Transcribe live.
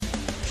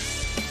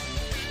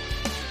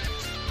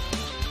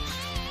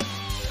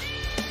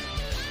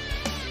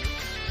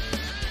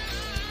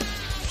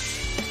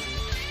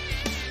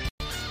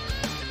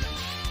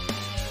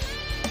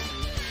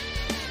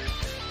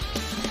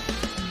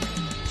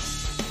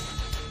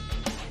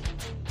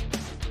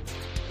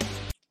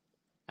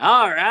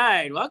All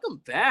right,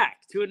 welcome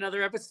back to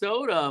another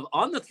episode of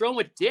On the Throne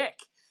with Dick.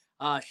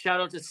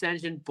 Shout out to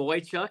Senjin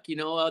Boychuk,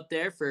 out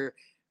there for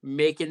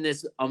making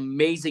this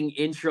amazing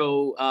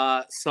intro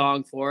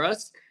song for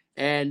us.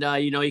 And,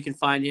 you can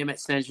find him at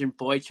Senjin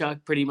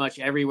Boychuk pretty much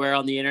everywhere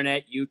on the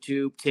internet,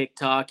 YouTube,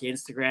 TikTok,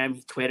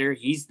 Instagram, Twitter.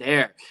 He's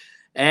there.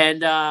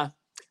 And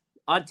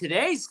on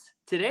today's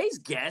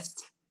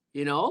guest,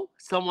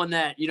 someone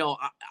that,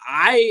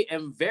 I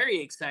am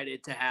very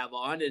excited to have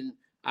on, and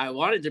I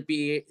wanted to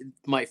be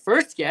my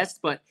first guest,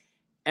 but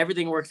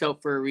everything works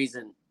out for a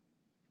reason.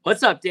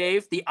 What's up,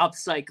 Dave, the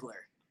upcycler?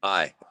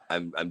 Hi,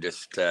 I'm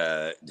just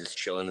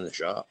chilling in the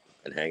shop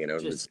and hanging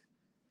out. Just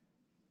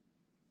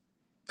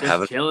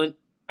having chilling.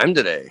 I'm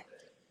today.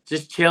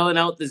 Just chilling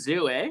out the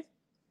zoo, eh?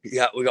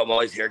 Yeah, we got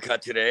Molly's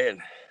haircut today,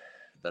 and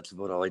that's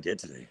about all I did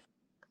today.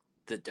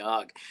 The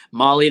dog,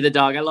 Molly the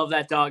dog. I love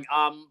that dog.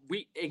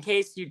 In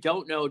case you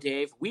don't know,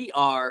 Dave, we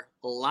are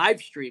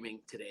live streaming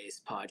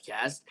today's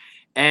podcast,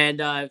 and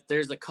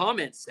there's a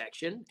comment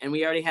section, and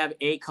we already have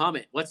a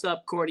comment. What's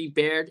up, Courtney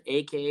Baird,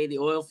 aka the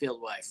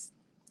Oilfield Wife?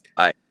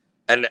 Hi,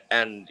 and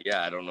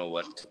yeah, I don't know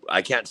what.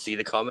 I can't see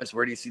the comments.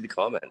 Where do you see the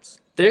comments?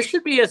 There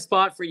should be a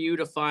spot for you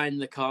to find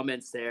the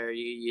comments there.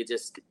 You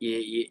just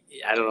I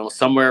don't know,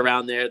 somewhere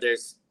around there.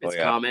 It's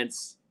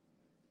comments.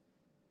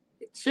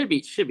 It should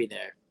be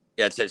there.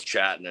 Yeah, it says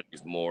chat, and then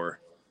there's more.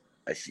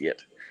 I see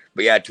it.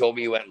 But yeah,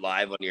 Toby, you went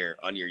live on your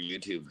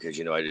YouTube because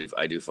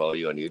I do follow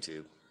you on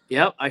YouTube.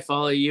 Yep, I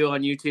follow you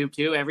on YouTube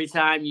too. Every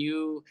time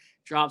you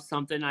drop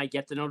something, I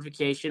get the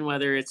notification,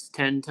 whether it's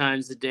 10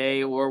 times a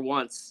day or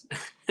once.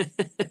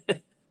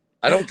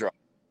 I don't drop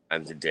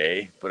times a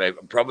day, but I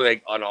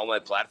probably on all my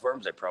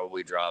platforms, I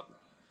probably drop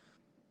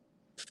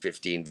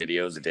 15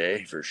 videos a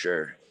day for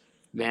sure.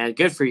 Man,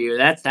 good for you.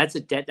 That's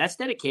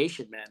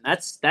dedication, man.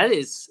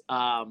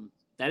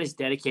 That is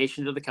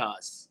dedication to the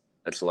cause.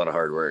 That's a lot of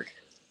hard work.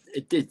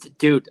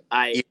 Dude,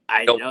 I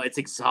know it's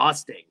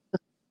exhausting.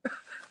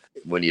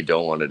 When you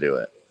don't want to do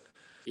it.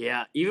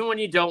 Yeah, even when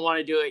you don't want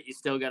to do it, you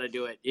still got to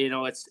do it.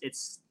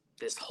 It's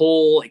this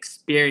whole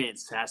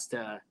experience has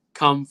to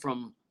come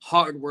from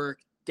hard work,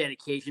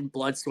 dedication,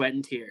 blood, sweat,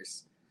 and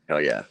tears.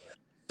 Hell yeah.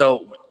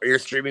 So you're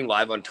streaming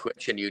live on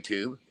Twitch and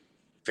YouTube,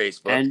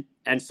 Facebook?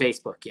 And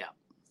Facebook, yeah.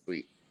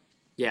 Sweet.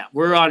 Yeah,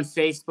 we're on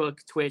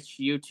Facebook, Twitch,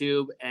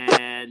 YouTube,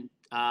 and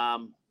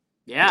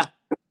yeah,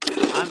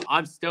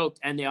 I'm stoked.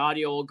 And the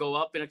audio will go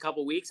up in a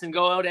couple weeks and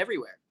go out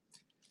everywhere.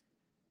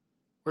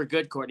 We're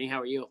good, Courtney.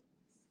 How are you?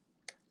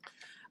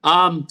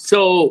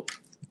 So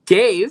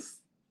Dave,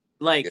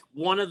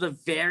 one of the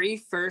very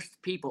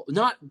first people,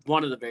 not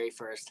one of the very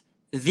first,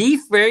 the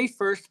very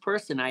first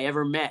person I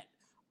ever met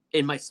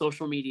in my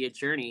social media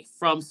journey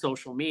from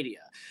social media.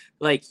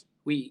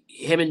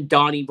 Him and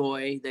Donnie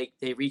Boy,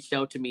 they reached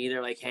out to me.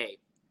 They're like, hey,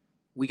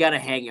 we got to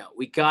hang out.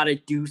 We got to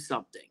do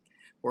something.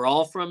 We're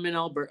all in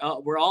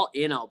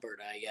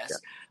Alberta, I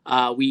guess.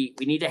 Yeah. We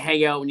need to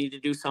hang out. We need to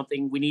do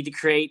something. We need to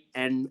create,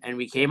 and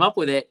we came up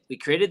with it. We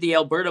created the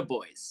Alberta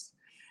Boys,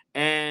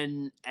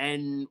 and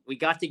we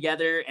got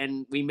together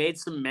and we made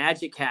some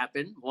magic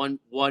happen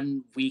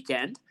one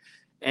weekend,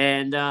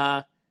 and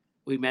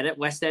we met at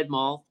West Ed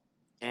Mall,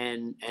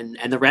 and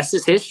the rest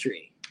is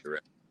history.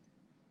 Correct.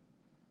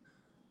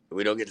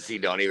 We don't get to see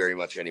Donnie very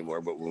much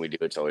anymore, but when we do,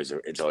 it's always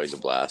a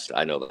blast.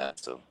 I know that,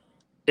 so.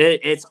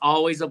 It's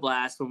always a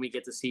blast when we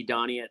get to see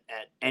Donnie at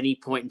any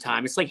point in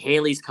time. It's like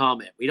Haley's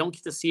Comet. We don't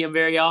get to see him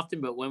very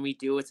often, but when we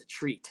do, it's a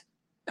treat.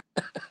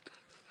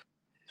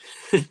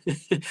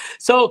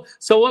 So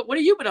what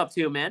have you been up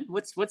to, man?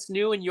 What's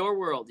new in your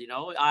world?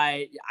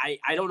 I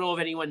don't know if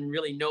anyone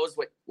really knows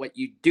what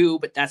you do,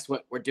 but that's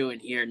what we're doing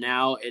here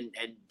now. And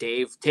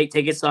Dave, take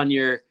us on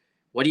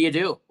what do you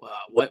do?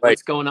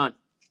 What's going on?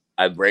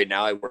 Right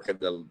now I work at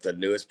the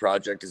newest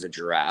project is a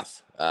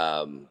giraffe.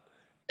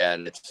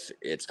 And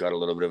it's got a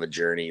little bit of a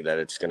journey that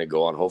it's going to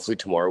go on. Hopefully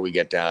tomorrow we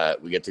get to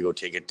go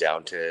take it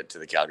down to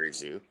the Calgary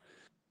Zoo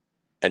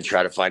and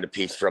try to find a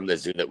piece from the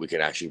zoo that we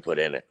can actually put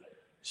in it.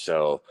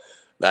 So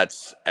I'm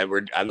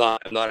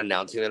not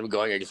announcing that I'm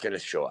going. I'm just going to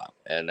show up.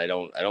 And I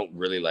don't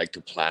really like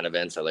to plan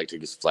events. I like to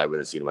just fly with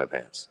the seat of my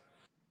pants.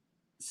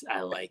 I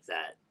like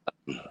that.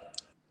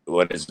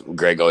 What is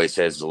Greg always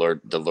says? The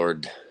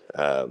Lord,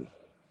 I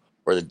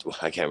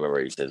can't remember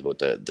what he says about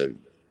the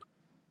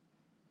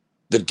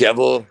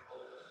devil.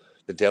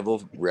 The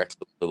devil wrecks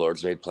the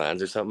Lord's made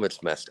plans or something.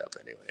 It's messed up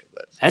anyway,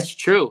 but that's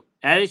true.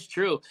 That is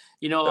true.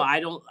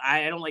 I don't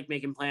like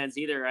making plans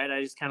either, right?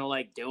 I just kind of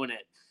like doing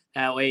it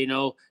that way.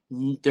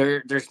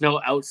 There's no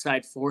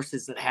outside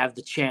forces that have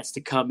the chance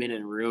to come in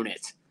and ruin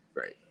it.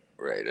 Right.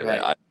 And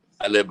right.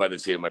 I live by the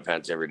seat of my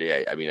pants every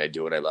day. I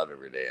do what I love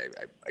every day.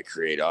 I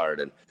create art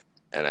and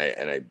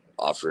I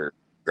offer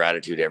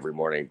gratitude every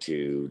morning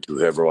to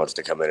whoever wants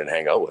to come in and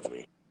hang out with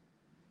me.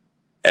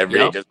 Every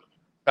day. Just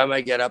time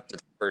I get up,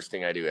 that's the first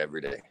thing I do every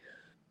day.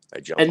 I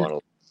jump on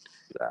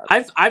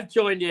that. I've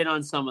joined in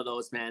on some of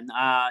those, man.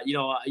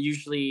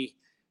 Usually,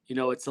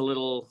 it's a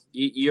little,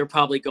 you're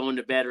probably going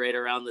to bed right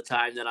around the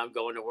time that I'm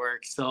going to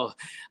work. So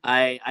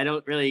I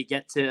don't really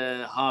get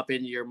to hop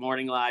into your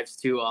morning lives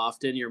too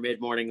often, your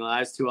mid-morning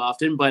lives too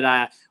often.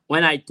 But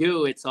when I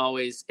do, it's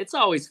always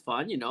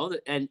fun,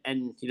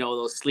 and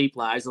those sleep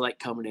lives, I like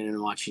coming in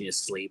and watching you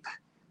sleep.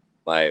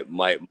 My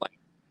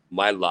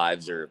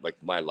lives are like,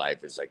 my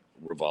life is like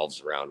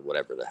revolves around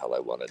whatever the hell I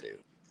want to do.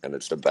 And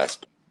it's the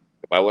best.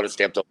 If I want to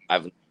stay up till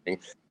 5 in the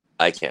morning,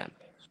 I can.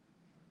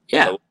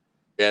 Yeah.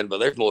 But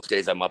there's most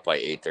days I'm up by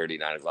 8:30,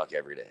 9 o'clock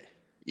every day.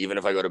 Even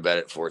if I go to bed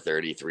at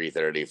 4:30,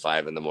 3:30,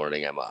 5 in the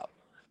morning, I'm up.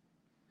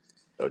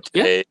 So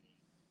today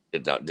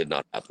did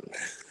not happen.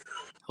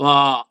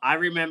 Well, I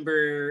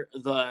remember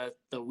the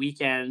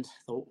weekend.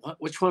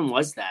 Which one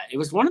was that? It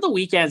was one of the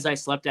weekends I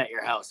slept at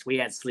your house. We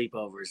had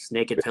sleepovers,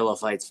 naked pillow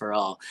fights for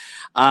all.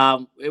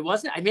 It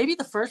wasn't maybe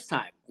the first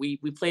time we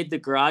played the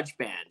garage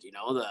band.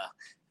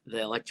 The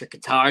electric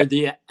guitar,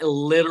 the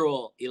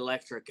literal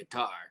electric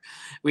guitar.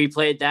 We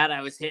played that.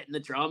 I was hitting the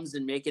drums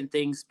and making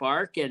things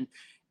spark. And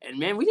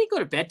man, we didn't go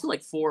to bed till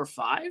like 4 or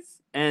 5.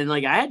 And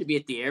like, I had to be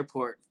at the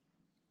airport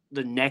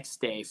the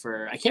next day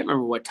for, I can't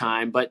remember what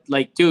time, but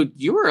like, dude,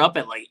 you were up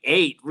at like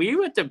 8. We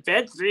went to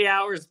bed 3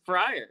 hours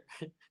prior.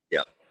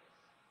 Yeah.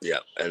 Yeah.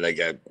 And like,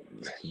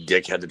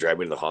 Dick had to drive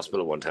me to the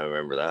hospital one time. I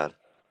remember that.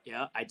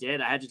 Yeah, I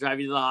did. I had to drive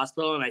you to the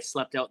hospital, and I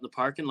slept out in the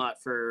parking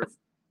lot for,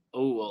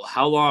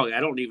 how long?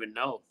 I don't even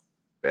know.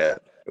 Yeah,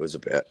 it was a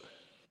bit.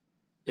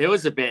 It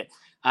was a bit.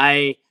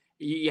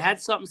 You had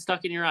something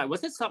stuck in your eye.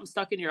 Was it something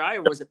stuck in your eye,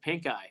 or was it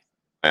pink eye?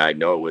 I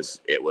know it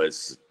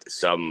was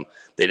some,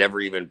 they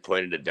never even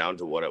pointed it down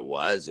to what it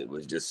was. It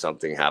was just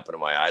something happened to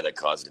my eye that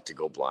caused it to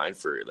go blind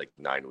for like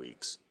 9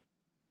 weeks.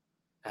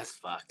 That's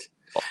fucked.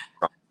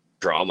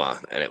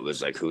 Trauma. And it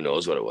was like, who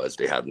knows what it was?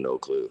 They have no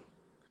clue.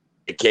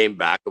 It came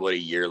back about a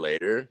year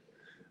later,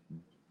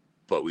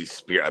 but I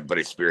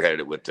spearheaded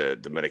it with the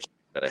medication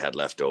that I had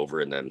left over,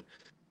 and then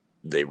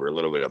they were a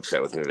little bit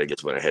upset with me that I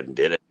just went ahead and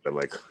did it. I'm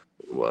like,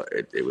 well,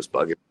 it was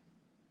bugging.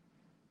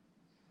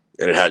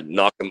 And it had,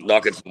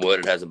 knocking some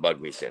wood, it hasn't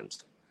bugged me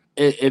since.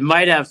 It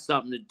might have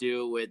something to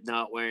do with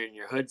not wearing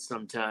your hood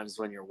sometimes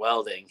when you're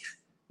welding.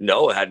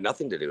 No, it had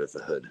nothing to do with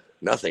the hood.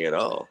 Nothing at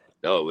all.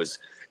 No,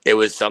 it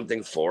was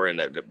something foreign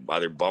that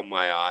either bumped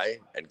my eye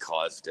and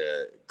caused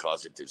it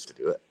just to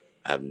do it.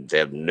 They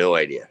have no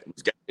idea. It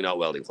was definitely not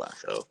welding flash.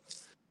 So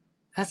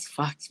that's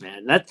fucked,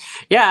 man.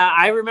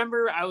 I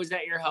remember I was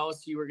at your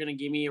house. You were gonna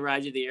give me a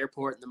ride to the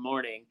airport in the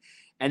morning,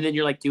 and then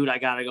you're like, dude, I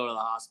gotta go to the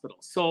hospital.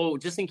 So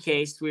just in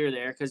case we were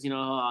there, because you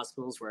know how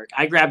hospitals work,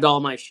 I grabbed all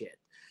my shit,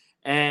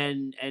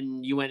 and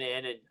you went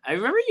in, and I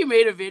remember you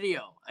made a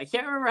video. I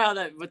can't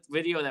remember what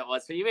video that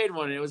was, but you made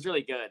one, and it was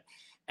really good.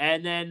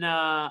 And then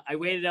I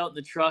waited out in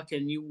the truck,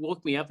 and you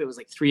woke me up. It was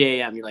like 3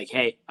 a.m. You're like,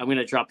 hey, I'm going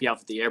to drop you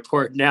off at the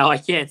airport now. I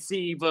can't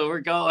see, but we're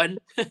going.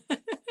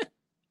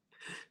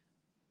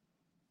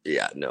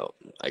 Yeah, no,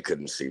 I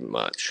couldn't see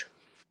much.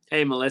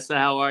 Hey, Melissa,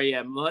 how are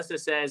you? Melissa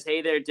says,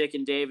 hey there, Dick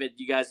and David.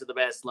 You guys are the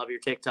best. Love your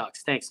TikToks.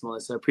 Thanks,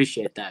 Melissa.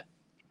 Appreciate that.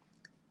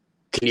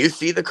 Can you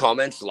see the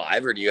comments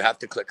live, or do you have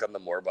to click on the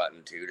more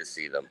button too to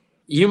see them?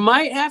 You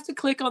might have to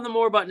click on the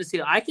more button to see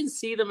them. I can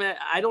see them.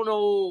 I don't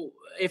know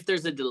if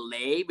there's a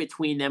delay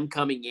between them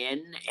coming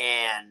in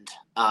and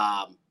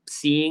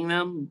seeing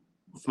them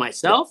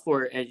myself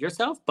or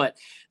yourself, but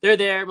they're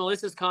there.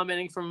 Melissa's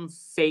commenting from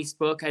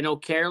Facebook. I know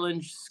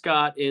Carolyn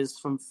Scott is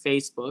from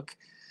Facebook.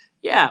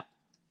 Yeah.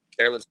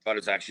 Carolyn Scott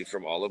is actually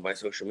from all of my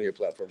social media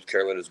platforms.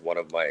 Carolyn is one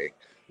of my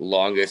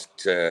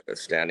longest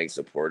standing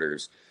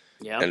supporters.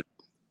 Yeah. And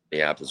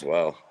the app as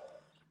well.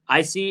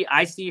 I see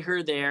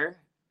her there.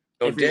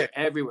 Oh,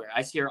 everywhere.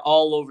 I see her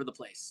all over the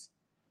place.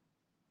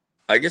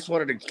 I just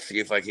wanted to see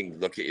if I can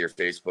look at your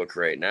Facebook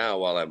right now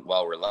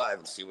while we're live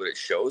and see what it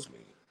shows me.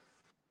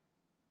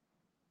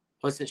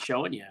 What's it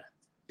showing you?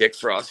 Dick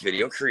Frost,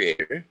 video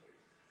creator.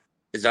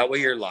 Is that what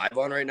you're live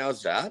on right now?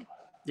 Is that?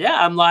 Yeah,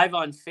 I'm live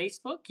on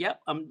Facebook.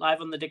 Yep, I'm live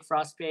on the Dick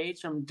Frost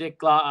page. I'm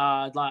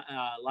live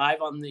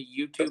on the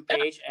YouTube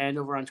page and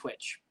over on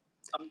Twitch.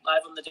 I'm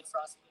live on the Dick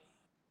Frost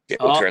page.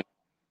 Yeah,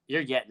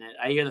 you're getting it.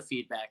 I hear the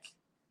feedback.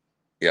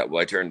 Yeah,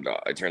 well, I turned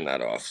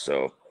that off.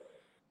 So,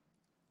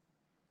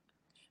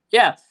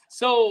 yeah.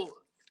 So,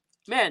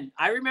 man,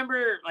 I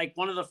remember like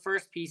one of the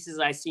first pieces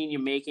I seen you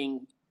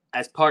making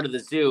as part of the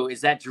zoo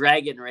is that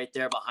dragon right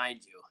there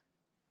behind you.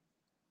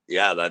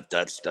 Yeah,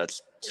 that's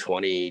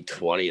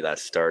 2020. That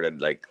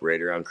started like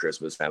right around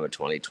Christmas time of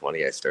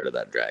 2020. I started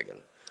that dragon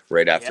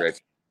right after I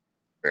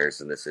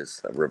reversed, and this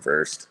is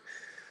reversed.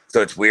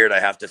 So it's weird. I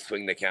have to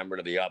swing the camera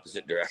to the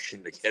opposite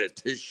direction to get it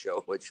to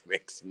show, which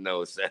makes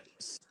no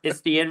sense.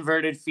 It's the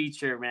inverted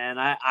feature, man.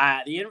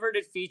 The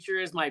inverted feature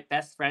is my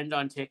best friend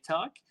on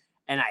TikTok,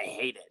 and I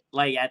hate it.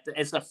 Like,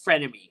 it's a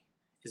frenemy,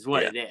 is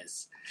what it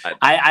is.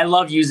 I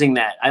love using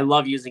that. I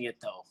love using it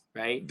though,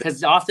 right?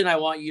 Because often I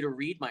want you to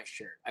read my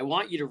shirt. I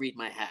want you to read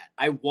my hat.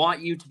 I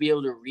want you to be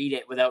able to read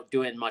it without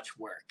doing much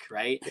work,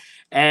 right?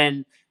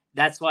 And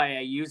that's why I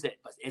use it.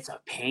 But it's a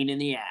pain in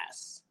the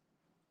ass.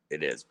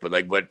 It is, but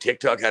like, what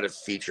TikTok had a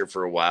feature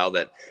for a while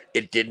that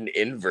it didn't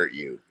invert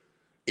you.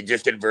 it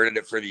just inverted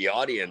it for the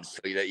audience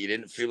so that you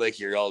didn't feel like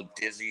you're all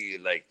dizzy,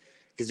 like,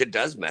 because it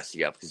does mess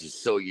you up because you're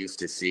so used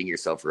to seeing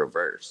yourself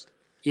reversed.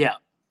 Yeah.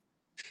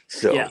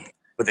 So, yeah.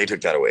 But they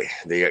took that away.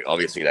 They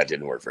obviously that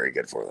didn't work very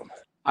good for them.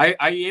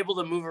 Are you able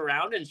to move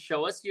around and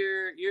show us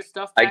your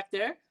stuff back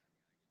there?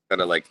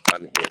 Kind of like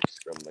unhinged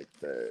from like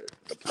the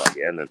plug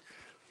in,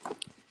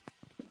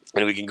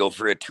 and we can go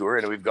for a tour.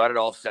 And we've got it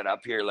all set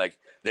up here. Like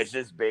this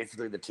is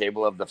basically the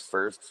table of the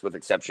firsts, with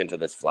exception to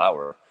this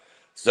flower.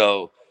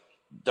 So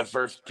the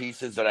first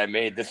pieces that I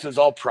made, this was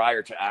all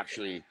prior to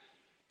actually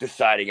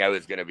deciding I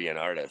was going to be an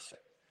artist,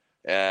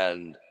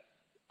 and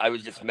I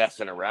was just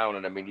messing around.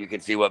 And I mean, you can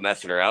see what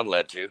messing around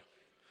led to.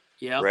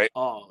 Yeah. Right.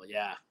 Oh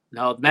yeah.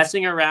 No,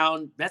 messing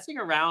around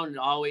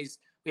always,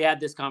 we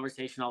had this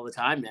conversation all the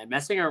time, man.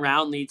 Messing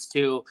around leads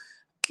to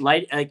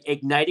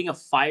igniting a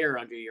fire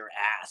under your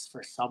ass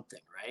for something,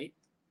 right?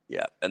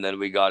 Yeah. And then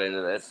we got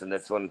into this, and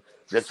this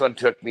one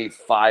took me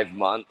 5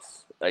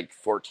 months, like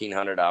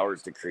 1,400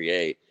 hours to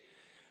create.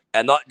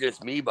 And not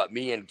just me, but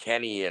me and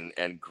Kenny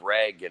and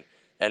Greg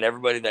and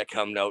everybody that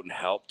come out and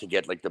helped to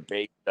get like the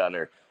base done,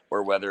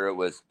 or whether it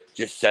was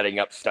just setting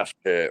up stuff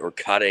or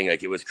cutting.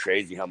 Like it was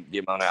crazy how the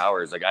amount of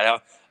hours. Like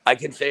I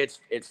can say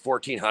it's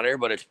 1,400,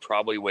 but it's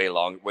probably way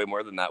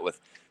more than that with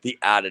the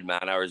added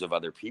man hours of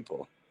other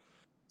people.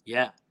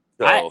 Yeah.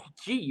 So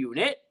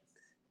G-Unit.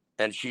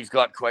 And she's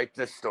got quite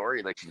the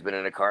story. Like she's been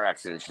in a car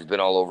accident. She's been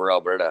all over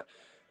Alberta,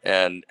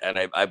 and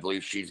I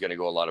believe she's going to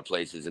go a lot of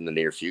places in the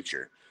near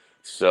future.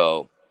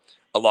 So,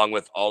 along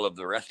with all of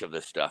the rest of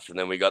this stuff. And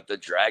then we got the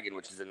Dragon,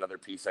 which is another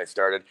piece I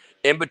started.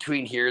 In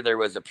between here, there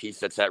was a piece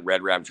that's at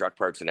Red Ram Truck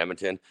Parts in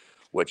Edmonton,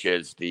 which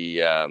is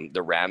the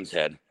Ram's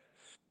Head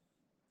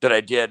that I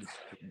did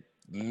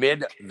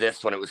mid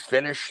this when it was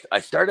finished. I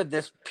started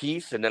this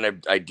piece, and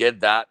then I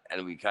did that,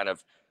 and we kind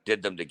of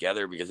did them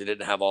together because I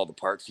didn't have all the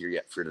parts here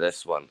yet for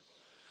this one.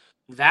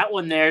 That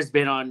one there's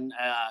been on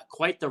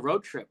quite the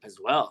road trip as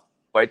well.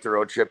 Quite the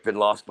road trip. Been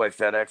lost by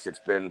FedEx. It's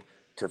been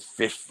to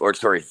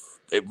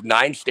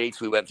 9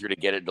 states we went through to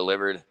get it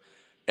delivered,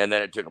 and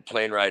then it took a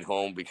plane ride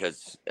home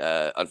because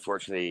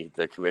unfortunately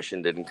the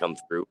commission didn't come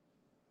through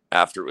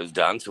after it was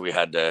done, so we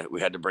had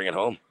to bring it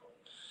home.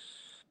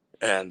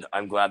 And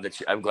I'm glad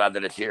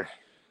that it's here.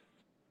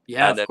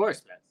 Yeah, and of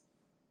course, man.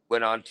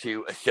 Went on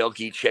to a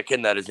Silky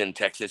Chicken that is in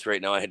Texas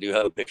right now. I do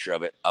have a picture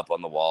of it up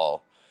on the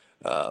wall.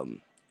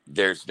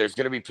 There's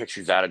going to be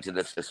pictures added to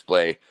this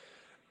display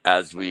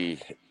as we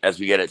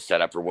get it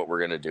set up for what we're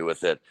going to do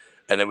with it.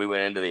 And then we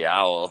went into the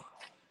Owl,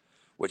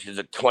 which is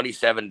a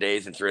 27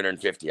 days and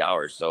 350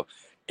 hours. So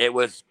it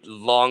was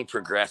long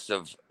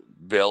progressive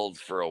builds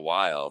for a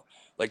while,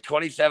 like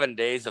 27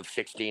 days of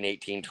 16,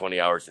 18, 20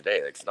 hours a day.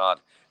 It's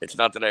not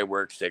that I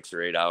work 6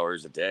 or 8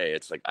 hours a day.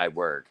 It's like I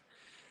work.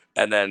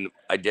 And then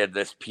I did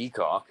this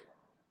Peacock.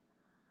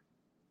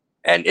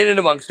 And in and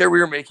amongst there, we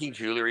were making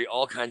jewelry,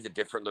 all kinds of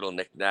different little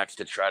knickknacks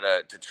to try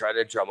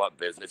to drum up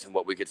business and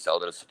what we could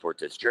sell to support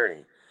this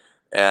journey.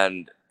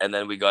 And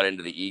then we got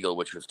into the Eagle,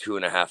 which was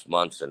 2.5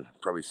 months and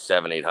probably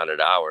 700-800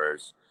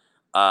 hours.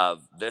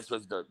 This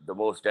was the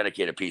most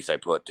dedicated piece I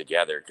put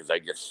together because I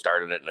just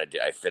started it and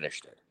I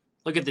finished it.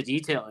 Look at the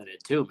detail in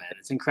it too, man.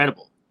 It's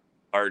incredible.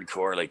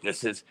 Hardcore. Like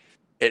this is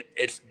it.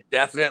 It's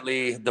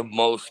definitely the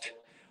most,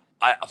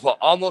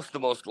 almost the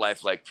most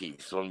lifelike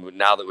piece.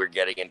 Now that we're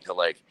getting into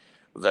like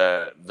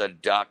the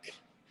duck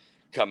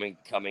coming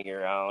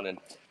around, and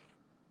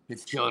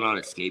it's chilling on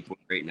a skateboard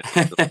right now.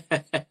 So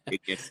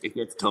it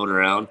gets towed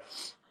around.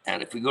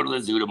 And if we go to the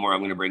zoo tomorrow,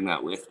 I'm going to bring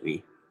that with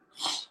me.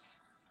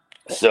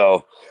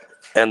 So,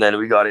 and then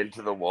we got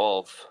into the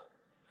Wolf,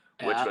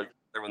 which was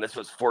when this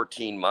was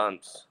 14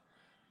 months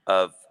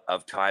of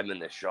time in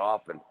the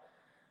shop,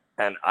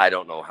 and I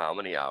don't know how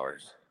many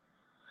hours.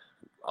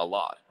 A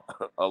lot.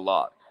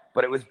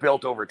 But it was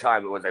built over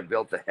time. I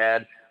built the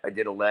head, I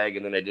did a leg,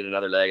 and then I did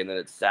another leg, and then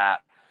it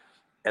sat.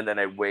 And then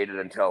I waited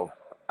until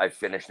I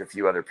finished a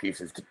few other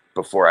pieces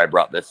before I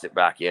brought this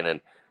back in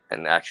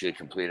and actually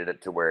completed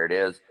it to where it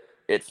is.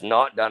 It's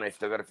not done. I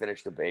still got to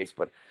finish the base,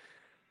 but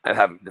I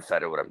haven't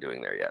decided what I'm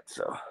doing there yet.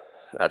 So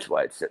that's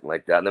why it's sitting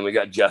like that. And then we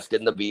got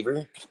Justin the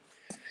Beaver.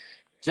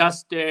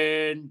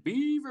 Justin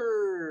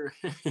Beaver.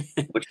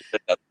 Which is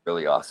a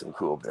really awesome,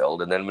 cool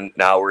build. And then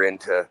now we're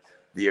into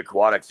the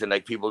aquatics, and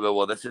like people go,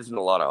 well, this isn't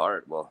a lot of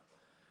art. Well,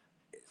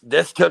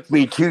 this took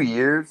me 2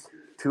 years,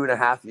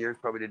 2.5 years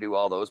probably to do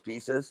all those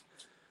pieces.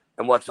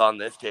 And what's on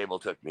this table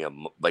took me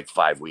like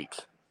 5 weeks.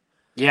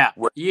 Yeah,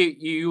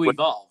 you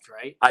evolved,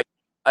 right?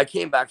 I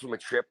came back from a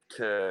trip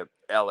to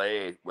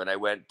LA when I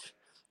went,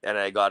 and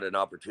I got an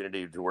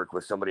opportunity to work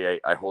with somebody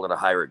I hold in a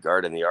high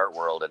regard in the art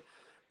world,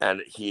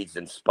 and he's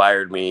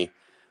inspired me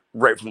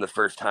right from the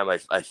first time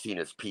I seen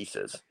his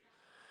pieces.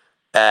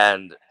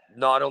 And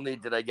not only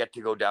did I get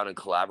to go down and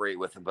collaborate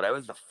with him, but I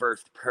was the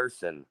first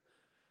person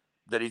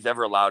that he's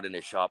ever allowed in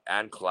his shop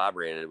and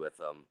collaborated with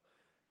him.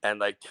 And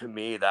like, to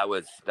me,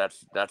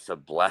 that's a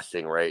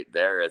blessing right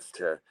there, as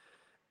to,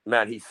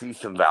 man, he sees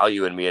some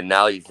value in me, and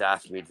now he's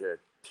asked me to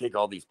take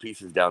all these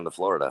pieces down to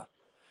Florida.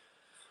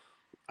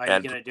 Are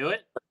you going to do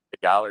it? The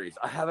galleries.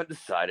 I haven't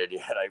decided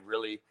yet.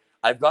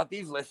 I've got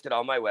these listed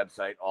on my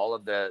website, all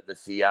of the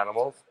sea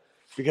animals,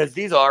 because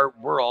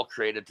we're all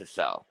created to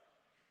sell.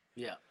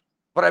 Yeah.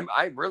 But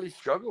I really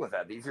struggle with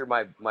that. These are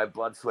my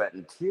blood, sweat,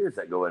 and tears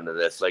that go into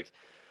this. Like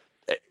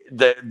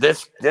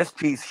this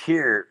piece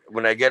here,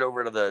 when I get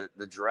over to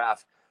the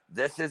giraffe,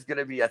 this is going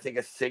to be, I think,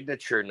 a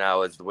signature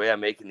now, is the way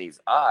I'm making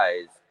these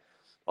eyes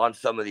on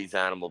some of these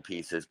animal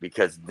pieces,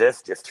 because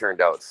this just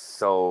turned out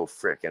so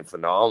freaking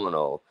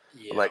phenomenal.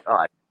 Yeah. I'm like,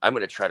 oh, I'm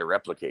going to try to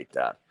replicate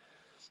that.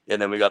 And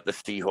then we got the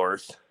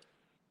seahorse.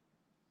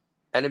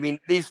 And I mean,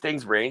 these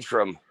things range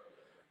from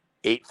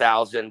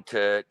 8,000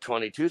 to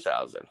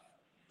 22,000.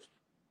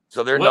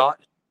 So they're not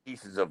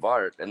pieces of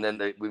art. And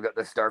then we've got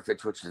the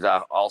starfish, which is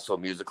also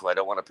musical. I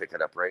don't want to pick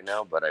it up right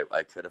now, but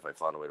I could if I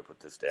found a way to put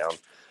this down.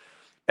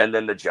 And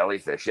then the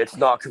jellyfish. It's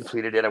not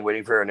completed yet. I'm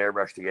waiting for an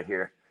airbrush to get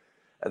here.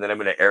 And then I'm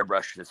going to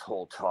airbrush this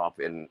whole top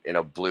in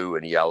a blue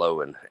and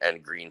yellow and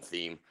green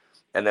theme.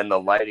 And then the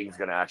lighting is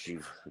going to actually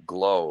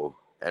glow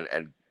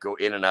and go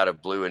in and out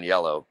of blue and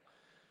yellow.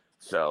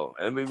 So,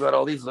 and we've got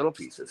all these little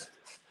pieces.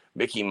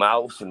 Mickey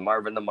Mouse and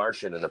Marvin the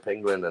Martian and the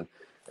penguin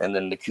and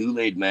then the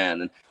Kool-Aid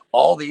Man. And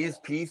all these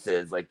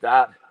pieces like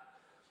that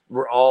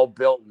were all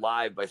built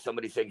live by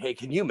somebody saying, hey,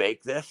 can you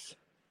make this?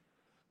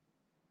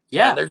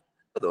 Yeah. And there's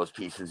those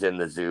pieces in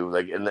the zoo.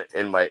 Like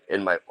in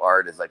my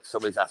art is like,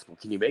 somebody's asking,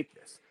 can you make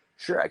this?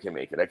 Sure, I can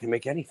make it. I can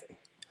make anything.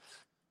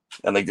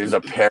 And like there's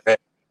a parrot,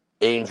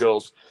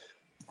 angels,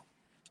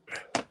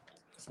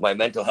 my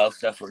mental health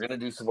stuff. We're going to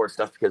do some more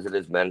stuff because it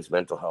is Men's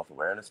Mental Health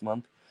Awareness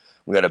Month.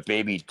 We got a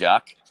baby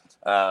duck.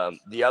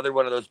 The other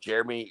one of those,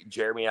 Jeremy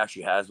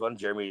actually has one.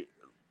 Jeremy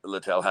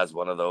Littell has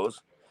one of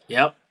those.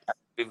 Yep.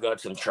 We've got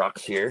some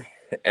trucks here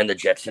and the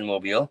Jetson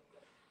Mobile.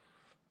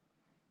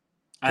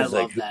 I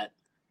love that.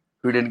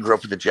 Who didn't grow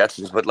up with the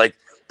Jetsons? But like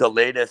the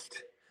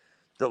latest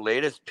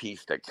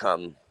piece that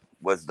come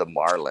was the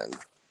Marlin.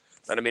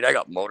 And I mean, I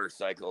got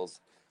motorcycles.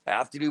 I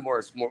have to do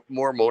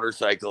more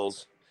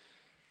motorcycles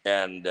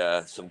and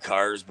some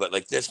cars, but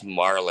like this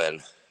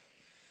Marlin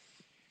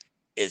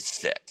is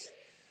sick.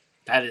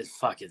 That is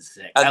fucking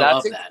sick. And I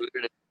love that.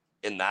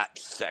 In that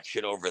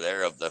section over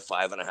there of the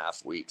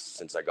 5.5 weeks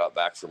since I got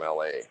back from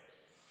LA.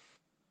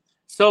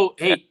 So,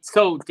 hey,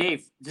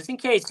 Dave, just in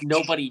case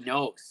nobody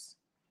knows,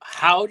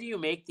 how do you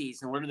make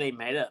these and what are they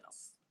made out of?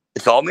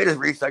 It's all made of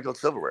recycled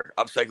silverware,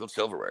 upcycled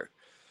silverware.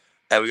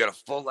 And we got a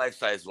full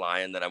life-size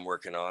lion that I'm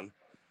working on.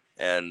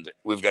 And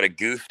we've got a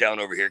goose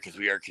down over here because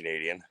we are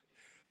Canadian.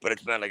 But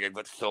it's been like I've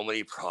got so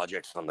many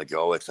projects on the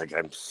go. It's like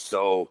I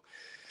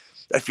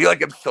feel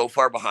like I'm so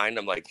far behind.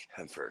 I'm like,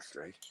 I'm first,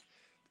 right?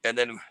 And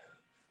then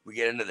we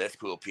get into this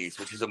cool piece,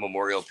 which is a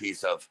memorial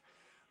piece of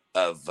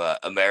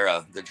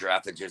Amara, the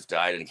giraffe that just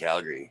died in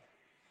Calgary.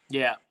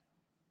 Yeah.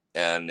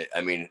 And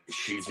I mean,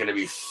 she's going to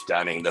be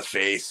stunning. The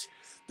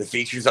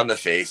features on the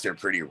face are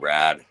pretty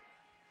rad.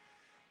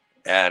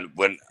 And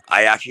when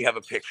I actually have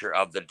a picture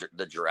of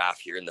the giraffe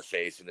here in the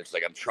face, and it's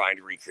like I'm trying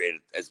to recreate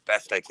it as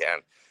best I can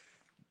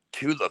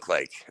to look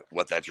like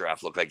what that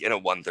giraffe looked like in a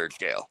 1/3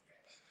 scale.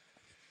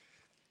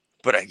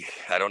 But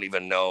I don't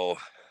even know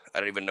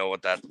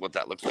what that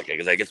looks like,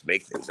 because I just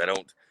make things. I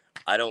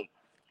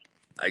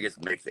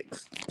just make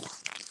things.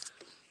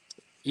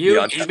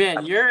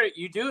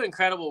 You do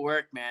incredible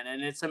work, man,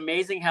 and it's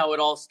amazing how it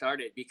all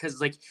started, because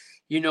like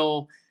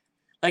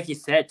you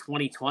said,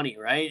 2020,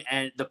 right?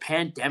 And the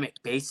pandemic,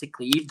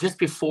 basically, just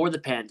before the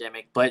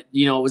pandemic, but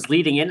it was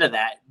leading into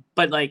that.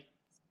 But like,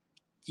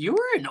 you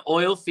were an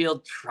oil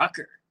field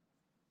trucker.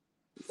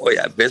 Oh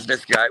yeah,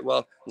 business guy.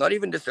 Well, not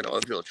even just an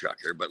oil field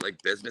trucker, but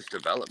like business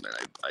development.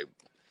 I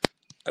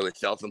was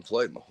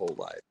self-employed my whole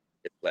life.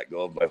 I let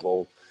go of my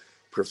whole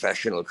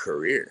professional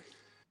career.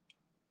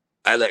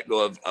 I let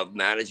go of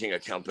managing a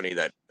company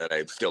that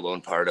I still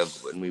own part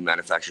of when we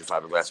manufactured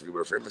fiberglass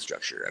rebar for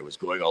infrastructure. I was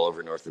going all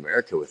over North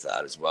America with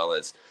that, as well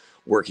as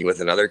working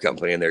with another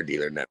company and their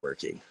dealer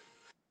networking.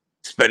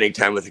 Spending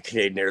time with the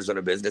Canadian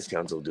Arizona Business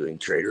Council doing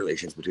trade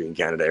relations between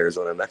Canada,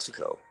 Arizona, and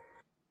Mexico.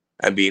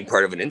 And being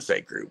part of an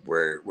insight group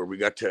where we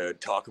got to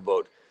talk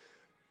about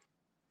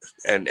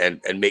and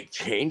make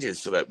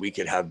changes so that we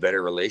could have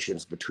better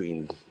relations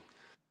between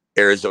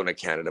Arizona,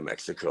 Canada,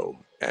 Mexico,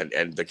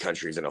 and the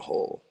countries in a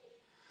whole,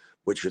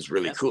 which was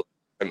really cool.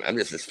 I'm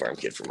just this farm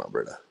kid from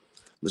Alberta.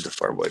 I'm just a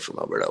farm boy from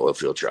Alberta, oil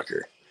field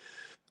trucker.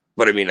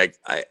 But I mean,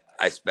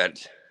 I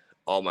spent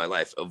all my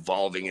life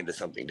evolving into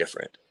something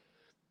different.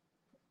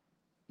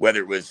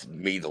 Whether it was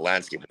me, the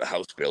landscaper, the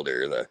house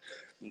builder,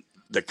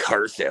 the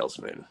car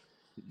salesman,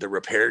 the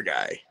repair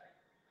guy,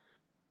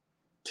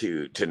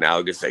 to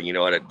now just saying, you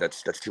know what,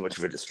 that's too much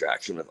of a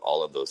distraction with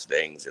all of those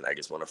things, and I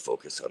just want to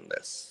focus on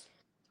this.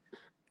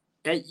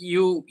 And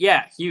you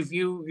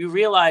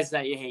realize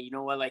that, hey, you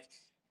know what, like,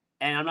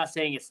 and I'm not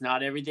saying it's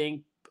not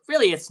everything, but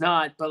really it's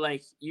not, but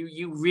like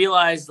you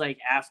realize, like,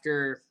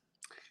 after,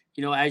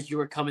 as you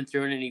were coming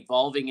through and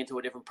evolving into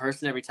a different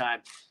person every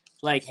time,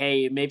 like,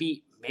 hey,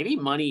 maybe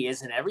money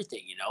isn't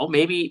everything,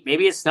 maybe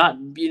it's not,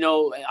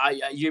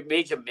 you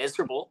made you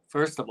miserable,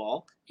 first of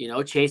all,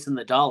 chasing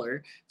the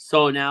dollar.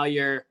 So now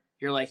you're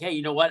you're like, hey,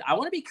 you know what? I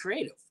want to be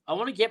creative. I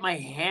want to get my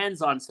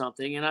hands on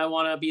something, and I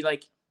want to be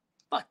like,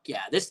 fuck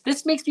yeah,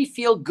 this makes me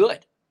feel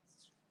good.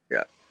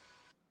 Yeah.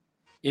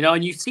 You know,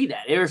 and you see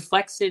that it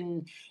reflects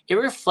in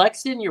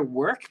your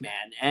work,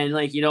 man. And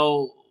like, you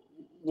know,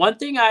 one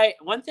thing I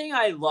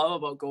love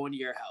about going to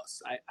your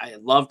house, I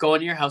love going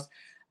to your house.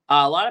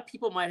 A lot of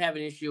people might have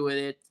an issue with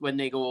it when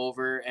they go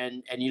over,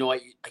 and you know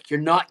what, like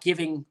you're not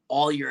giving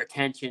all your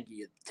attention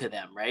to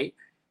them, right?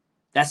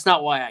 That's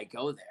not why I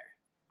go there.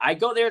 I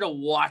go there to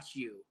watch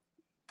you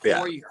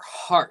pour your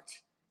heart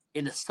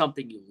into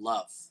something you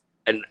love.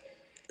 And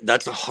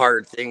that's a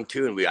hard thing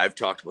too. And I've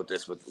talked about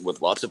this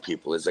with lots of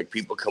people, is like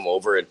people come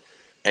over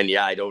and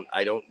yeah, I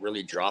don't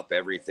really drop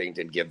everything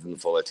to give them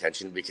full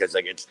attention, because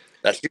like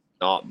that's just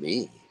not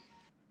me.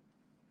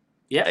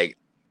 Yeah. Like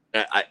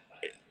I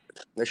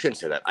shouldn't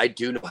say that. I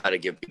do know how to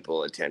give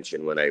people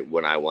attention when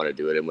I want to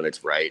do it and when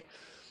it's right.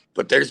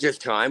 But there's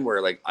just time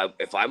where like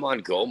if I'm on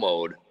go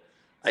mode,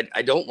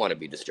 I don't want to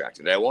be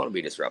distracted. I want to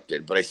be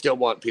disrupted, but I still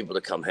want people to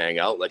come hang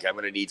out. Like I'm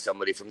going to need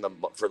somebody for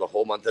the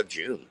whole month of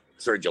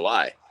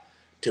July,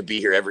 to be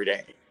here every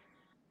day.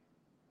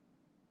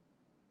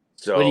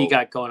 So what do you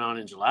got going on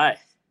in July?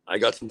 I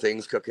got some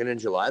things cooking in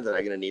July that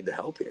I'm going to need the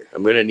help here.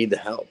 I'm going to need the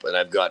help, and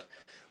I've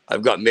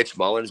got Mitch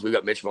Mullins. We've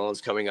got Mitch Mullins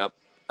coming up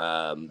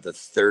the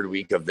third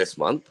week of this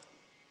month.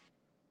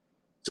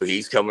 So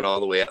he's coming all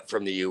the way up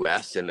from the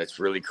U.S. and it's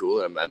really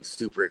cool. I'm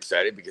super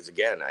excited because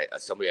again,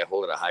 somebody I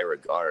hold in a high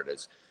regard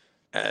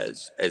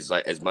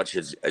as much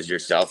as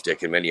yourself,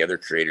 Dick, and many other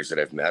creators that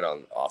I've met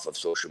off of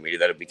social media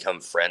that have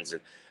become friends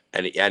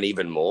and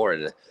even more.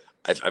 And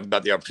I've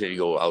got the opportunity to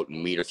go out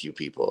and meet a few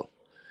people.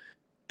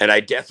 And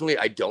I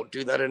don't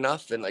do that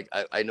enough. And like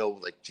I know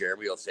like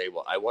Jeremy will say,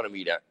 well, I want to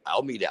meet up.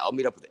 I'll meet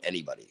up with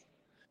anybody.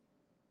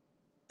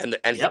 And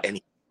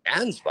he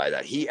stands by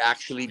that. He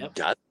actually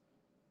does.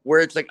 Where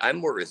it's like I'm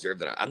more reserved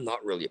than I'm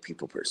not really a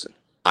people person.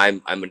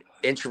 I'm an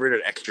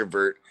introverted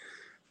extrovert,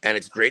 and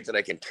it's great that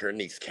I can turn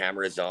these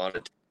cameras on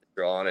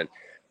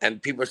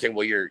and people are saying,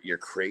 well, you're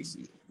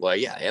crazy. Well,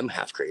 yeah, I am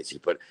half crazy,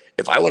 but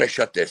if I want to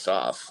shut this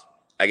off,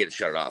 I get to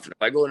shut it off. And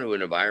if I go into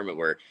an environment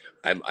where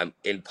I'm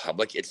in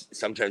public, it's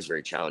sometimes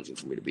very challenging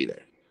for me to be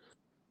there.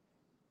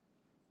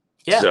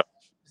 Yeah. So.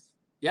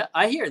 Yeah,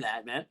 I hear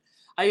that, man.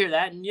 I hear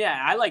that. And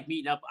yeah, I like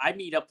meeting up. I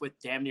meet up with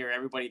damn near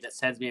everybody that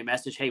sends me a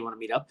message, hey, you want to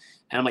meet up?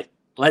 And I'm like,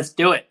 let's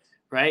do it,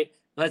 right?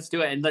 Let's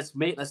do it, and let's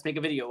make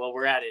a video while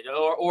we're at it,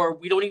 or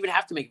we don't even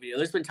have to make a video.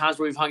 There's been times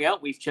where we've hung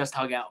out, we've just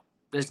hung out.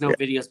 There's no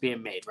videos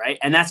being made, right?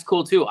 And that's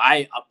cool too.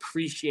 I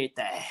appreciate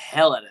the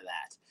hell out of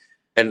that.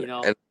 And you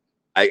know, and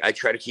I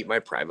try to keep my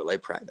private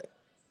life private.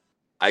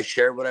 I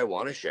share what I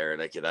want to share, and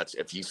like that's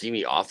if you see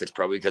me off, it's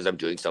probably because I'm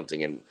doing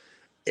something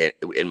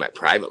in my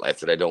private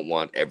life that I don't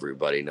want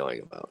everybody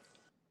knowing about.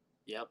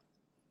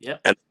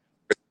 Yep. And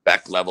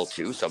respect level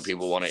too. Some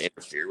people want to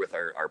interfere with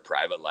our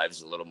private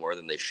lives a little more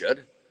than they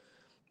should.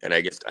 And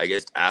I just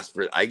ask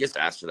for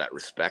that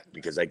respect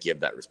because I give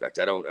that respect.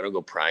 I don't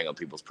go prying on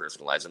people's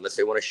personal lives unless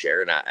they want to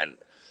share. And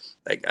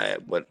like,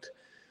 what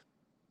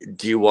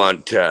do you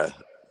want?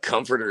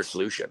 Comfort or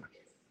solution?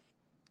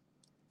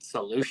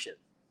 Solution.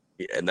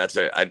 And that's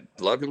a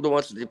lot of people don't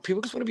want.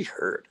 People just want to be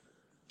heard.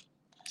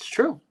 It's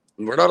true.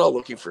 We're not all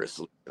looking for a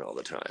solution all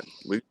the time.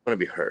 We want to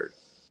be heard.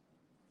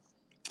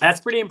 That's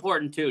pretty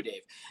important too,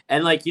 Dave.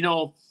 And like, you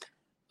know,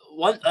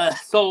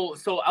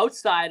 so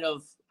outside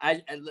of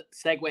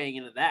segueing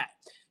into that,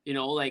 you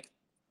know, like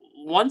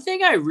one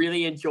thing I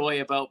really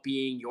enjoy about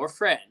being your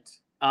friend,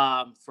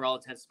 for all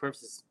intents and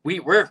purposes,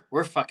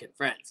 we're fucking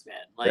friends, man.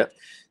 Like,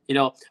 you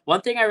know,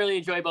 one thing I really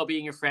enjoy about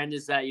being your friend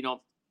is that, you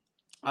know,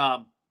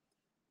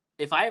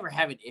 if I ever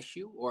have an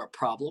issue or a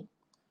problem,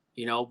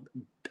 you know,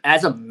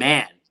 as a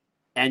man,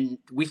 and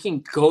we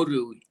can go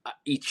to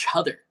each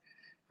other,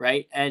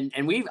 right? And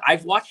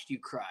I've watched you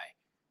cry,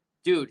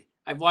 dude.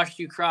 I've watched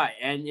you cry,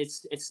 and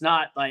it's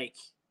not like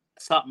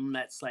something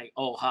that's like,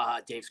 oh, haha,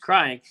 Dave's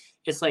crying.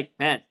 It's like,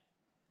 man,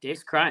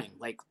 Dave's crying.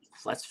 Like,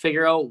 let's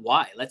figure out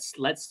why. Let's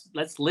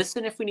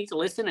listen if we need to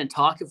listen, and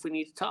talk if we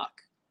need to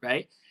talk,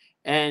 right?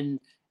 And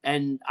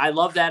I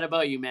love that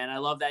about you, man. I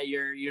love that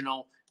you're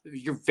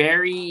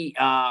very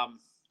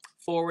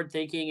forward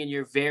thinking, and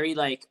you're very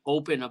like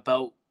open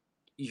about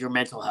your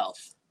mental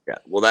health. Yeah.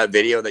 Well, that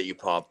video that you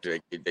popped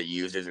that you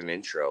used as an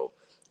intro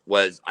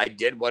I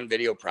did one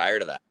video prior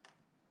to that.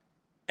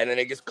 And then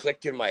it just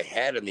clicked in my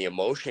head and the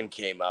emotion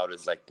came out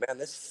as like, man,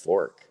 this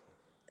fork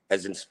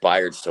has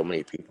inspired so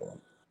many people.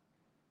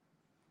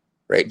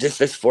 Right? Just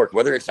this fork,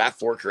 whether it's that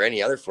fork or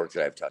any other fork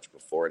that I've touched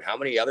before. And how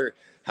many other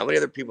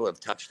people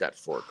have touched that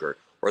fork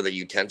or the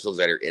utensils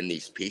that are in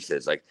these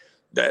pieces, like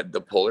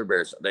the polar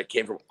bears that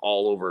came from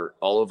all over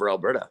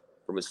Alberta,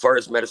 from as far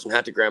as Medicine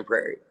Hat to Grand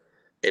Prairie.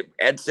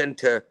 Edson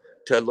to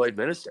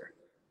Lloydminster,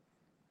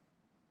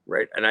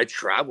 right? And I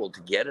traveled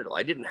to get it all.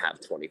 I didn't have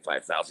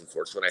 25,000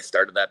 forks when I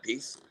started that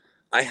piece.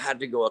 I had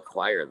to go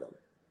acquire them,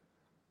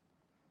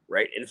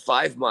 right? In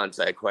 5 months,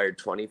 I acquired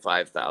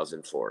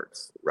 25,000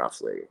 forks,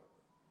 roughly.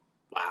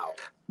 Wow.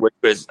 Which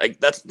was like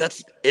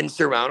that's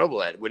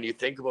insurmountable. Ed. When you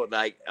think about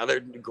like other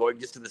than going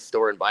just to the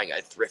store and buying,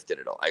 I thrifted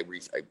it all. I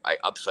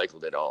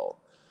upcycled it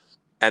all.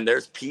 And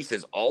there's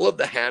pieces, all of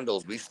the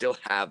handles, we still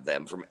have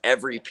them from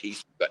every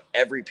piece, but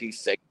every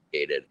piece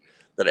segregated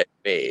that I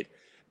made.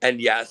 And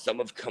yeah, some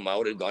have come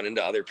out and gone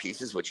into other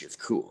pieces, which is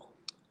cool.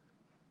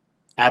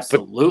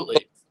 Absolutely.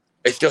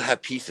 But I still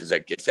have pieces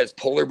that it says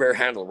polar bear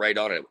handle right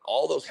on it.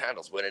 All those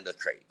handles went into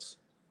crates.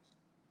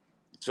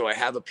 So I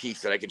have a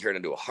piece that I can turn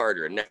into a heart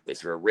or a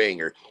necklace or a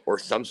ring or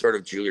some sort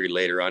of jewelry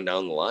later on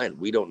down the line.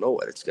 We don't know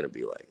what it's going to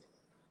be like.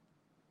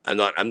 I'm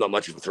not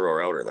much of a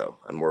thrower outer though.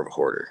 I'm more of a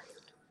hoarder.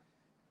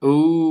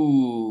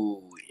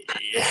 Ooh.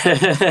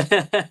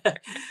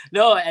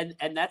 No,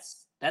 and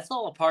that's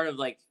all a part of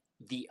like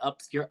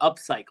your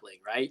upcycling,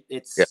 right?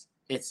 Yeah.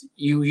 It's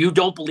you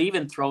don't believe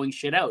in throwing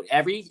shit out.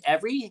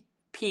 Every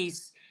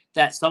piece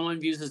that someone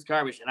views as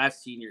garbage, and I've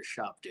seen your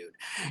shop, dude.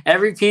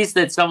 Every piece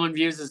that someone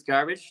views as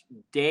garbage,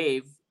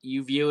 Dave,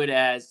 you view it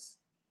as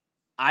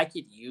I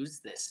could use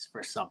this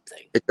for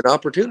something. It's an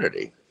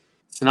opportunity.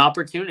 It's an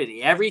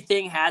opportunity.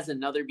 Everything has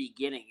another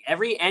beginning.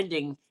 Every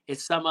ending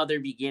is some other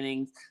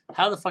beginning.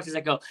 How the fuck does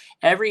that go?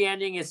 Every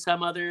ending is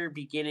some other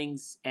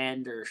beginning's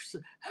end, or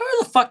however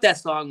the fuck that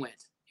song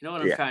went. You know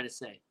what I'm trying to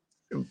say?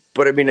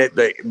 But I mean,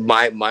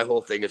 my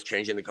whole thing is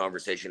changing the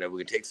conversation. If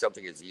we can take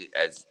something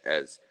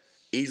as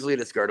easily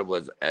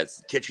discardable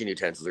as kitchen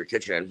utensils or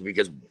kitchen items,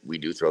 because we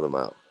do throw them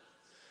out,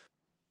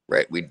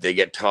 right? They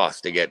get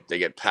tossed, they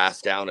get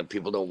passed down, and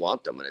people don't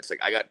want them. And it's like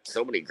I got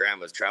so many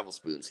grandma's travel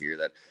spoons here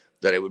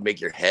that it would make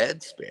your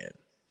head spin.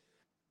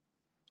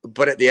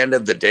 But at the end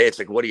of the day, it's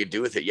like, what do you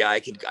do with it? Yeah, I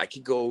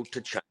could go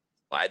to China,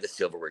 buy the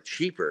silverware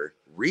cheaper,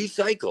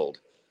 recycled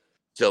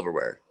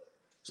silverware.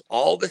 It's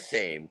all the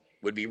same.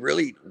 Would be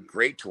really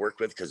great to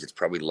work with because it's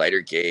probably lighter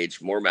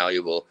gauge, more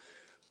malleable.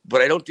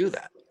 But I don't do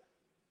that.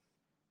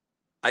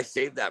 I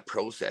save that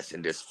process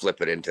and just flip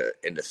it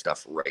into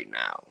stuff right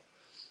now.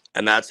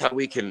 And that's how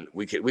we can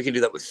do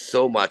that with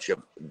so much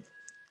of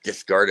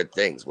discarded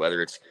things,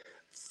 whether it's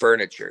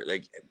furniture,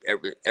 like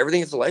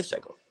everything is a life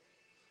cycle.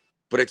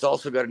 But it's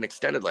also got an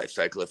extended life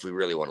cycle if we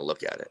really want to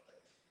look at it.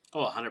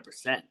 Oh,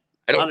 100%.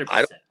 I don't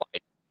buy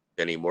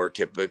anymore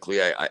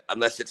typically. I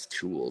unless it's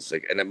tools,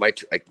 like, and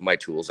my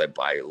tools I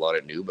buy a lot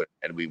of new,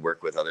 and we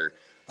work with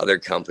other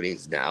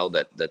companies now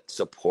that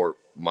support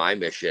my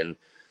mission,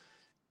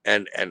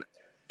 and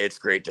it's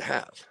great to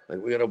have.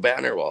 Like we got a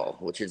banner wall,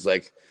 which is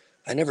like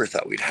I never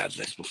thought we'd have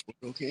this before.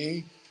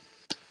 Okay,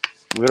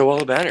 we got a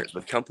wall of banners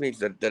with companies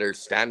that are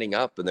standing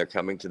up and they're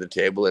coming to the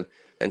table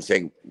and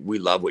saying we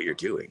love what you're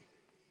doing.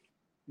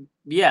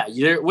 Yeah,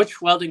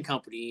 which welding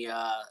company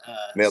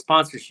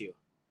sponsors you?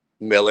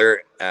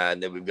 Miller,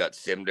 and then we've got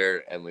Simder,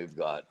 and we've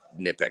got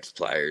Knipex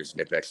pliers.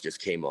 Knipex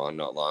just came on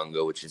not long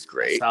ago, which is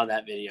great. I saw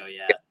that video,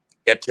 yeah.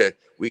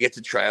 We get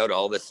to try out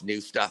all this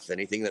new stuff.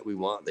 Anything that we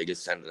want, they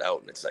just send it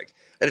out, and it's like,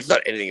 and it's not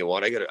anything you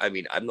want.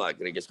 I'm not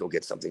gonna just go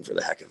get something for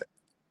the heck of it.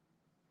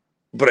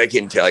 But I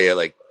can tell you,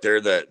 like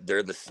they're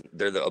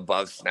the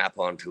above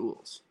Snap-on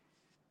tools.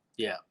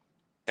 Yeah.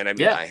 And I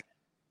mean, I have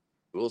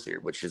tools here,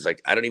 which is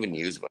like I don't even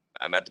use them.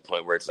 I'm at the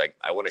point where it's like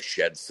I want to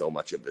shed so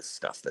much of this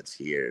stuff that's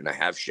here, and I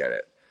have shed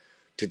it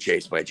to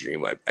chase my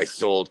dream. I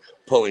sold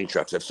pulling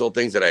trucks. I've sold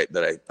things that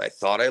I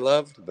thought I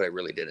loved, but I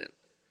really didn't.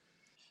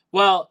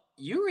 Well,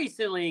 you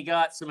recently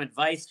got some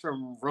advice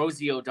from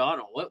Rosie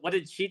O'Donnell. What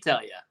did she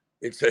tell you?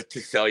 It's to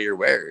sell your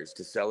wares,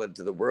 to sell it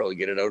to the world,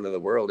 get it out into the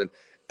world.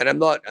 And I'm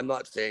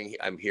not saying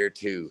I'm here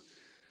to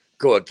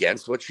go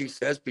against what she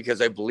says because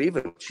I believe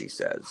in what she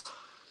says.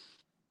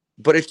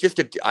 But it's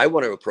just I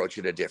want to approach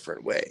it a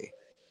different way.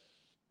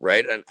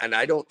 Right. And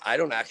I don't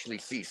actually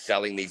see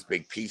selling these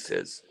big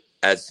pieces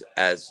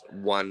as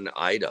one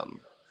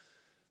item.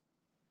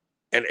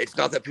 And it's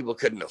not that people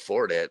couldn't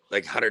afford it.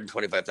 Like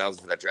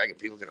 125,000 for that dragon,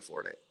 people can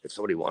afford it. If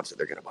somebody wants it,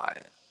 they're gonna buy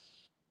it.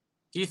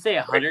 Do you say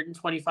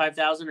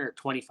 125,000 or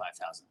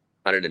 25,000?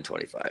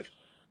 125.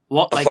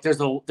 Well, like there's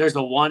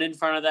a one in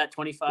front of that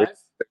 25?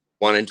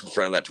 One in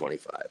front of that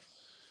 25.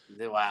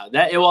 Wow.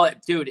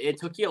 Dude, it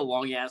took you a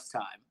long ass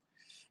time.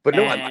 But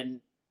no, I'm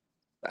not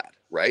that,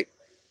 right?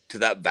 To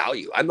that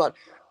value. I'm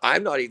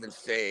not even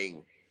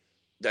saying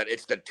that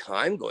it's the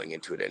time going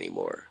into it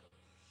anymore.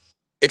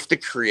 It's the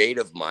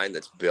creative mind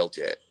that's built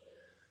it.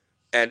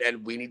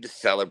 And we need to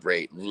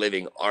celebrate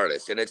living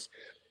artists. And it's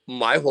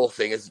my whole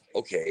thing is,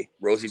 okay,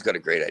 Rosie's got a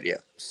great idea.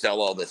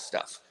 Sell all this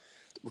stuff.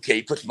 Okay,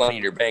 you put money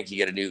in your bank, you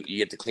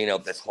get to clean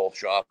out this whole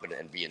shop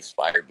and be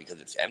inspired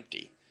because it's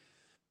empty.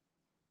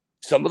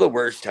 Some of the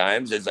worst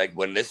times is like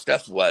when this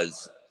stuff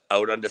was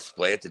out on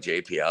display at the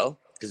JPL,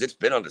 because it's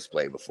been on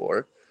display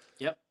before.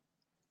 Yep.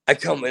 I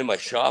come in my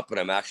shop and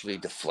I'm actually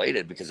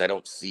deflated because I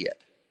don't see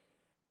it.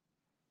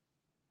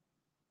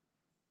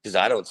 Because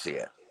I don't see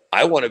it.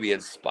 I want to be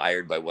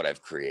inspired by what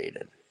I've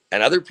created.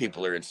 And other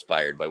people are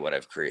inspired by what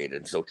I've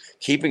created. So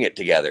keeping it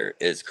together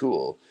is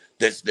cool.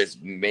 This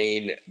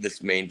main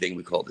thing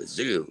we call the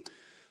zoo.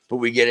 But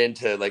we get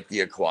into like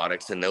the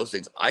aquatics and those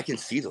things. I can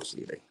see those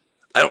leaving.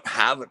 I don't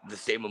have the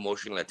same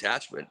emotional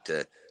attachment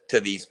to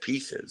these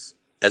pieces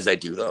as I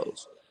do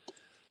those.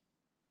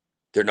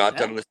 They're not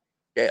done on the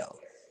scale.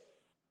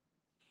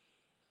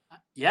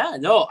 Yeah,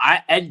 no,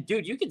 and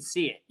dude, you can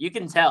see it. You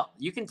can tell.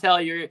 You can tell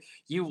you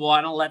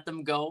want to let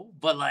them go,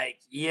 but like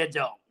you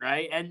don't,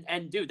 right?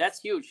 And dude,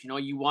 that's huge. You know,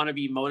 you want to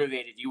be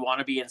motivated. You want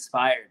to be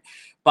inspired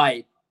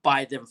by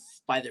them,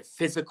 by their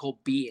physical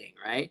being,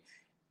 right?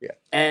 Yeah.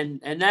 And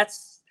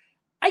that's,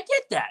 I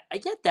get that. I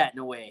get that in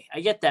a way.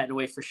 I get that in a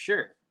way for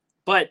sure.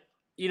 But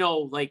you know,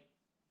 like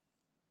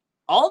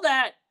all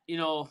that, you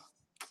know,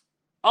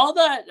 all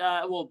that.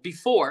 Well,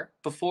 before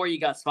you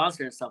got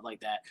sponsored and stuff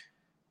like that,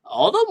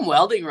 all them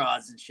welding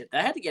rods and shit,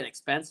 that had to get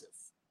expensive.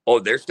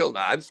 Oh,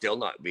 I'm still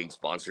not being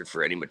sponsored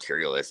for any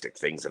materialistic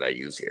things that I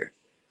use here.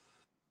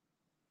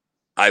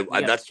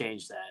 That's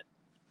change that.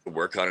 To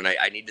work on, and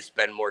I need to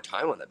spend more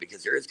time on that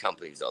because there is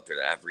companies out there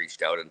that have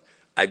reached out, and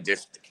I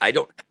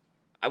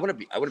want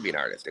to be an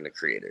artist and a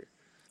creator.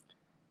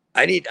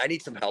 I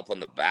need some help on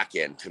the back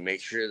end to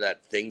make sure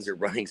that things are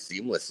running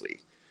seamlessly.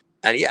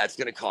 And yeah, it's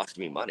going to cost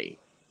me money,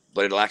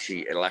 but it'll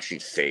actually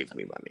save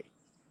me money.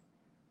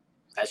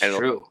 That's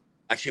true.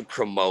 Actually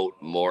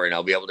promote more, and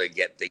I'll be able to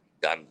get things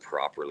done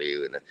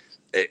properly. And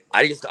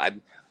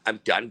I'm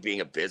done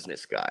being a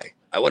business guy.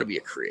 I want to be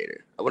a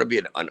creator. I want to be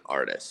an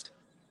artist.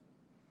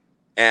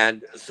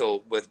 And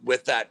so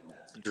with that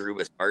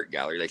Darubas Art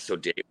Gallery, like, so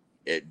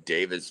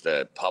Dave is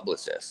the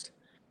publicist,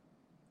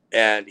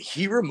 and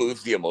he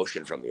removes the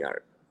emotion from the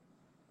art.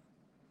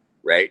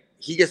 Right?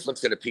 He just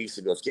looks at a piece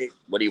and goes, "Okay,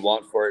 what do you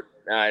want for it?"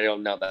 I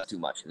don't know. That's too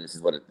much. And this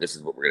is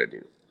what we're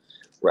gonna do,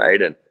 right?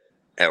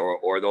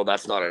 Or though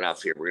that's not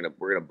enough here, we're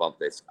gonna bump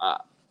this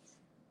up,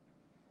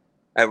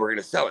 and we're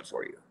gonna sell it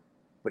for you.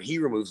 But he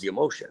removes the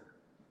emotion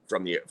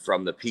from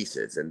the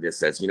pieces and just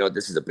says,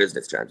 this is a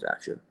business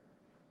transaction.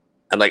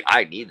 And like,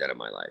 I need that in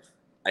my life.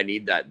 I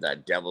need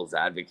that devil's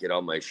advocate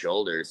on my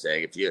shoulder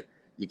saying, if you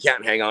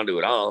can't hang on to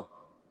it all.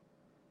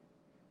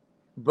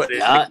 But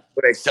when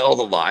I sell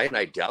the line,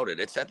 I doubt it.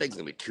 That thing's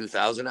gonna be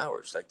 2,000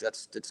 hours. Like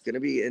that's gonna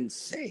be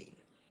insane.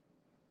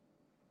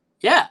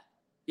 Yeah,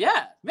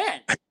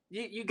 man.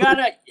 You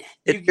gotta,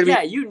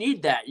 you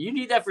need that. You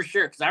need that for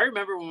sure. Because I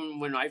remember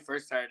when I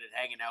first started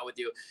hanging out with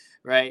you,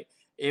 right?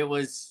 It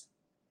was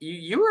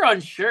you were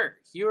unsure.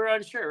 You were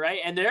unsure, right?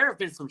 And there have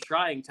been some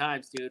trying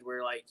times, dude,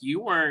 where like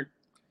you weren't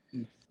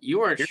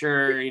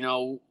sure,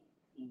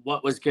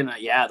 what was gonna.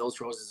 Yeah,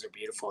 those roses are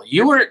beautiful.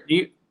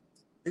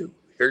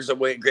 Here's a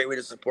great way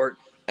to support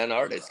an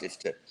artist is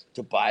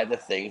to buy the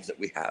things that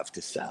we have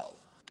to sell.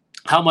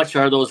 How much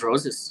are those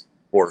roses?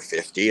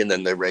 $450, and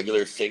then the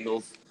regular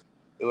singles,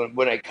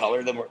 when I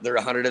color them, they're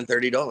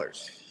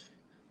 $130.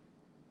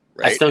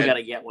 Right? I still got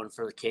to get one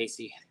for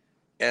Casey.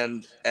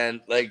 And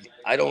like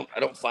I don't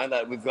find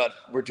that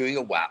we're doing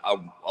a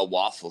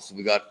waffle, so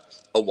we got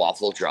a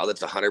waffle draw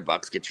that's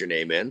 $100. Get your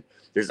name in.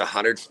 There's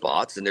 100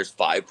 spots, and there's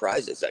 5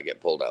 prizes that get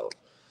pulled out,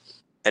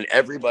 and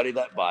everybody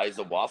that buys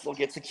a waffle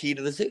gets a key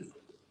to the zoo.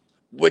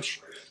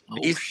 Which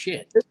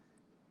shit!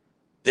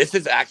 This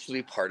is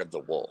actually part of the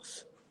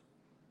Wolf.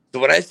 So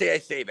when I say I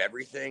save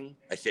everything,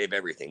 I save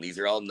everything. These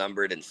are all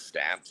numbered and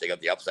stamped. They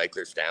got the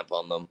upcycler stamp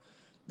on them.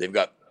 They've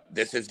got,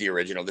 this is the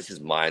original. This is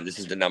mine. This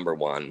is the number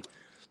 1.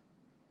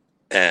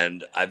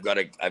 And I've got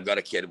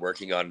a kid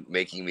working on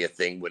making me a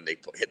thing. When they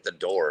hit the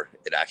door,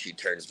 it actually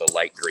turns the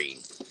light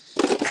green.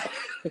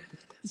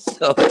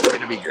 So it's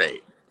gonna be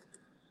great.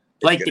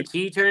 The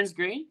key turns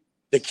green?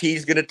 The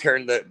key's gonna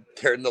turn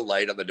the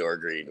light on the door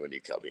green when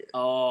you come here.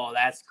 Oh,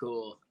 that's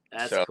cool.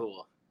 That's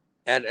cool.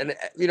 And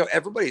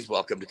everybody's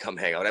welcome to come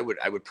hang out.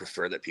 I would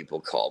prefer that people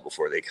call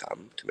before they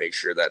come to make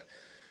sure that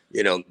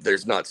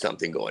there's not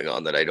something going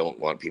on that I don't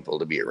want people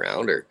to be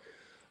around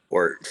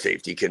or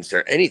safety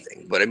concern,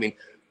 anything. But I mean,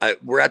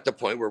 we're at the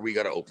point where we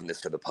got to open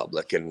this to the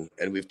public, and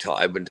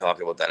I've been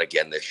talking about that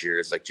again this year.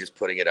 It's like just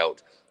putting it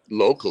out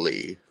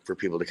locally for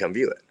people to come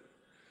view it.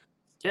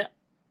 Yeah.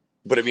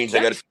 But it means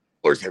I got to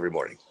floors every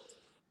morning.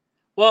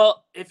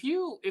 Well, if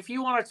you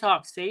want to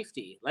talk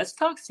safety, let's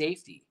talk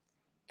safety.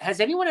 Has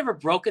anyone ever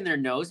broken their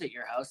nose at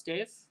your house,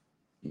 Dave?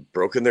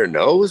 Broken their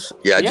nose?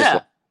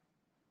 Yeah.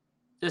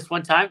 Just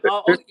one time?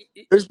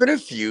 There's been a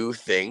few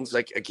things.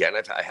 Like, again,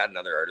 I had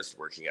another artist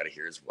working out of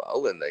here as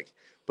well. And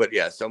but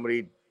yeah,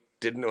 somebody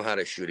didn't know how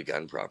to shoot a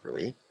gun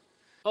properly.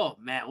 Oh,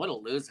 man, what a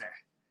loser.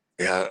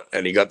 Yeah,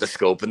 and he got the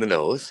scope in the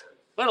nose.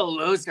 What a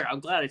loser. I'm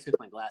glad I took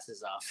my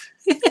glasses off.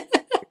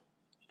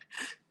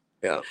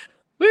 Yeah.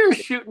 We were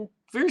shooting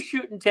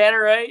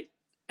Tannerite,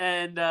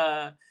 and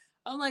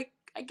I'm like,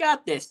 I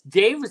got this.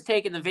 Dave was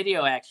taking the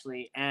video,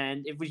 actually,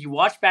 and if you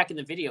watch back in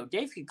the video,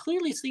 Dave could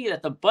clearly see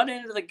that the butt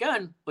end of the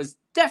gun was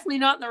definitely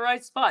not in the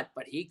right spot,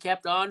 but he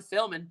kept on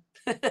filming.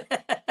 But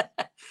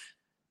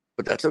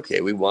that's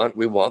okay. We want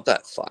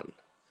that fun.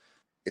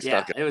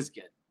 It was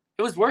good.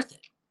 It was worth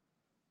it.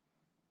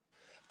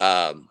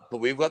 But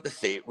we've got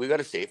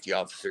a safety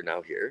officer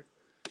now here.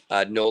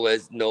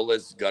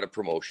 Nola's got a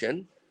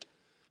promotion.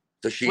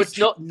 So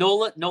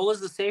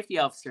Nola's the safety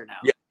officer now.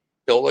 Yeah.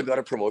 Nola got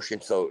a promotion,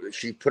 so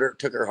she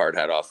took her hard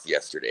hat off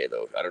yesterday,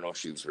 though. I don't know if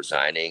she was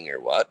resigning or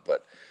what,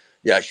 but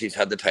yeah, she's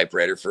had the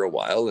typewriter for a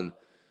while, and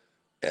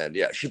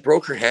yeah, she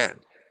broke her hand.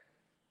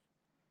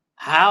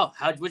 How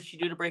what'd she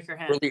do to break her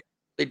hand? Really,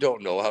 they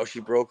don't know how she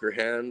broke her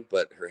hand,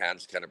 but her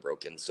hand's kind of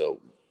broken,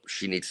 so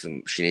she needs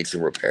some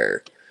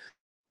repair.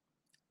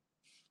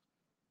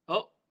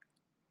 Oh,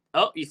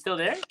 you still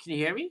there? Can you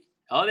hear me?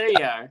 Oh, there you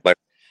are.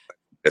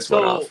 This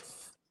one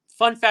off.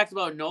 Fun fact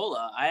about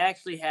Nola, I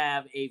actually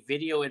have a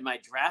video in my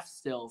draft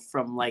still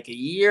from like a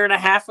year and a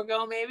half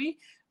ago, maybe,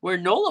 where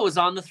Nola was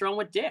on the throne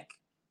with Dick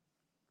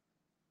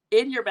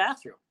in your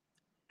bathroom.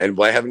 And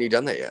why haven't you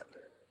done that yet?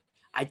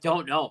 I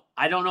don't know.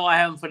 I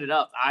haven't put it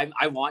up.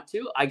 I want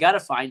to. I gotta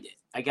find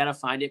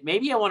it.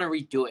 Maybe I want to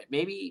redo it.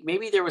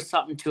 Maybe there was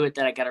something to it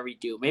that I gotta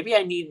redo. Maybe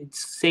I need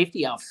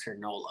safety officer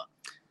Nola.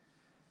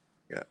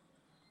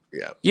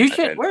 Yeah. You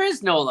should. Where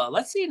is Nola?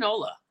 Let's see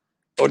Nola.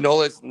 Oh,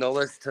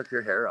 Nola's took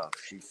her hair off.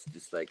 She's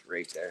just like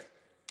right there.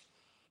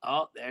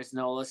 Oh, there's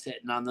Nola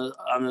sitting on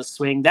the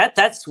swing.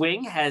 That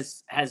swing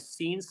has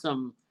seen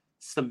some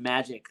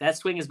magic. That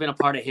swing has been a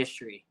part of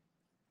history.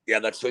 Yeah,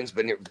 that swing's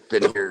been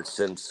here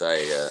since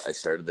I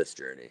started this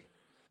journey,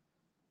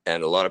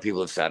 and a lot of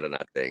people have sat on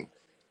that thing.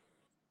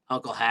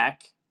 Uncle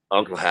Hack,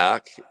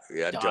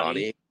 yeah,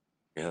 Donnie,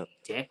 yeah,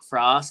 Dick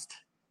Frost,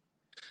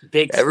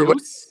 Big everybody,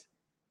 Goose.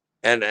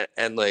 and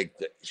like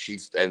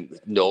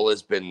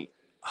Nola's been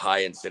high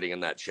and sitting in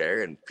that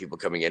chair, and people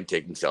coming in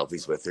taking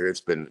selfies with her.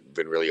 It's been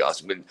really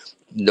awesome. And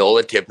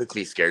Nola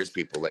typically scares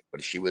people. Like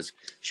when she was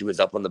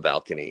up on the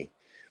balcony,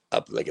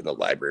 up like in the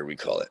library, we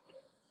call it,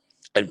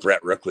 and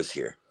Brett Rook was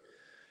here.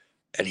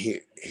 And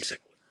he's like,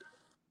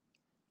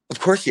 of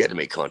course he had to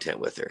make content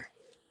with her.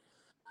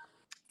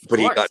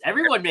 But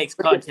everyone makes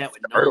content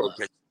with Nola.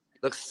 It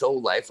looks so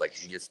lifelike.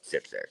 She just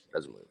sits there,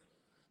 doesn't move.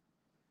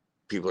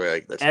 People are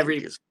like,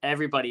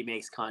 everybody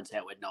makes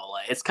content with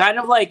Nola. It's kind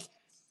of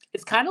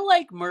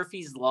like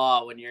Murphy's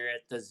Law when you're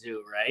at the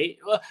zoo, right?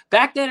 Well,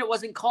 back then it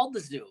wasn't called the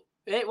zoo.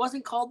 It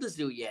wasn't called the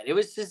zoo yet. It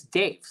was just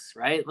Dave's,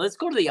 right? Let's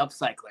go to the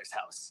upcycler's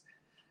house,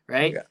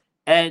 right? Yeah.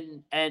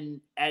 And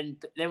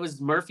there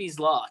was Murphy's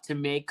Law to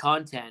make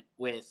content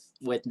with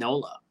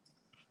Nola.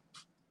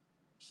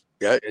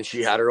 Yeah, and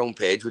she had her own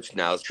page, which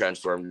now is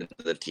transformed into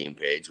the team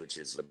page, which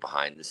is the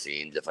behind the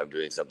scenes. If I'm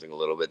doing something a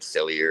little bit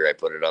sillier, I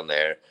put it on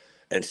there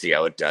and see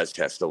how it does,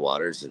 test the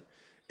waters, and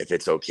if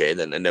it's okay,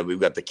 then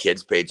we've got the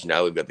kids page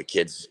now. We've got the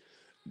kids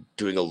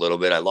doing a little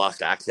bit. I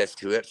lost access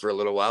to it for a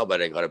little while,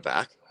 but I got it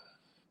back.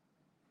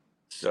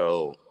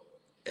 So.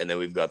 And then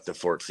we've got the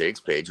Fort Sakes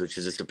page, which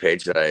is just a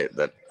page that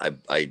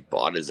I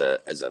bought as a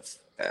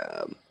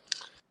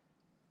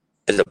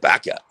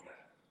backup.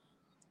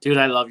 Dude,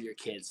 I love your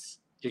kids.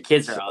 Your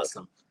kids are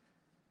awesome.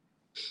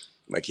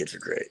 My kids are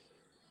great.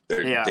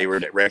 They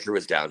were. Wrecker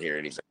was down here,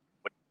 and he's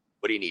like,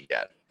 "What do you need,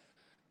 Dad?"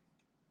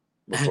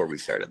 Before we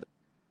started,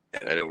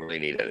 and I don't really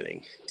need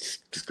anything.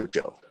 Just go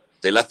chill.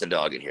 They left the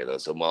dog in here though,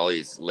 so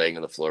Molly's laying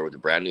on the floor with a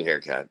brand new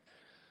haircut.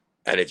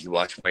 And if you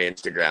watch my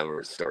Instagram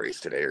or stories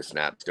today or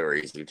Snap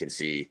stories, you can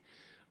see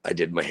I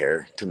did my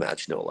hair to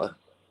match Nola.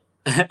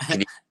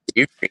 Can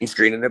you green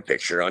screen in a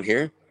picture on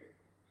here?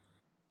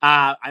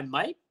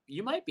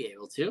 You might be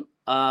able to.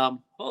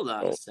 Hold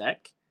on a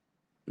sec.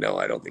 No,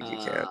 I don't think you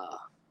can.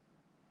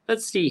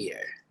 Let's see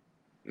here.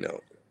 No,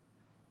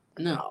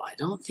 I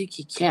don't think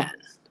you can.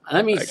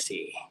 Let me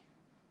see.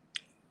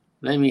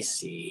 Let me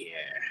see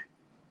here.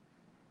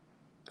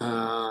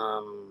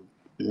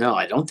 No,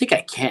 I don't think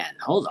I can.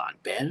 Hold on,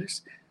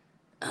 banners.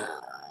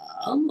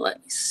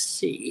 Let me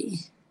see.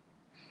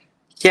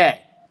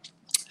 Okay.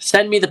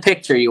 Send me the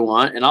picture you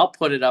want, and I'll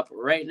put it up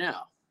right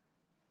now.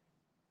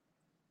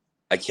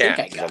 I can't.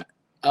 I got it.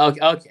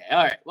 Okay.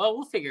 All right. Well,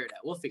 we'll figure it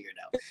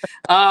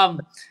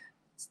out.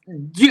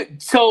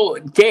 So,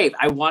 Dave,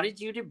 I wanted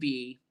you to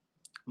be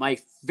my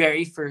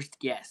very first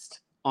guest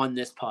on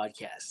this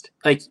podcast.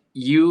 Like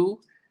you,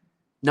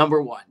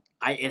 number one.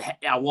 I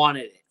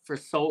wanted it for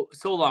so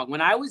long.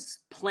 When I was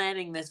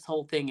planning this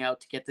whole thing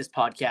out to get this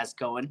podcast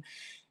going,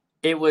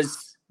 it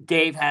was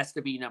Dave has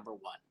to be number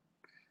one,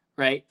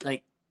 right?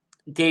 Like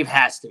Dave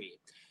has to be.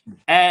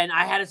 And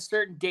I had a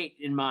certain date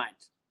in mind,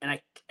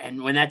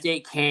 and when that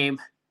date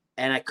came,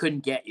 and I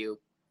couldn't get you,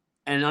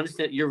 and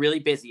understand you're really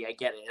busy. I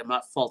get it. I'm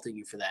not faulting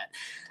you for that.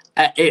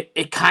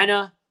 It kind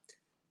of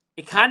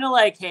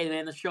like, hey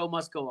man, the show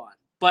must go on,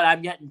 but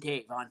I'm getting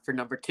Dave on for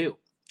number 2,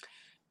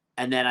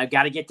 and then I've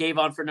got to get Dave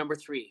on for number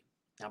 3.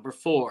 Number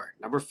 4,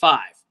 number 5.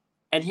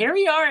 And here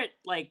we are at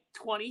like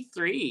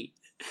 23.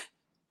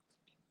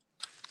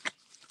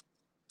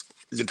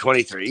 Is it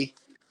 23?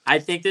 I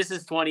think this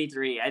is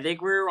 23. I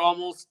think we're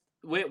almost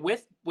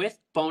with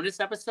bonus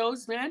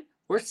episodes, man.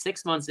 We're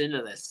 6 months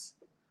into this.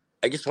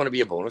 I just want to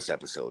be a bonus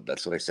episode.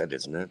 That's what I said,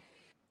 isn't it?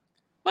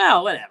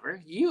 Well,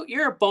 whatever.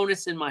 You're a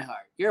bonus in my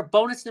heart. You're a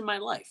bonus in my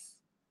life.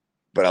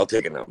 But I'll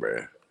take a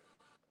number.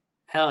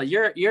 Hell,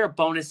 you're a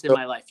bonus in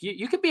my life.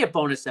 You could be a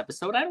bonus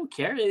episode. I don't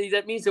care.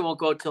 That means it won't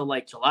go till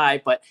like July,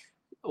 but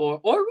or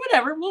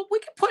whatever. We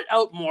can put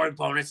out more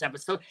bonus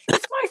episodes.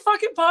 It's my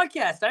fucking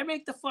podcast. I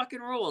make the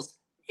fucking rules.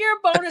 You're a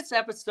bonus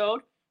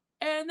episode,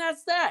 and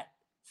that's that.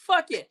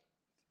 Fuck it.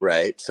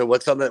 Right. So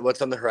what's on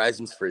the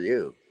horizons for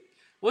you?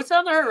 What's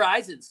on the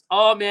horizons?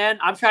 Oh man,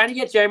 I'm trying to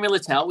get Jeremy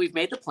Littell. We've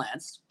made the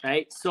plans,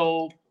 right?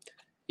 So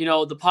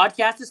the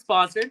podcast is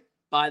sponsored.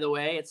 By the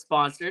way, it's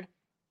sponsored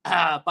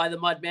by the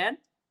Mudman.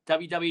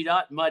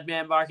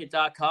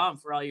 www.mudmanmarket.com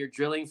for all your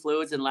drilling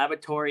fluids and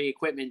laboratory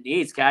equipment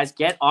needs, guys.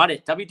 Get on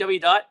it.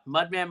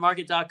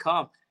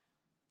 www.mudmanmarket.com.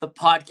 The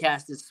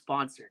podcast is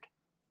sponsored.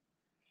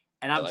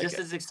 And I'm just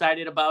as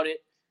excited about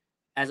it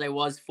as I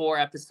was 4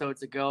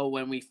 episodes ago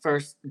when we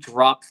first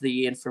dropped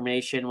the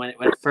information, when it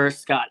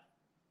first got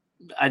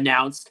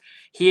announced.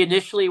 He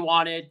initially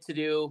wanted to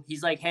do,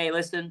 he's like, hey,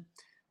 listen,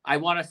 I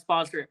want to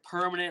sponsor it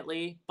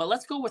permanently, but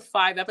let's go with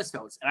 5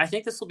 episodes. And I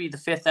think this will be the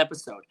 5th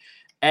episode.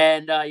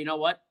 And you know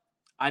what?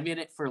 I'm in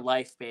it for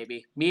life,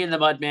 baby. Me and the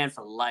Mudman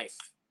for life.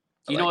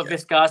 Do you know what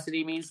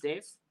viscosity means,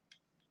 Dave?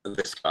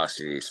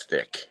 Viscosity is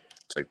thick.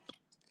 It's like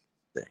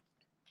thick.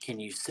 Can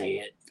you say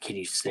it? Can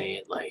you say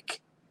it like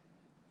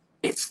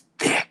it's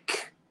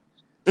thick?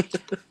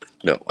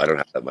 No, I don't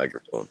have that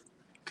microphone.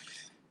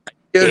 I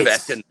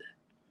invest in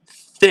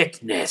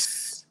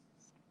thickness.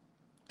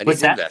 I need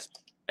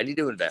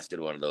to invest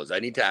in one of those. I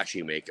need to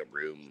actually make a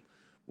room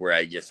where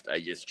I just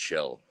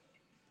chill.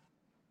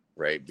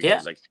 Right?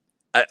 Because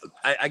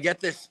I get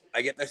this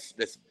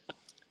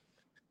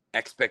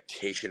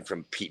expectation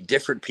from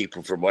different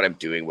people from what I'm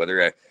doing,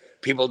 whether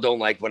people don't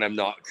like when I'm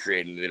not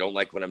creating, they don't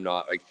like when I'm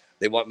not, like,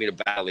 they want me to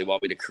battle, they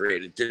want me to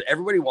create.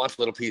 Everybody wants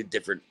a little piece,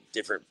 different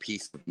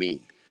piece of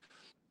me.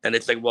 And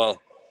it's like,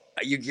 well,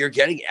 you're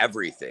getting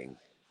everything.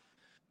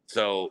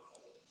 So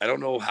I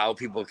don't know how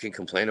people can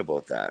complain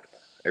about that.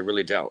 I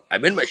really don't.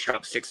 I'm in my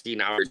shop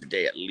 16 hours a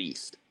day, at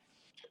least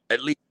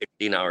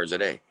 16 hours a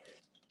day.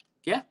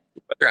 Yeah.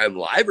 Whether I'm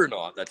live or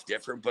not, that's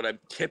different, but I'm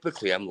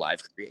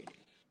live creating.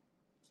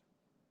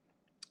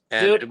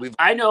 And dude,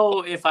 I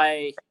know if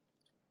I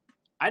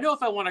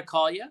want to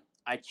call you,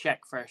 I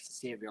check first to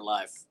see if you're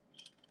live.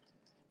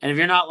 And if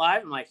you're not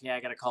live, I'm like, yeah, I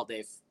got to call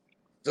Dave.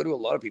 So do a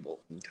lot of people.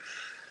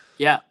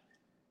 Yeah.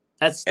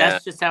 That's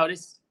just how it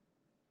is.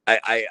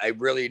 I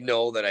really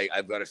know that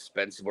I've got to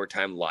spend some more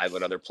time live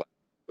on other platforms,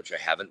 which I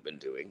haven't been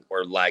doing,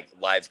 or like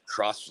live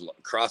cross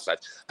live.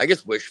 I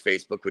just wish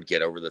Facebook would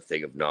get over the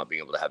thing of not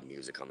being able to have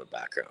music on the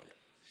background.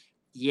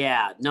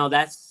 Yeah, no,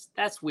 that's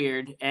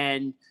weird.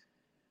 And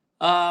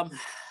yeah,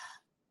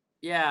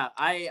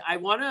 I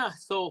wanna,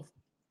 so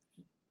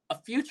a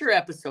future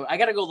episode, I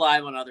gotta go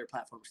live on other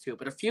platforms too,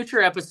 but a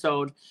future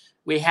episode,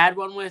 we had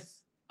one with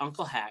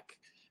Uncle Hack,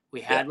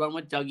 we had one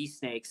with Dougie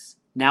Snakes.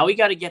 Now we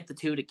got to get the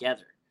 2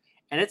 together,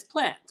 and it's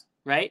planned,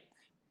 right?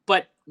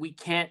 But we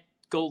can't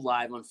go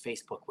live on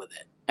Facebook with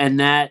it, and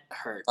that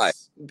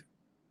hurts.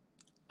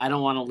 I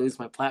don't want to lose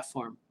my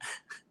platform.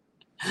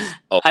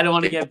 I don't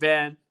want to get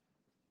banned.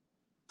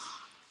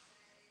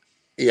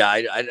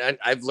 Yeah,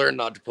 I've learned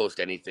not to post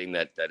anything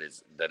that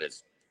is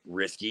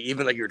risky.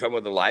 Even like you were talking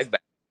about the live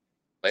band,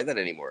 play that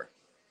anymore.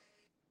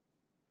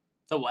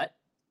 The what?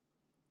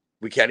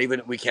 We can't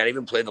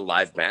even play the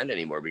live band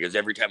anymore because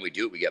every time we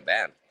do it, we get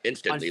banned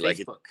instantly. On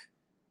Facebook?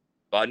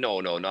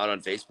 No, not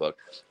on Facebook.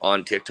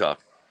 On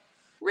TikTok.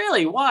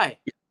 Really? Why?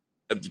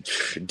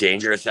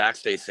 Dangerous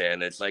acts, they say,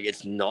 and it's like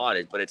it's not.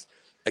 But it's,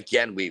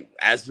 again,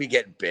 as we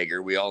get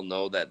bigger, we all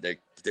know that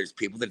there's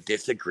people that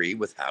disagree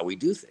with how we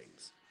do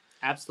things.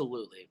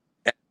 Absolutely.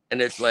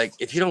 And it's like,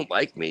 if you don't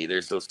like me,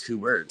 there's those 2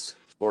 words: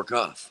 fork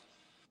off.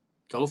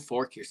 Go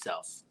fork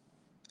yourself.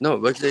 No,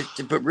 but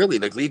really,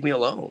 like, leave me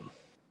alone.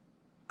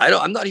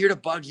 I'm not here to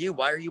bug you.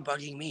 Why are you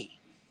bugging me?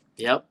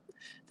 Yep.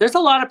 There's a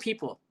lot of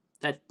people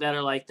that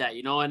are like that,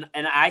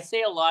 and I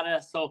say a lot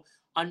of, so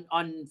on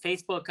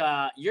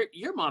Facebook,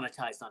 you're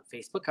monetized on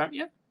Facebook, aren't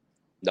you?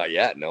 Not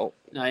yet, no.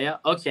 Not yet.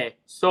 Okay.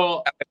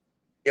 So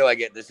I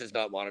get this is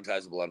not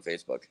monetizable on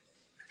Facebook.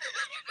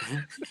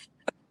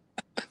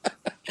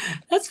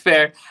 That's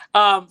fair.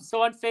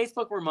 So on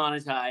Facebook we're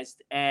monetized,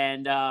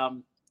 and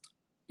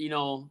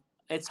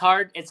it's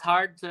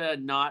hard to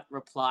not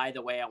reply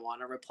the way I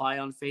want to reply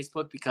on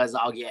Facebook because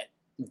I'll get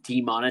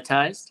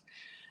demonetized.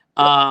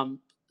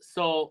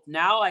 So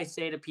now I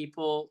say to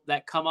people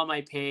that come on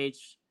my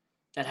page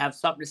that have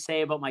something to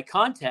say about my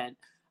content,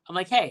 I'm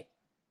like, hey,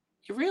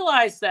 you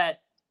realize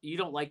that you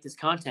don't like this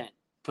content,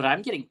 but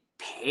I'm getting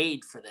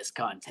paid for this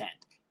content.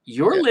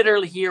 You're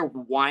literally here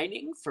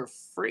whining for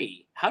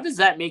free. How does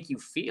that make you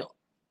feel?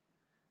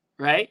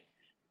 Right?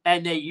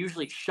 And they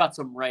usually shuts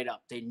them right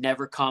up. They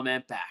never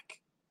comment back.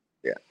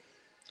 Yeah.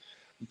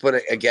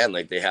 But again,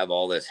 like, they have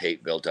all this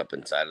hate built up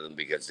inside of them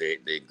because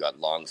they've got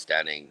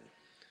long-standing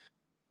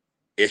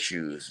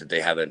issues that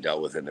they haven't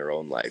dealt with in their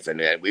own life.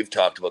 And we've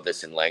talked about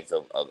this in length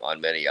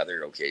on many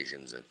other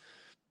occasions.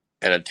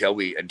 And until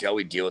we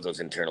deal with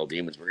those internal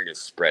demons, we're going to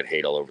spread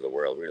hate all over the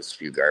world. We're going to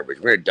spew garbage.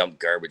 We're going to dump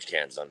garbage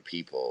cans on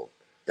people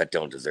that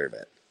don't deserve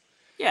it.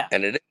 Yeah.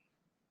 And it is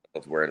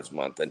Awareness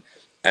Month.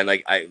 And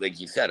like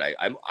you said,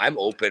 I'm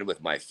open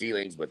with my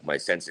feelings, with my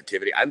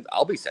sensitivity.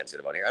 I'll be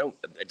sensitive on here.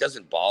 It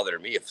doesn't bother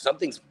me. If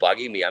something's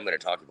bugging me, I'm going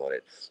to talk about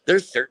it.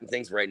 There's certain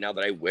things right now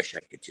that I wish I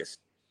could just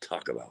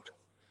talk about.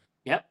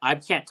 Yep. I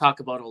can't talk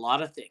about a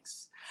lot of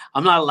things.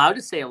 I'm not allowed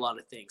to say a lot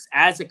of things.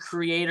 As a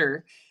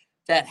creator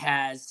that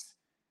has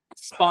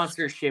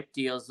sponsorship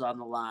deals on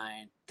the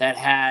line, that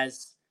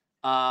has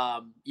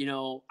You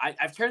know,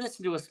 I've turned this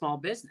into a small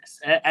business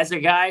as a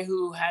guy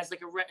who has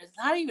like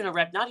not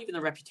even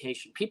a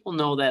reputation. People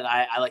know that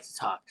I like to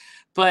talk,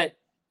 but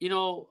you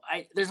know,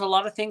 there's a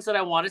lot of things that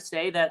I want to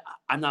say that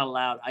I'm not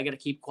allowed. I got to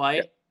keep Yeah.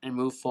 quiet and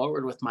move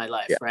forward with my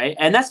life, Yeah. right?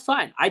 And that's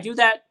fine. I do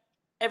that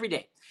every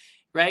day,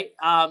 right?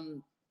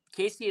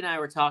 Casey and I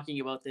were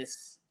talking about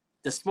this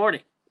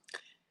morning.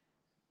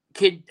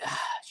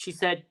 She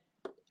said,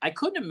 I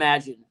couldn't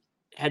imagine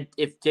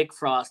if Dick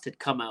Frost had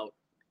come out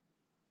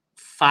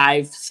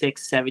 5,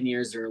 6, 7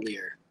 years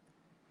earlier,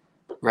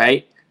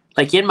 right?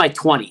 Like in my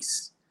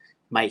 20s,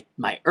 my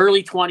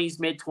early 20s,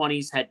 mid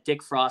 20s, had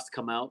Dick Frost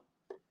come out.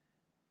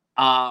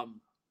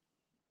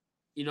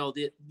 You know,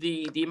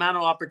 the amount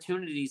of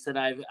opportunities that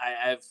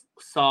I've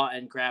saw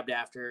and grabbed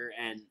after,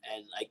 and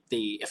like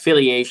the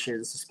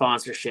affiliations, the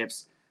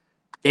sponsorships,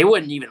 they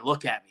wouldn't even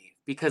look at me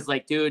because,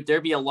 like, dude,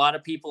 there'd be a lot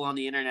of people on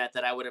the internet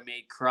that I would have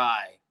made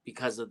cry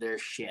because of their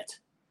shit.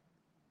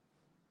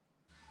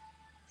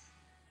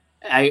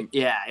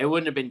 It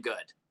wouldn't have been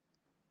good.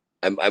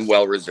 I'm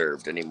well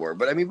reserved anymore,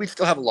 but I mean, we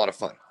still have a lot of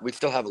fun.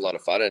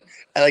 And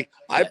like,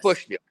 I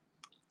push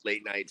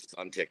late nights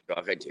on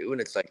TikTok. I do,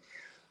 and it's like,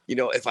 you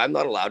know, if I'm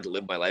not allowed to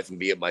live my life and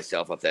be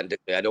myself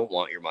authentically, I don't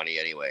want your money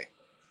anyway.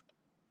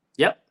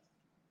 Yep,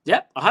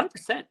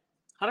 100%,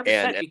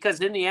 100%. Because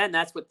in the end,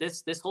 that's what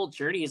this whole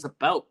journey is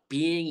about: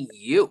 being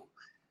you.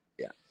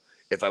 Yeah.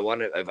 If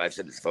I've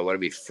said this, if I want to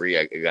be free,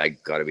 I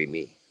got to be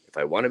me. If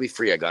I want to be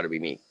free, I got to be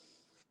me.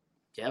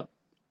 Yep.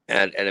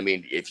 And I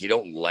mean, if you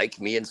don't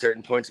like me in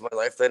certain points of my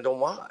life, then don't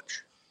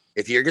watch.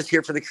 If you're just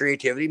here for the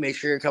creativity, make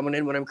sure you're coming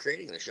in when I'm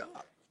creating the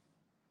shop.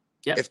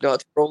 Yep. If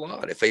not, roll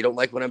on. If you don't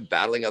like when I'm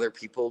battling other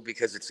people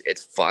because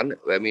it's fun,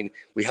 I mean,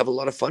 we have a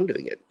lot of fun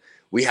doing it.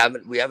 We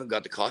haven't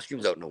got the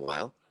costumes out in a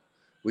while.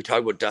 We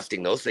talked about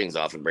dusting those things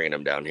off and bringing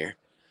them down here.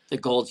 The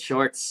gold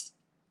shorts.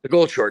 The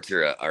gold shorts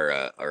are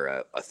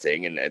a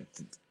thing, and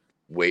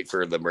wait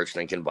for the Merch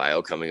Lincoln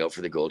bio coming out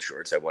for the gold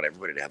shorts. I want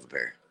everybody to have a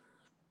pair.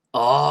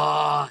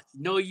 Oh,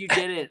 no, you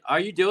didn't. Are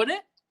you doing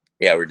it?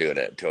 Yeah, we're doing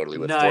it totally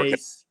with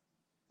nice.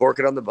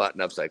 Forking on the button,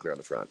 upcycler on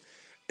the front,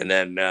 and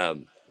then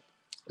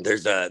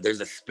there's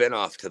a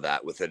spin-off to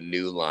that with a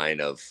new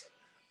line of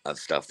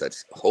stuff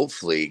that's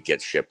hopefully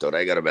gets shipped out.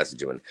 I got a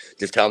message him,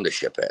 just tell him to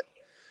ship it.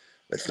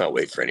 Let's not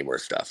wait for any more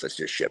stuff. Let's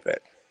just ship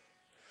it.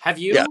 Have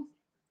you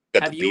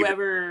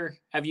ever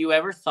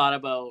thought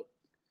about,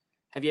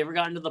 have you ever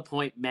gotten to the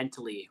point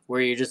mentally where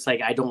you're just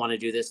like, I don't want to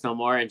do this no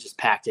more, and just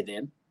packed it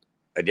in?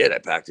 I did. I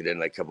packed it in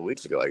like a couple of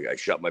weeks ago. I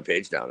shut my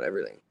page down and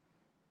everything.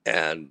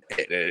 And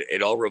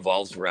it all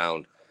revolves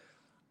around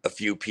a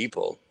few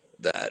people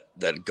that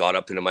got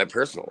up into my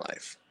personal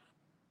life.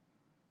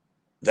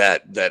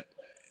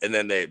 And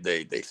then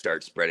they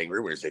start spreading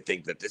rumors. They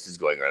think that this is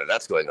going on and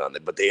that's going on,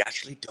 but they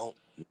actually don't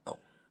know.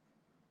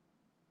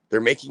 They're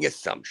making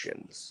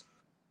assumptions.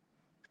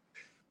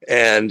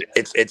 And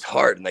it's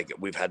hard. And like,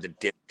 we've had to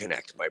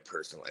disconnect my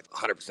personal life,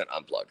 100%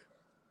 unplug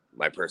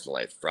my personal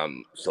life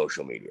from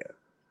social media.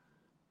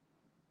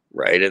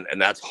 Right. And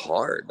that's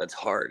hard. That's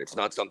hard. It's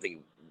not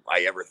something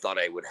I ever thought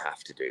I would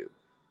have to do.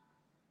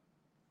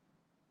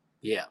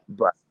 Yeah.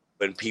 But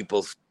when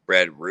people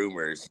spread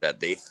rumors that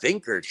they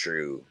think are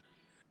true,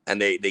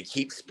 and they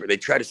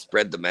try to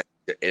spread the message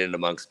in and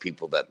amongst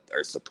people that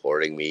are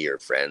supporting me or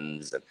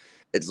friends, and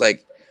it's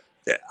like,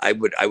 I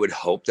would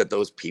hope that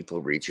those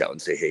people reach out and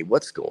say, hey,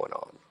 what's going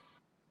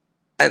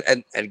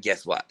on? And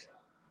guess what?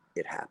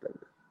 It happened.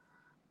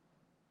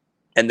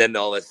 And then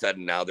all of a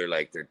sudden now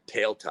they're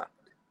tail tucked.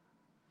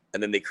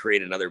 And then they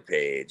create another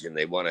page and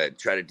they want to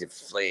try to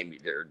deflame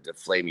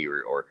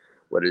you, or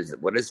what is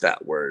it? What is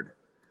that word?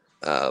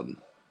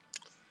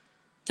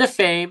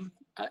 Defame.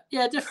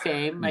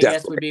 Defame, I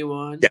guess, would be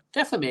one. Yeah.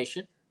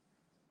 Defamation.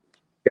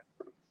 Yeah.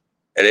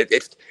 And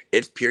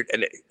it's pure.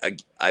 And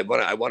I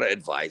want to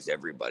advise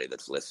everybody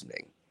that's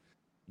listening.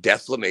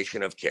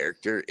 Defamation of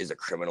character is a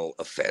criminal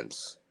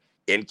offense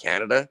in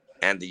Canada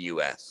and the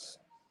U.S.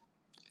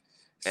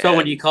 So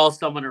when you call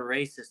someone a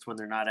racist when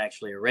they're not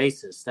actually a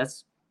racist,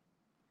 that's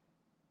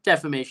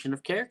defamation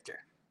of character.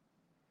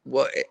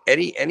 Well,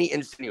 any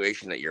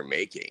insinuation that you're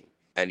making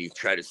and you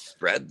try to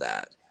spread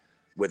that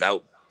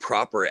without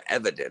proper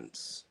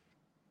evidence,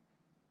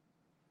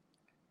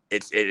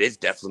 it is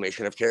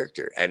defamation of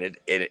character. And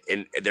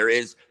there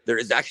is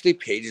actually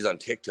pages on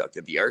TikTok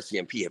that the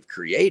RCMP have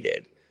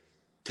created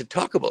to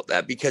talk about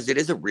that, because it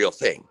is a real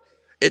thing.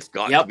 It's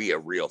got to be a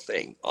real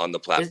thing on the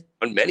platform,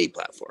 on many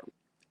platforms.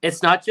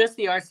 It's not just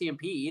the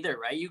RCMP either,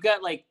 right? You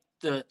got like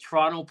the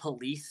Toronto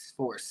Police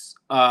Force.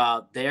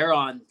 They're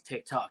on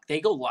TikTok.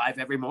 They go live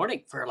every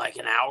morning for like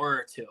an hour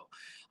or two.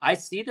 I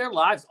see their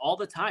lives all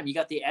the time. You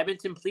got the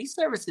Edmonton Police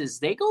Services.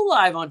 They go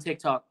live on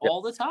TikTok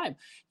all the time.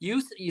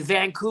 You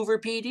Vancouver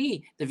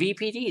PD, the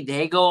VPD,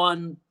 they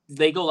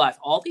go live.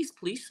 All these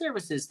police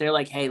services, they're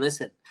like, hey,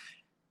 listen,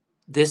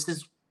 this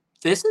is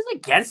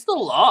against the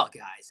law,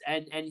 guys.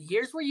 And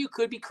here's where you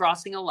could be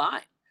crossing a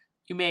line.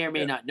 You may or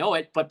may not know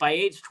it, but by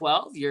age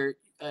 12, you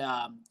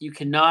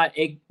cannot.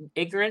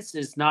 Ignorance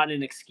is not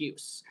an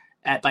excuse.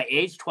 by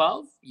age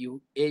 12,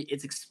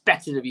 it's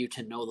expected of you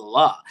to know the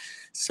law.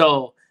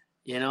 So,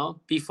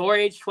 before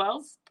age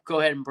 12, go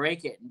ahead and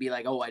break it and be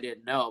like, oh, I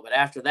didn't know. But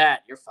after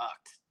that, you're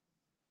fucked.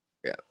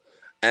 Yeah.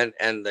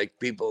 And like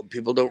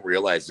people don't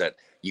realize that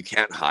you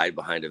can't hide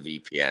behind a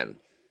VPN.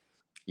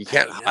 You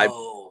can't hide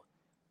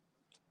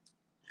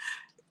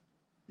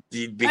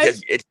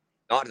because it's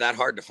not that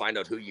hard to find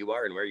out who you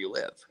are and where you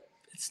live.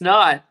 It's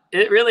not.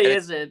 It really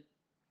isn't.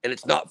 And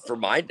it's not for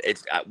mine.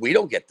 It's we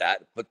don't get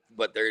that,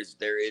 but there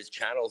is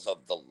channels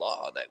of the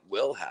law that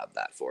will have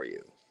that for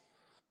you,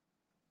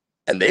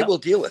 and they will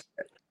deal with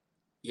it.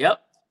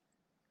 Yep.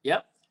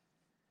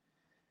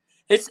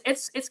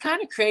 It's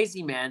kind of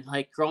crazy, man.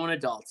 Like grown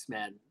adults,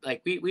 man.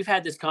 Like we've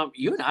had this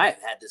you and I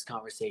have had this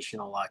conversation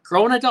a lot.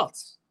 Grown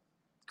adults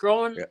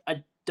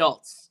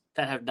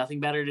that have nothing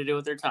better to do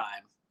with their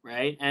time,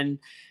 right? And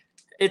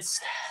that's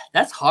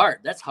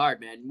hard. That's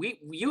hard, man.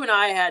 You and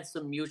I had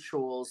some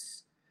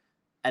mutuals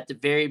at the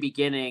very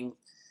beginning,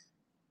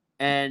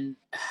 and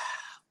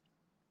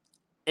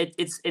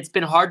it's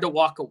been hard to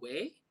walk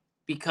away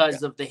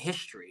because of the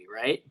history,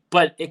 right?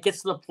 But it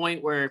gets to the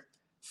point where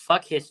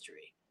fuck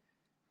history,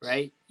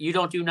 right? You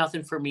don't do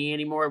nothing for me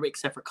anymore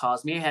except for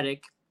cause me a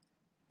headache,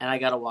 and I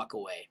gotta walk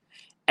away.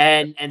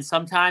 And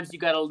sometimes you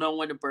gotta know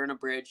when to burn a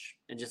bridge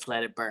and just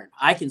let it burn.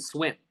 I can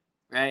swim,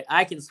 right?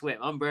 I can swim.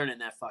 I'm burning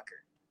that fucker.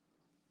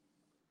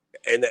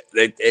 And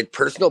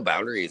personal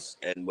boundaries,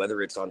 and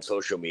whether it's on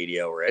social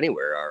media or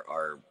anywhere,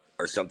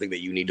 are something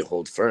that you need to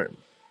hold firm.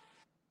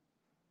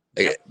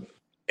 Yep.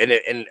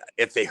 And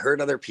if they hurt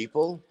other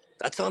people,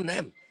 that's on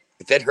them.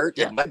 If it hurt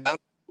my boundary,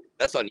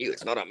 that's on you.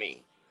 It's not on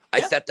me.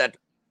 I set that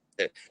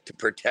to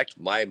protect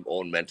my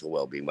own mental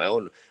well-being, my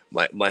own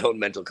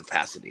mental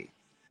capacity.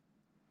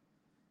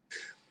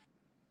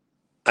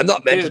 I'm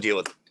not meant to deal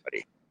with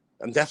everybody.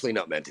 I'm definitely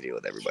not meant to deal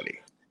with everybody.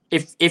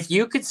 If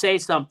you could say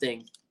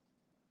something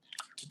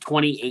to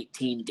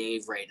 2018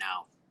 Dave right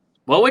now,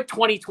 what would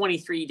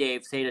 2023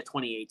 Dave say to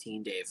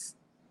 2018 Dave?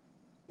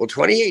 Well,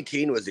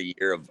 2018 was a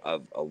year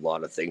of a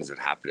lot of things that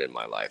happened in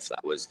my life.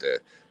 That was the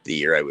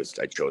year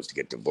I chose to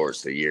get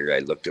divorced. The year I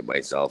looked at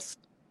myself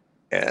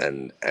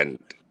and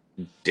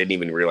didn't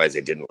even realize I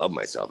didn't love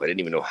myself. I didn't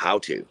even know how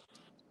to.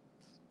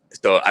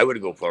 So I would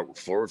go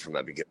forward from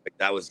that, because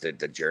that was the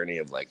journey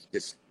of like,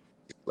 just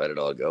let it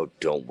all go.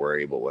 Don't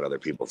worry about what other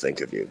people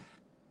think of you.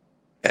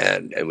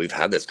 And we've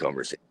had this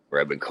conversation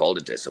where I've been called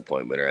a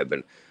disappointment, or I've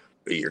been,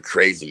 you're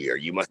crazy, or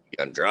you must be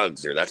on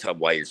drugs, or that's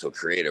why you're so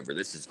creative, or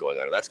this is going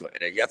on, or that's going on.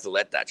 And you have to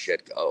let that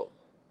shit go.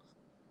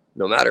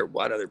 No matter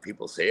what other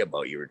people say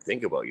about you or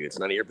think about you, it's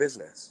none of your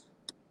business.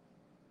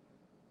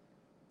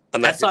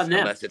 Unless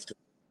it's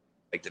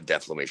like the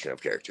defamation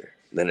of character,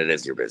 then it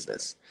is your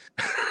business.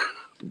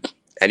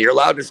 And you're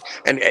allowed to,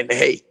 and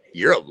hey,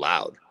 you're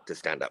allowed to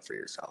stand up for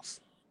yourself.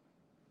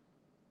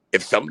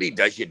 If somebody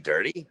does you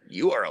dirty,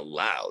 you are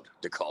allowed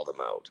to call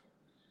them out.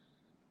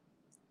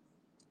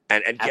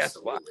 And guess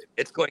what?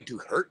 It's going to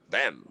hurt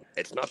them.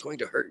 It's not going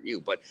to hurt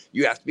you, but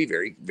you have to be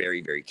very,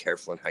 very, very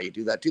careful on how you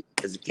do that too.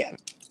 Because again,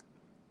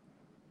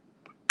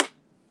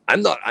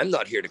 I'm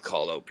not here to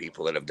call out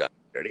people that have done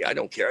dirty. I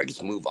don't care. I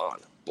just move on.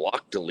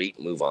 Block, delete,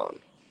 move on.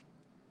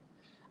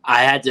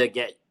 I had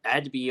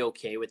to be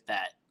okay with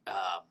that.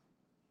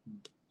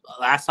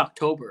 Last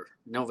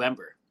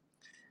November,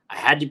 I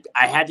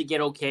had to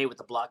get okay with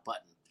the block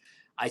button.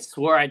 I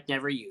swore I'd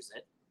never use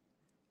it,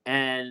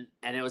 and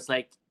it was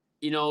like,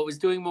 it was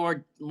doing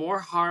more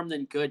harm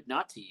than good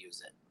not to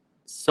use it.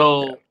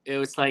 So it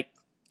was like,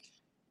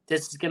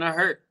 this is gonna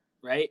hurt,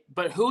 right?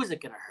 But who is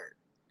it gonna hurt?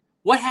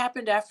 What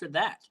happened after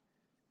that?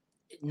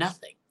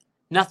 Nothing.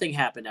 Nothing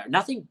happened.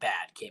 Nothing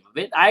bad came of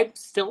it. I'm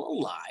still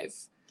alive.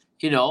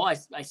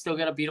 I still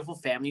got a beautiful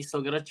family,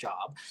 still got a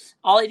job.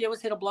 All I did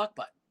was hit a block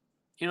button.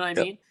 You know what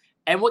I mean?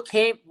 And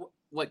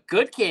what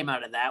good came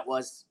out of that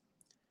was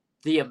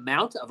the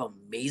amount of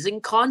amazing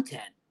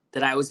content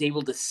that I was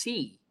able to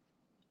see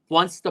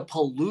once the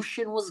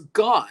pollution was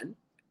gone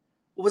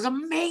was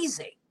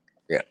amazing.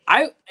 Yeah.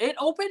 It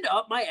opened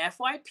up my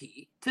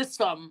FYP to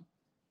some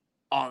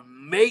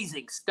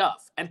amazing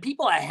stuff. And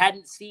people I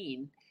hadn't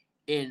seen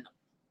in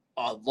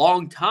a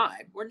long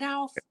time were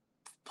now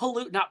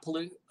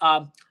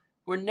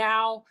were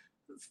now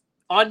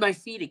on my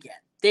feed again.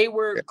 They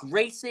were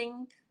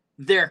gracing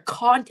their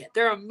content,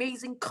 their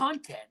amazing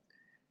content,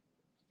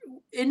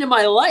 into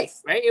my life,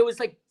 right? It was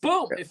like,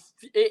 boom,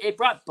 it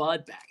brought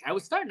Bud back. I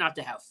was starting not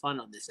to have fun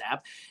on this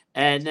app.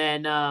 And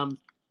then, and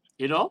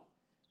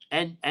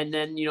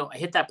then, I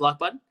hit that block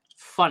button,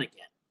 fun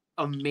again.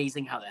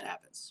 Amazing how that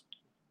happens.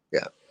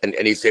 Yeah. And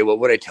you say, what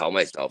would I tell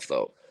myself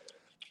though?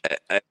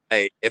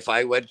 If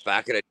I went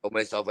back and I told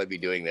myself I'd be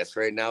doing this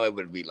right now, I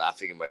would be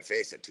laughing in my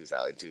face at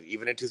 2002.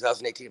 Even in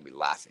 2018, I'd be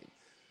laughing,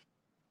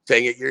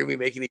 saying you're gonna be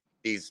making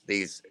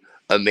these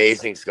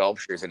amazing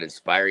sculptures and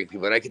inspiring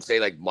people. And I can say,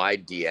 like, my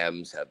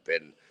DMs have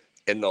been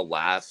in the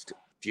last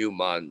few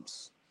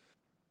months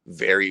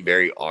very,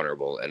 very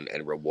honorable and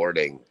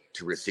rewarding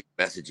to receive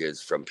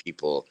messages from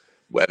people,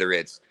 whether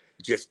it's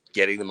just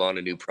getting them on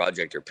a new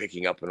project or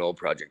picking up an old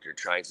project or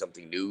trying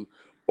something new,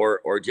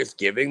 or just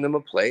giving them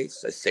a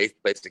safe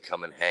place to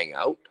come and hang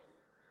out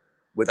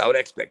without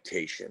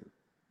expectation,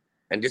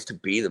 and just to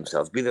be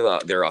themselves, be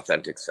their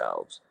authentic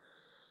selves,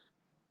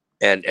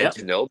 and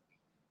to know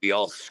we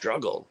all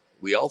struggle.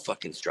 We all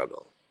fucking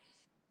struggle.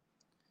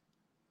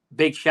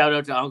 Big shout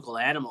out to Uncle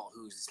Animal,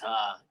 who's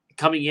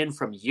coming in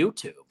from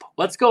YouTube.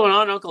 What's going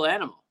on, Uncle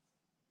Animal?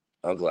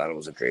 Uncle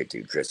Animal's a great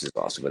dude. Chris is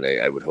awesome, and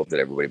I would hope that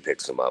everybody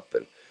picks him up.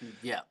 And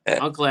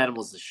Uncle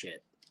Animal's the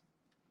shit.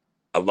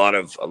 A lot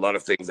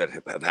of things that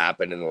have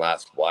happened in the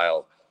last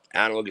while,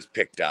 Animal gets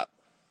picked up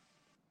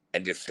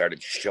and just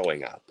started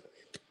showing up.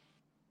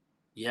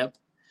 Yep.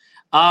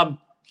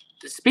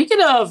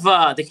 Speaking of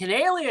the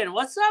Canalian,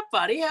 what's up,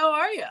 buddy? How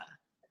are you?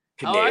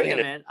 How are you,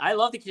 man? I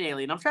love the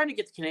Canalian. I'm trying to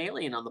get the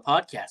Canalian on the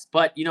podcast,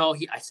 but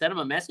I sent him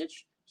a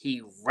message.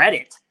 He read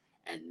it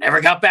and never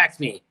got back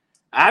to me.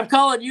 I'm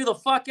calling you the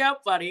fuck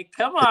out, buddy.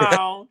 Come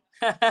on.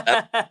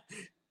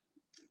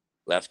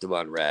 Left him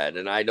on red,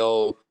 and I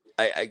know.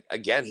 I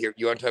again here.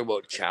 You want to talk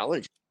about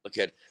challenge? Look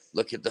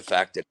at the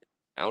fact that his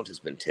account has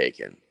been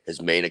taken.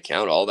 His main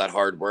account, all that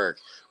hard work,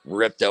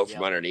 ripped out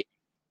from underneath,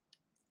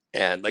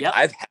 and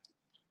I've had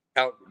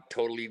account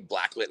totally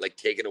blacklit,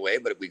 taken away,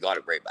 but we got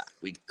it right back.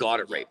 We got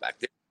it right back.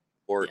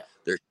 Or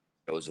their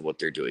shows of what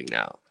they're doing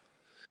now,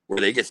 where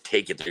they just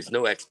take it. There's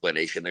no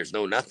explanation. There's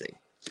no nothing.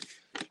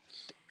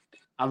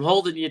 I'm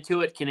holding you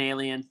to it,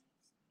 Canalian.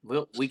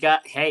 We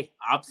got. Hey,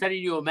 I'm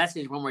sending you a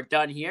message when we're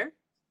done here.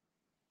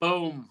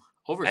 Boom.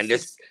 Over. And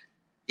just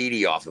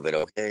CD off of it,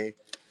 okay?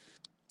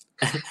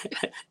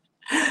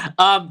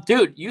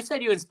 Dude, you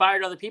said you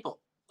inspired other people.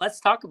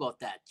 Let's talk about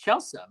that.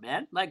 Chelsea,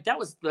 man. That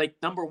was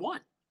number one.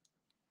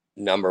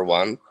 Number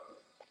one.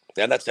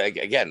 Yeah, that's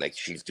again,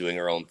 she's doing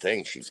her own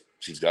thing.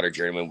 She's got her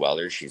journeyman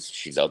welder.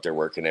 She's out there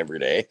working every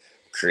day,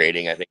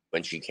 creating, I think,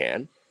 when she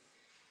can.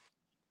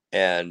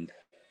 And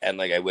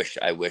I wish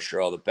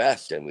her all the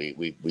best. And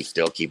we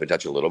still keep in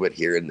touch a little bit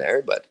here and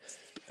there, but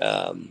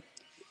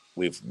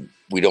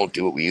we don't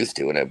do what we used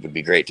to, and it would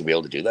be great to be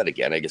able to do that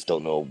again. I just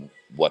don't know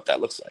what that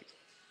looks like.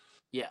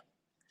 Yeah.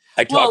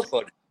 I talked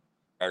about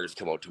artists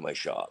come out to my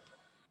shop,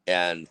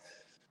 and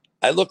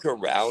I look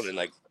around,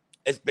 and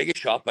as big a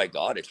shop I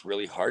got, it's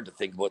really hard to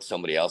think about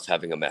somebody else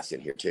having a mess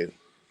in here too.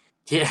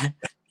 Yeah.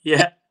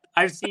 Yeah.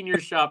 I've seen your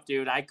shop,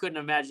 dude. I couldn't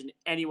imagine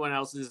anyone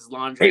else's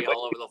laundry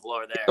all over the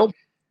floor there.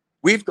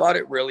 We've got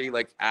it really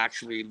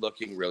actually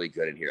looking really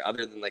good in here,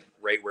 other than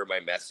right where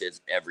my mess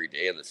is every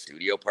day in the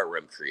studio part where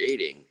I'm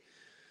creating.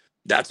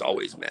 That's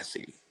always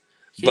messy.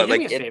 Can you do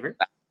me a favor?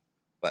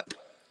 But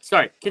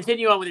sorry,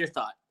 continue on with your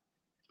thought.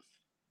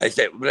 I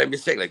said, but I'm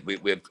just saying,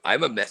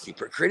 I'm a messy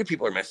person. Creative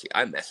people are messy.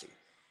 I'm messy,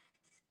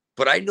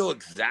 but I know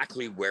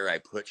exactly where I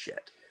put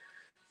shit.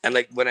 And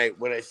when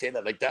I say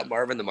that, that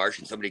Marvin the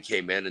Martian, somebody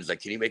came in and was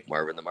like, "Can you make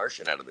Marvin the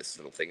Martian out of this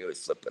little thing?" It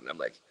was flipping. I'm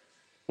like,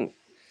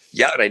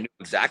 yeah, and I knew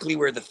exactly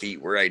where the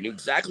feet were. I knew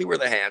exactly where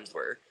the hands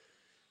were.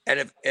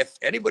 And if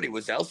anybody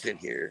was else in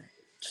here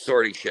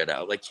sorting shit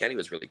out, Kenny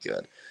was really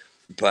good.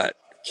 But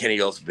Kenny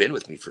also been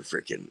with me for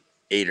freaking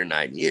 8 or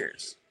 9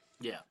 years.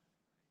 Yeah.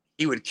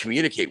 He would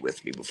communicate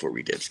with me before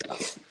we did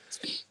stuff.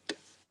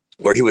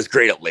 Or he was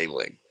great at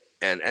labeling.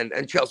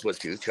 And Chelsea was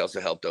too. Chelsea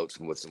helped out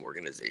with some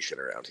organization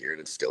around here, and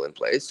it's still in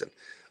place. And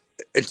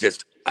it's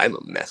just, I'm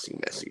a messy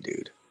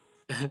dude.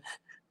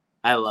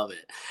 I love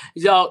it.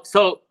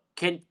 So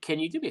can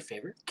you do me a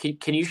favor?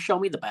 Can you show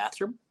me the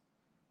bathroom?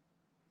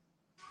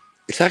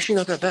 It's actually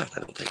not that bad,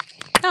 I don't think.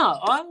 No,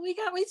 we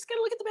just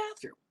gotta look at the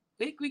bathroom.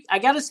 I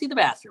got to see the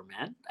bathroom,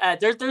 man.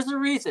 There's a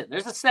reason.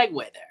 There's a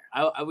segue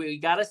there. We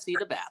got to see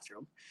the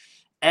bathroom,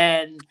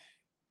 and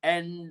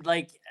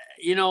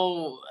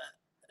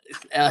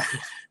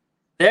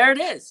there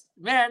it is,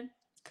 man.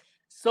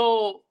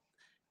 So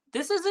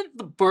this isn't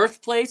the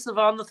birthplace of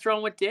On the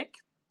Throne with Dick,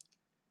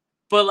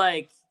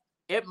 but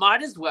it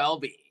might as well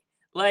be.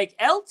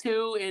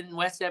 L2 in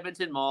West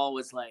Edmonton Mall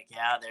was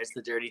yeah, there's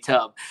the dirty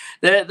tub.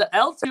 The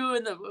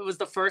L2 it was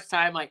the first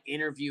time I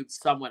interviewed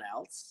someone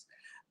else.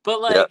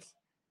 But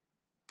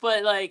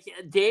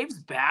Dave's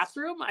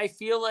bathroom, I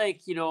feel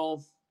it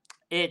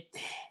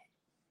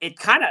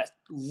kind of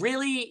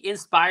really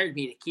inspired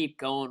me to keep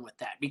going with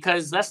that,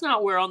 because that's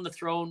not where On the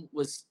Throne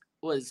was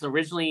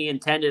originally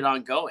intended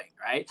on going,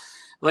 right?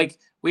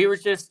 We were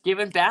just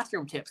given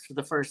bathroom tips for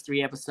the first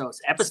 3 episodes.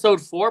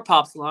 Episode 4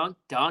 pops along,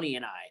 Donnie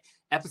and I.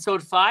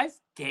 Episode 5,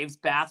 Dave's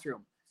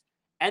bathroom.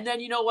 And then,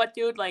 you know what,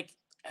 dude?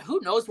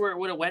 Who knows where it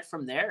would have went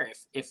from there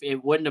if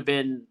it wouldn't have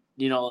been,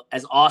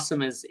 as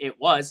awesome as it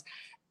was.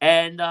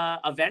 And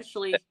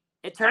eventually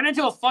it turned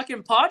into a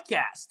fucking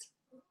podcast.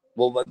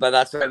 Well, but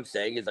that's what I'm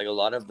saying is a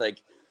lot of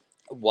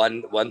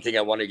one thing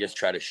I want to just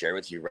try to share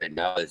with you right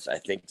now is I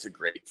think it's a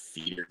great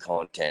feeder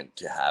content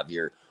to have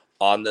your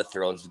On the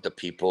Thrones with the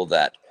people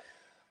that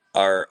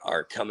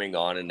are coming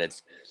on. And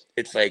it's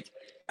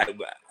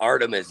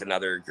Artem is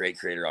another great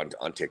creator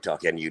on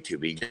TikTok and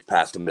YouTube. He just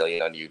passed 1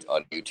 million on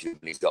YouTube,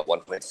 and he's got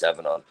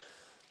 1.7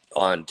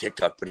 on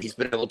TikTok, but he's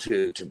been able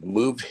to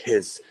move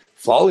his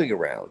following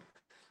around.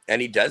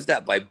 And he does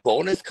that by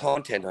bonus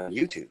content on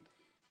YouTube.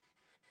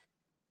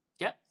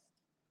 Yep.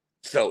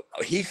 So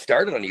he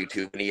started on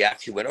YouTube and he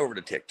actually went over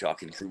to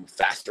TikTok and grew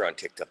faster on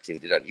TikTok than he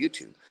did on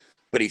YouTube.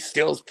 But he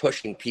still is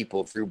pushing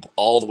people through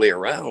all the way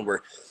around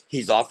where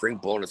he's offering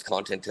bonus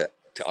content to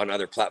on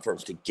other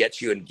platforms to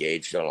get you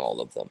engaged on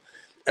all of them.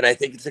 And I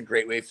think it's a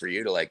great way for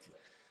you to like,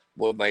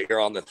 well, my You're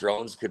on the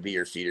Thrones could be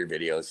your feeder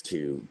videos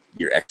to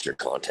your extra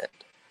content.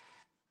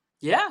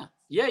 Yeah.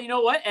 Yeah. You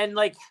know what? And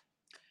like,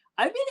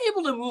 I've been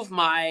able to move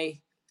my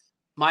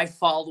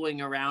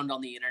following around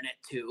on the internet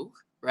too,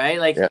 right?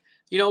 Like, Yeah.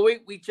 you know,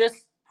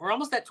 we're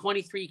almost at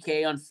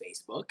 23K on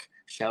Facebook.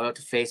 Shout out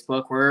to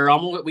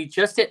Facebook. We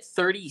just hit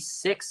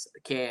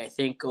 36K, I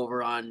think,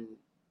 over on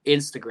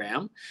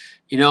Instagram.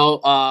 You know,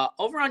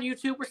 over on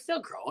YouTube, we're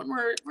still growing.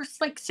 We're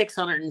like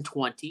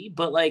 620,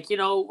 but like, you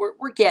know,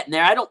 we're getting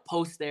there. I don't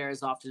post there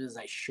as often as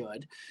I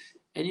should.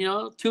 And you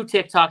know, 2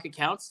 TikTok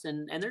accounts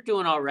and they're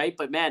doing all right,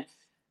 but man,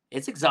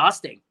 it's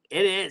exhausting.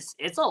 It is.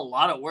 It's a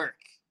lot of work.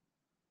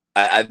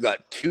 I've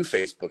got 2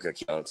 Facebook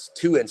accounts,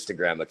 2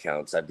 Instagram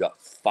accounts. I've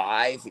got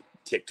 5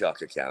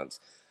 TikTok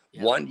accounts,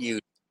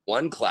 Yep.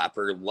 1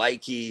 Clapper,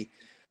 Likey.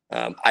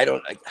 I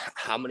don't like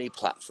how many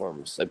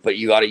platforms, but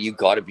you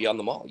gotta be on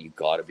them all. You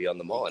gotta be on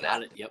them all.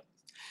 Got it. Yep.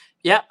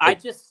 Yeah, I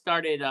just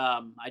started.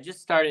 I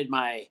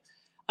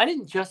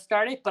didn't just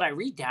start it, but I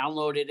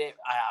re-downloaded it,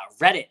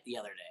 Reddit the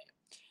other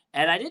day,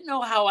 and I didn't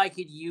know how I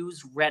could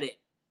use Reddit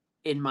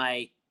in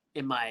my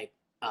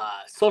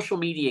social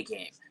media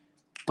game,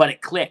 but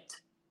it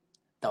clicked.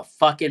 The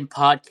fucking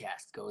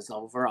podcast goes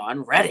over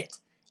on Reddit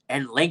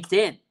and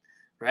LinkedIn,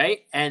 right?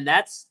 And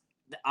that's,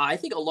 I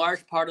think, a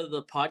large part of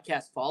the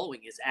podcast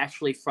following is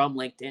actually from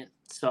LinkedIn.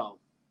 So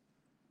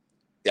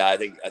yeah, I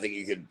think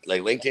you could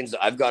like LinkedIn's.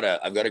 I've got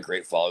a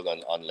great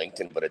following on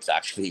LinkedIn, but it's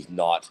actually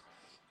not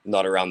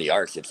around the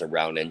arts. It's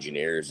around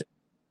engineers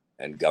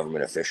and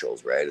government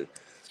officials, right?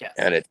 Yeah.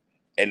 And it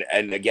and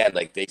again,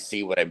 like they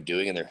see what I'm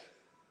doing and they're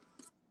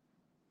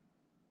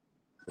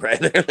right.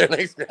 They're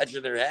like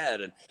scratching their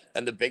head.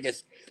 And the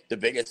biggest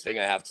thing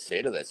I have to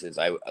say to this is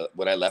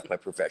when I left my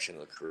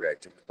professional career, I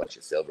took a bunch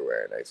of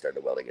silverware and I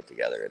started welding it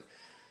together. And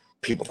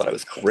people thought I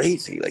was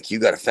crazy. Like, you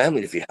got a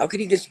family to feed. How could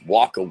you just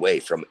walk away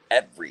from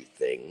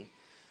everything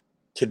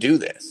to do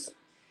this?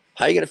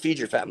 How are you going to feed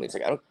your family? It's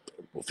like,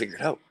 we'll figure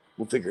it out.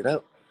 We'll figure it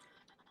out.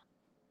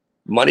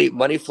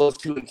 Money flows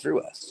to and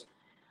through us.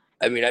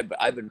 I mean,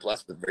 I've been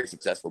blessed with very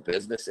successful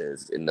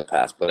businesses in the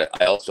past, but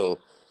I also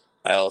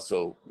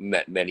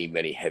met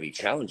many heavy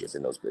challenges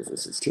in those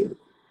businesses too.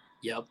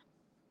 Yep.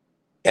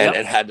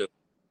 And had to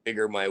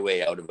figure my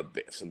way out of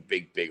some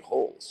big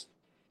holes.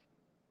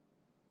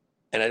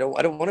 And I don't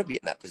want to be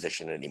in that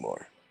position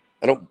anymore.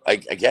 I don't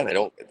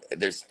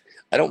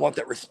want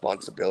that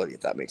responsibility,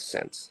 if that makes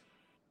sense.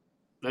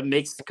 That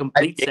makes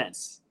complete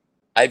sense.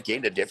 I've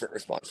gained a different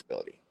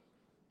responsibility.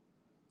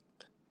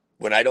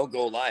 When I don't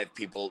go live,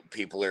 people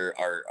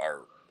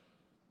are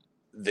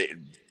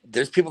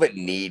there's people that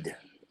need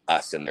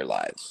us in their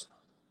lives,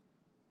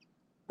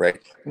 right?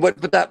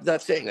 But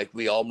that's saying, like,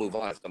 we all move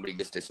on. If somebody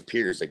just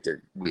disappears, like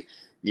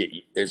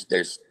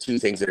there's 2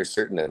 things that are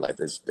certain in life.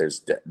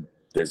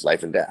 There's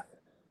life and death.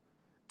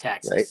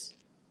 Taxes.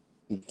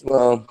 Right?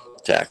 Well,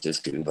 taxes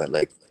too, but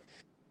like,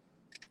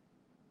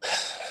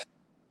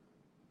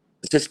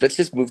 let's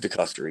just move to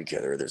Costa Rica.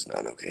 There's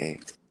none. Okay.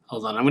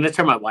 Hold on, I'm going to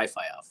turn my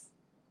Wi-Fi off.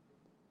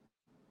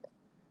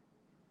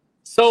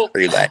 So,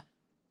 are you back?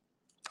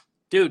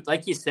 Dude,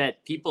 like you said,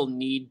 people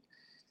need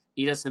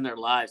us in their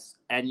lives,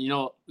 and you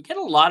know, we get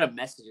a lot of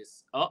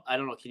messages. Oh, I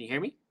don't know. Can you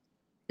hear me?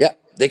 Yeah,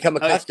 they come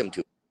accustomed to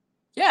it.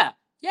 Yeah,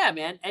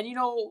 man. And you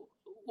know,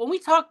 when we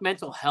talk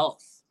mental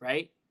health,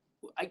 right?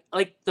 I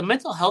like the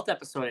mental health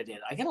episode I did.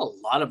 I get a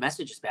lot of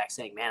messages back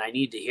saying, "Man, I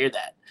need to hear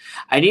that.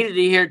 I needed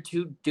to hear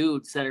 2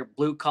 dudes that are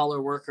blue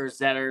collar workers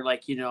that are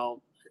like, you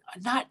know,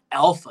 not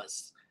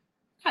alphas,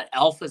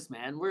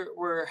 man.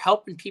 We're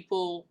helping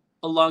people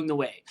along the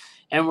way,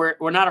 and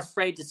we're not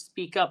afraid to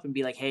speak up and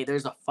be like, hey,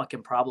 there's a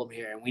fucking problem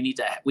here, and we need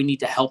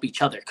to help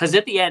each other, because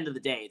at the end of the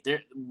day,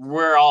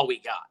 we're all we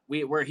got.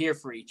 We're here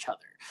for each other.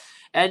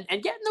 And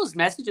getting those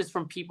messages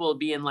from people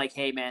being like,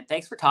 hey man,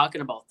 thanks for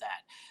talking about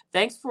that,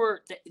 thanks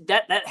for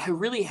that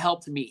really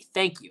helped me,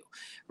 thank you.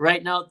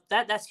 Right now,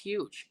 that's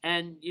huge.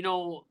 And you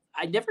know,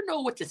 I never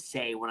know what to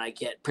say when I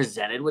get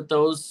presented with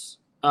those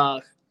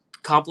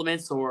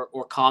compliments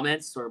or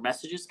comments or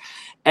messages.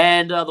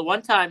 And the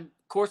one time,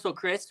 Corso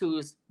Chris,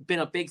 who's been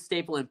a big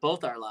staple in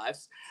both our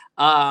lives,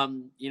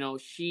 you know,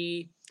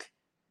 she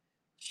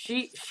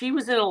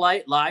was in a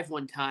live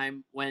one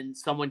time when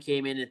someone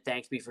came in and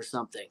thanked me for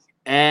something,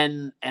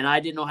 and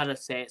I didn't know how to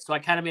say it, so I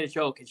kind of made a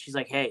joke, and she's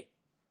like, hey,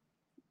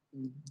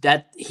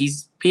 that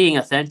he's being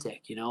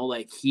authentic, you know,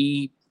 like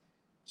he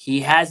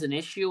has an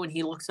issue and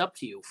he looks up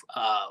to you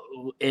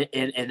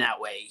in that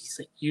way. He's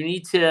like, you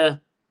need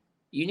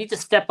to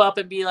step up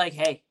and be like,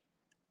 hey,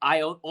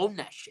 I own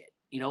that shit,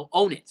 you know,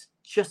 own it.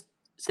 Just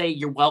say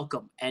you're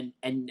welcome, and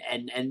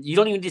you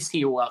don't even need to say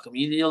you're welcome.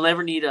 You'll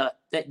never need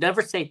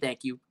never say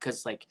thank you,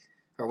 because like,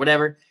 or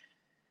whatever,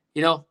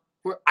 you know,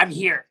 I'm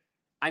here,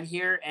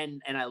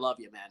 and I love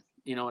you, man.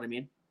 You know what I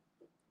mean?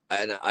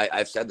 and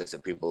I've said this,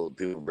 that people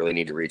really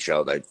need to reach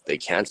out. They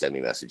can send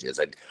me messages.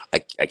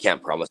 I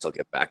can't promise I'll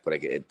get back,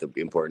 but the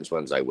important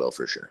ones I will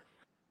for sure.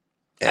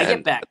 And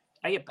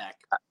I get back.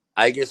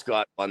 I just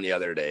got one the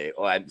other day.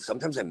 Oh,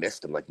 sometimes I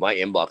missed them. Like my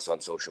inbox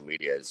on social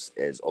media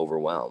is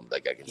overwhelmed.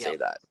 Like I can say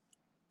that,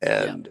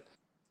 and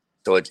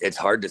so it's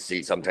hard to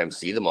sometimes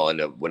see them all.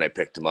 And when I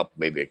picked them up,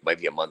 maybe it might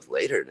be a month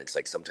later, and it's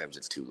like sometimes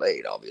it's too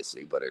late,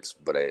 obviously. But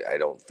I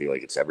don't feel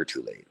like it's ever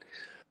too late.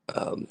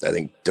 I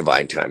think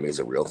divine timing is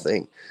a real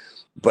thing.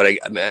 But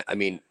I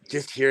mean,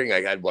 just hearing,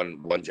 I had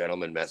one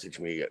gentleman message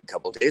me a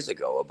couple of days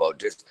ago about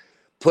just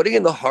putting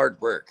in the hard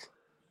work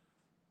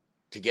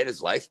to get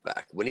his life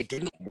back when he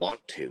didn't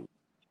want to.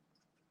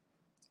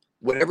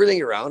 When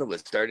everything around him was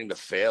starting to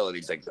fail, and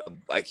he's like,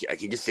 I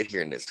can just sit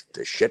here in this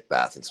shit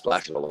bath and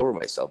splash it all over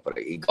myself. But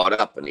he got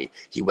up and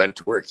he went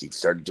to work. He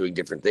started doing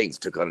different things,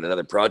 took on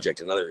another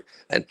project,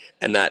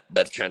 and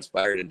that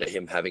transpired into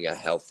him having a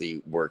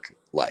healthy work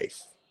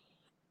life.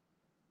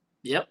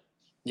 Yep.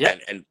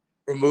 And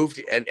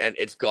removed, and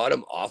it's got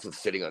him off of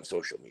sitting on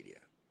social media,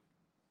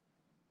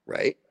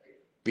 right?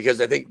 Because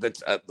I think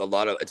that's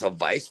it's a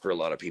vice for a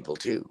lot of people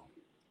too.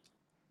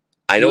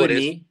 I know it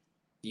is.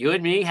 You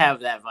and me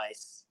have that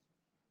vice.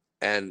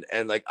 And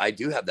like I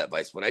do have that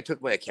vice. When I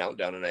took my account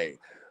down and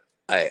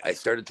I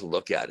started to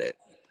look at it,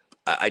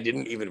 I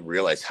didn't even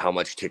realize how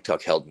much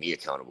TikTok held me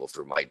accountable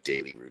for my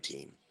daily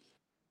routine.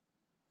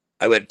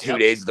 I went 2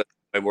 days of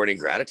my morning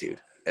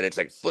gratitude, and it's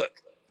like, fuck,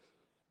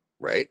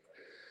 right?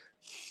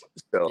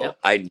 So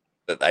I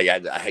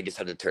just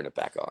had to turn it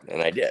back on,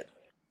 and I did.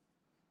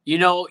 You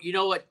know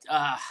what?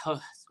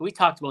 We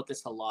talked about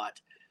this a lot.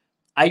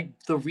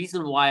 The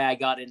reason why I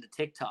got into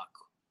TikTok,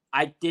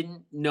 I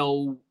didn't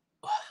know.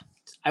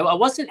 I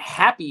wasn't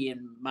happy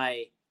in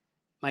my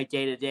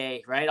day to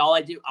day, right? All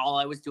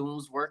I was doing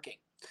was working.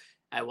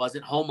 I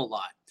wasn't home a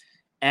lot.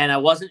 And I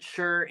wasn't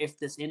sure if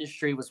this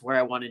industry was where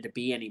I wanted to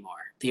be anymore.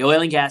 The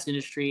oil and gas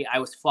industry, I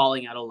was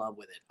falling out of love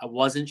with it. I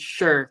wasn't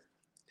sure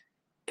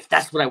if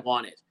that's what I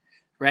wanted,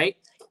 right?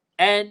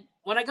 And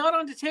when I got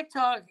onto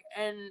TikTok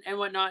and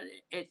whatnot,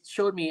 it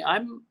showed me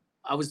I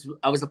was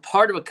a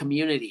part of a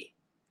community,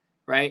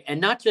 right? And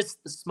not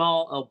just the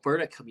small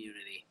Alberta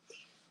community.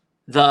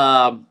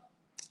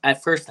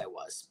 At first I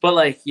was, but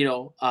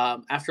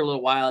after a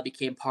little while, I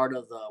became part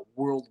of the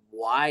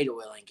worldwide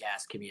oil and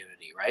gas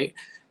community, right?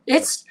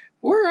 It's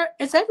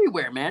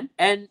everywhere, man.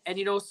 And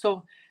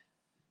so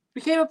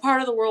became a part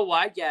of the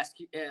worldwide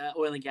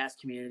oil and gas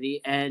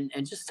community, and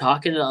just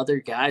talking to other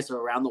guys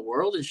around the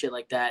world and shit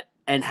like that,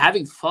 and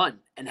having fun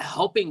and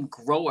helping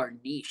grow our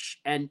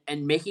niche and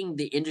making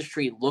the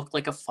industry look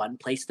like a fun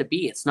place to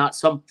be. It's not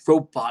some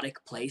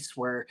robotic place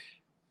where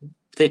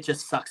it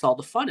just sucks all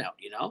the fun out,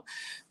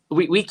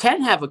 We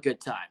can have a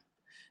good time,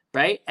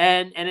 right?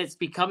 And it's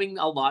becoming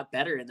a lot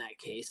better in that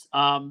case.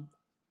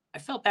 I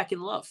fell back in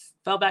love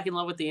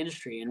with the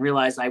industry and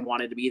realized I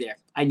wanted to be there.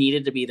 I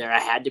needed to be there. I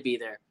had to be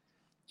there.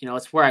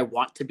 It's where I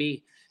want to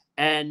be.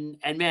 And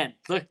man,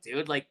 look,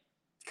 dude, like,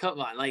 come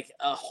on, like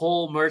a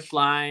whole merch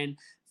line,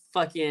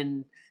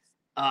 fucking,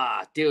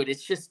 dude,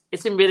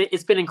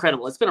 it's been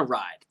incredible. It's been a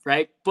ride,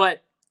 right?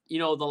 But, the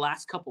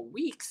last couple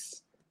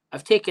weeks,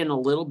 I've taken a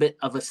little bit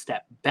of a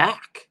step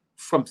back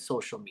from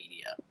social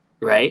media,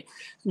 right?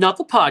 Not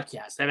the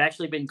podcast. I've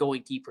actually been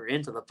going deeper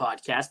into the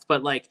podcast,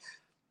 but I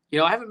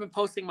haven't been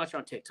posting much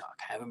on TikTok.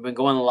 I haven't been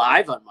going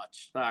live on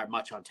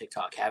much on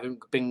TikTok. I haven't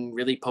been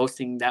really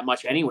posting that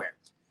much anywhere.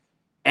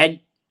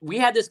 And we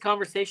had this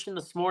conversation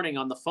this morning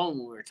on the phone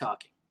when we were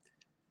talking.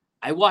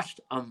 I watched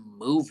a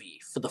movie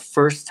for the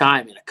first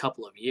time in a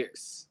couple of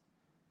years.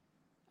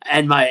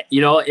 And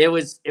it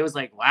was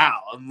like,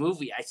 wow, a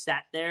movie. I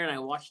sat there and I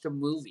watched a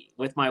movie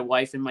with my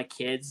wife and my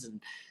kids,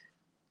 and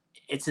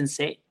it's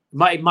insane.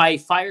 My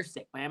Fire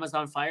Stick, my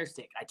Amazon Fire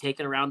Stick, I take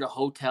it around to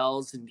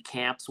hotels and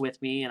camps with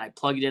me, and I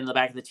plug it in the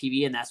back of the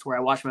TV, and that's where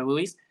I watch my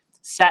movies.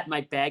 Sat in my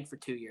bag for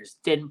 2 years,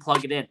 didn't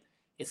plug it in.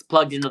 It's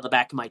plugged into the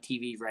back of my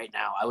TV right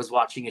now. I was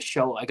watching a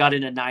show. I got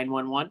into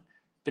 911.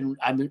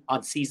 I'm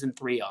on season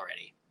 3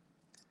 already.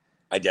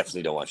 I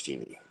definitely don't watch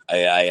TV.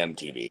 I am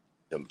TV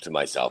to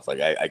myself. Like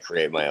I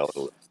create my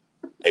own.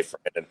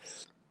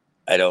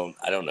 I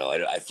don't know.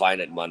 I find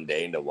it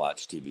mundane to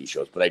watch TV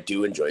shows, but I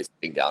do enjoy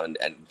sitting down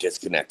and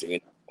disconnecting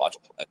and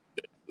watching a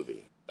good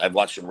movie. I've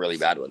watched some really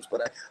bad ones,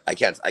 but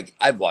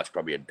I've watched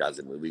probably a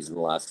dozen movies in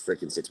the last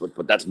freaking 6 months,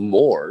 but that's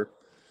more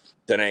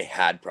than I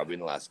had probably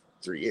in the last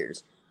 3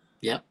 years.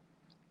 Yeah.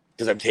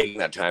 Because I'm taking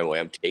that time away.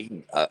 I'm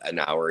taking an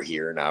hour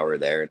here, an hour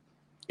there, and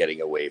getting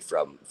away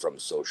from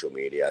social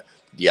media.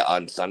 Yeah,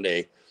 on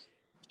Sunday,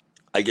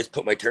 I just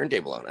put my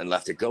turntable on and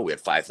left it go. We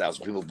had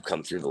 5,000 people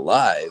come through the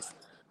live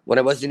when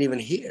I wasn't even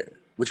here,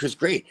 which was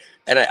great.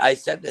 And I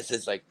said this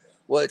as like,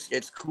 well,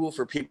 it's cool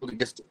for people to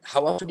just,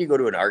 how often do you go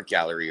to an art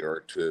gallery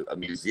or to a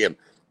museum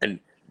and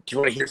do you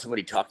want to hear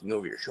somebody talking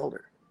over your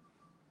shoulder?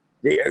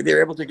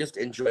 They're able to just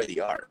enjoy the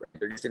art. Right?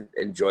 They're just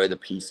enjoy the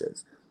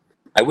pieces.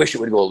 I wish it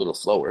would go a little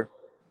slower,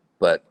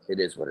 but it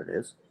is what it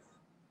is.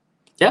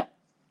 Yeah,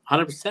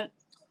 100%.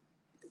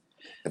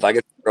 If I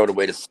could throw it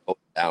away to slow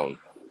it down,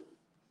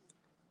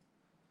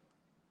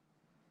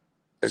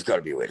 There's got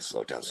to be a way to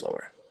slow it down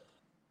slower.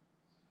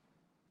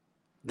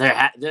 There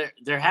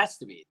has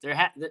to be.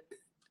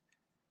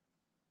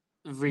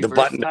 Reverse the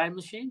button, time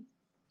machine.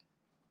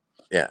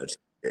 Yeah,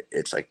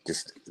 it's like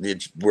just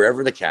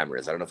wherever the camera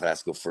is. I don't know if it has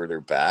to go further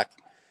back,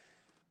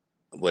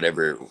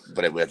 whatever,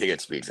 but I think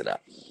it speeds it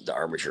up. The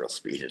armature will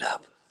speed it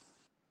up.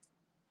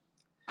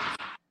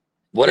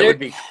 What it would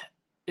be.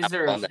 Is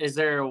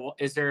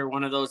there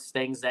one of those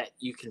things that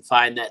you can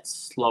find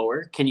that's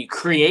slower? Can you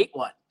create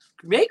one?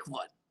 Make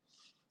one.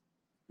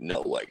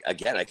 No, like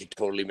again, I could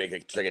totally make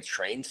it like a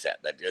train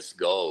set that just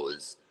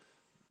goes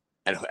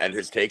and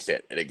just takes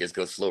it, and it just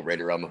goes slow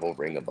right around the whole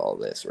ring of all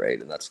this, right?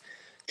 And that's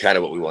kind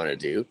of what we want to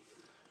do.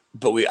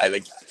 But I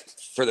like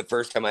for the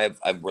first time,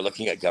 we're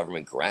looking at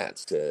government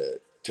grants to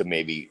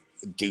maybe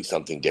do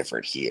something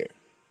different here.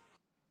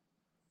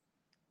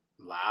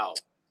 Wow.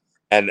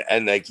 And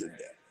like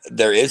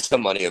there is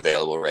some money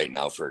available right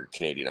now for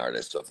Canadian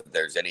artists. So if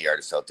there's any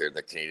artists out there,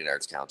 the Canadian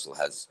Arts Council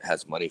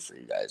has money for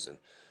you guys. And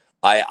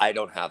I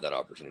don't have that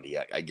opportunity.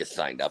 I just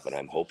signed up and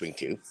I'm hoping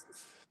to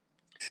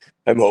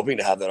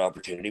have that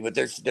opportunity. But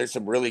there's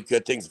some really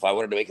good things. If I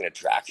wanted to make an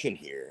attraction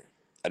here,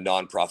 a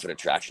nonprofit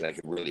attraction, I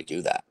could really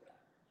do that.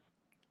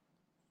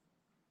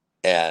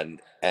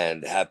 And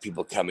have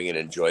people coming and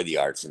enjoy the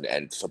arts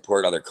and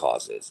support other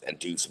causes and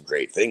do some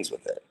great things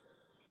with it.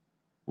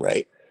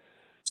 Right.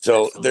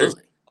 So Absolutely. There's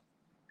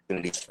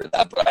opportunities for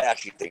that, but I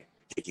actually think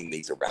taking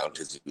these around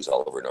to zoos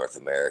all over North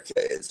America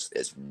is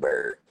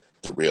where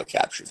the real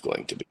capture is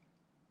going to be.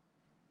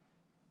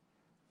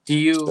 Do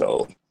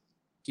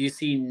you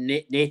see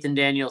Nathan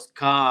Daniels'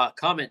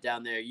 comment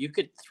down there? You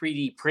could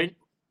 3D print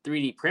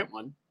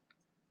one.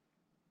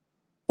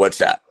 What's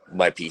that?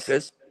 My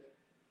pieces?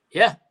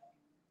 Yeah.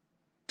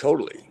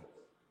 Totally.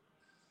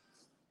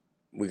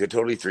 We could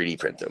totally 3D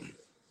print them.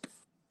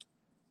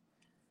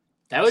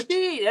 That'd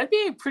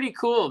be pretty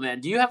cool, man.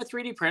 Do you have a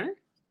 3D printer?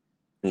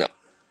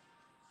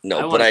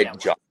 No, but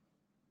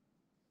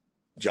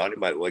Johnny,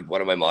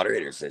 one of my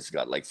moderators has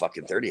got like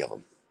fucking 30 of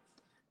them.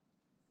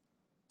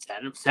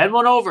 Send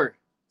one over.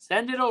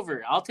 Send it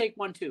over. I'll take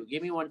one too.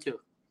 Give me one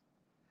too.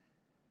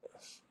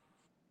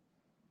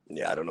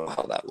 Yeah, I don't know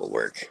how that will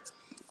work.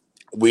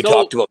 We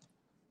talked about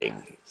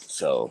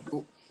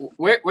so.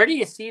 Where do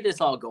you see this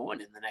all going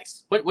in the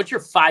next? What's your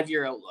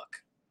 5-year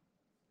outlook?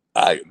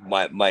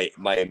 My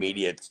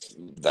immediate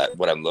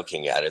what I'm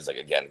looking at is like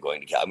again I'm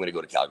going to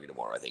go to Calgary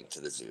tomorrow. I think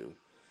to the zoo.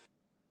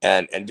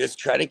 And just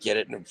try to get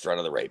it in front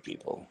of the right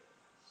people.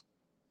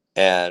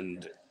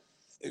 And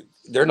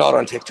they're not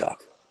on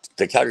TikTok.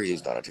 The Calgary Zoo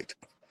is not on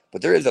TikTok.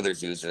 But there is other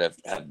zoos that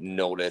have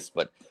noticed.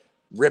 But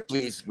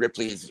Ripley's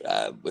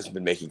has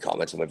been making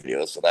comments on my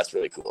videos, so that's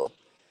really cool.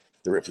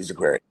 The Ripley's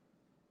Aquarium.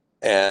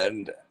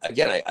 And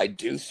again, I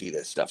do see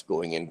this stuff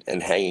going in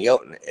and hanging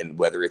out, and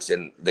whether it's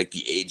in like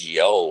the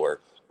AGO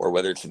or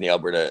whether it's in the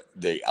Alberta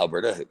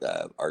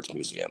Arts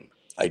Museum,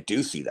 I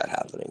do see that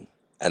happening.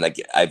 And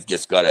I've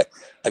just got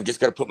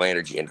to put my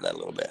energy into that a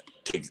little bit.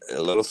 Take a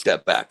little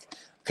step back,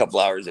 a couple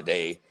hours a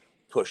day,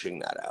 pushing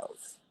that out.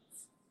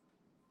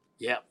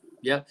 Yeah.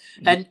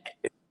 And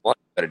you got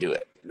to do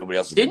it. Nobody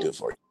else is going to do it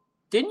for you.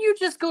 Didn't you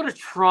just go to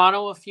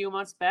Toronto a few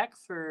months back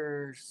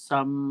for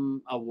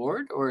some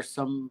award or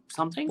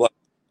something? Well,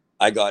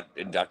 I got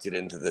inducted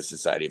into the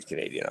Society of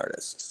Canadian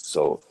Artists,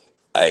 so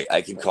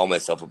I can call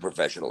myself a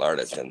professional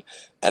artist, and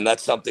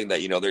that's something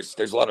that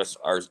there's a lot of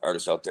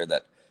artists out there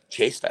that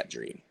chase that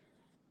dream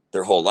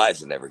their whole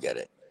lives and never get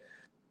it.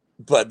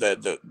 But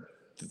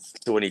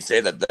so when you say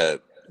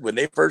that when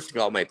they first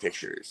got my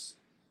pictures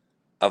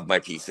of my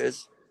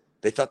pieces,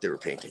 they thought they were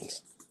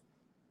paintings.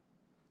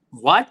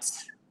 What?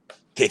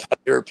 They thought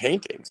they were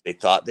paintings. They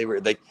thought they were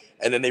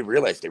and then they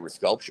realized they were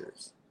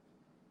sculptures.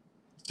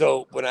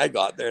 So when I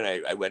got there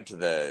and I went to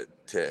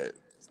the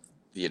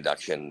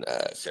induction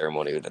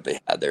ceremony that they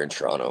had there in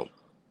Toronto,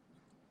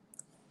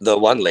 the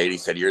one lady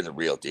said, "You're the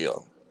real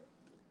deal."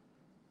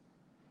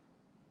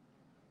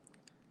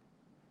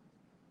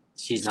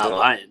 She's not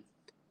lying.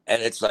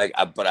 And it's like,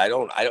 but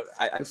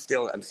I'm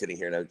sitting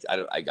here and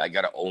I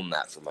got to own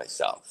that for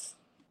myself.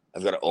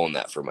 I've got to own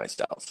that for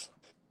myself.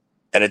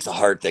 And it's a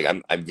hard thing.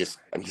 I'm just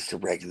a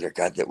regular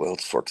guy that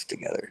welds forks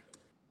together.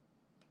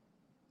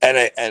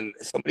 And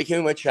somebody came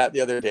in my chat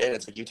the other day and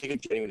it's like, you take a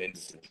genuine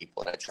interest in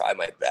people, and I try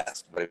my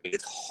best, but I mean,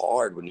 it's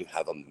hard when you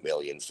have 1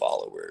 million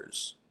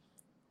followers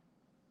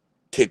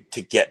to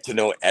get to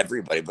know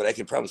everybody. But I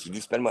can promise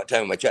you spend my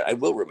time in my chat, I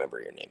will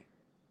remember your name.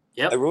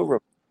 Yep. I will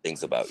remember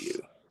things about you.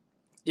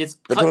 They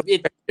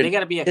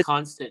got to be a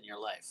constant in your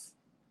life.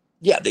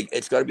 Yeah,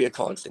 it's got to be a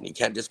constant. You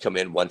can't just come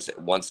in once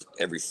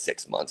every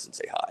 6 months and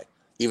say hi,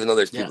 even though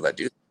there's people that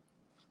do.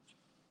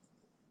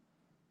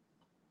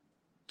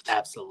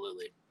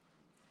 Absolutely.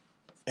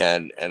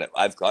 And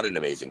I've got an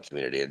amazing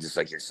community, and just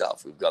like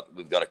yourself, we've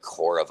got a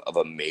core of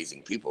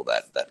amazing people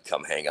that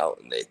come hang out,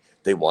 and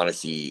they want to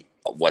see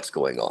what's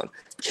going on.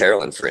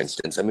 Carolyn, for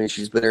instance, I mean,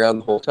 she's been around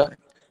the whole time.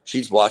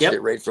 She's watched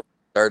it right from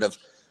the start of.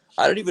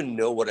 I don't even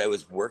know what I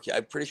was working.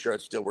 I'm pretty sure I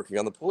was still working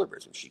on the polar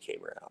bears when she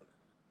came around.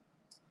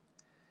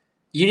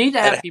 You need to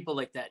have people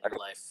like that in your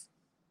life.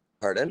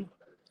 Pardon?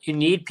 You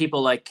need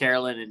people like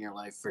Carolyn in your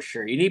life for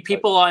sure. You need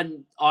people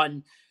on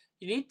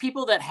you need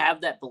people that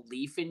have that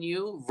belief in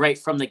you right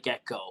from the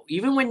get-go,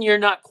 even when you're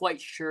not quite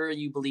sure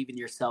you believe in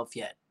yourself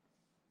yet.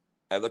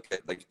 I look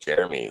at like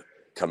Jeremy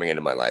coming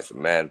into my life,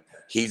 and man,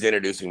 he's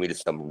introducing me to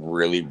some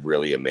really,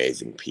 really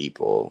amazing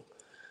people.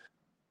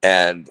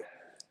 And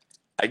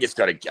I just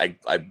got to,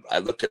 I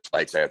looked at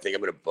flights. I think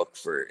I'm going to book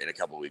for in a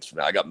couple of weeks from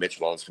now. I got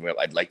Mitch Mullins coming up.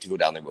 I'd like to go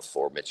down there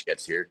before Mitch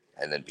gets here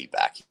and then be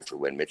back here for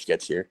when Mitch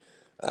gets here.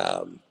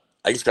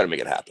 I just got to make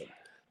it happen.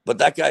 But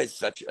that guy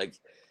is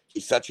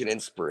he's such an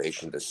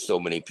inspiration to so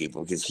many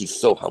people because he's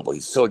so humble.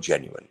 He's so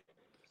genuine.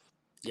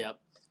 Yep.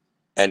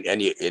 And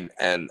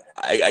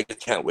I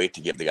just can't wait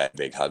to give the guy a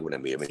big hug when I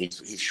meet him. And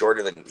he's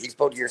shorter than, he's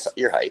about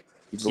your height.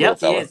 He's a little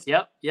fella. He is.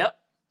 Yep.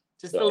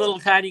 Just a little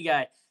tiny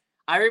guy.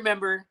 I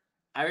remember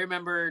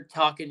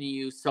talking to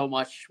you so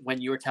much when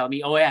you were telling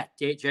me, oh yeah,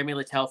 Jeremy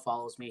Littell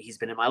follows me. He's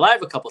been in my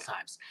live a couple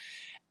times.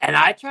 And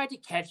I tried to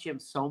catch him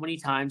so many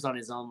times on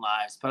his own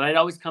lives, but I'd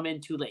always come in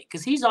too late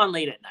because he's on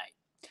late at night.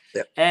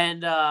 Yep.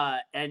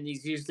 And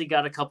he's usually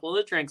got a couple of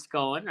the drinks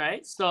going,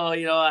 right? So,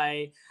 you know,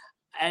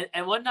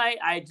 and one night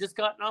I had just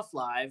gotten off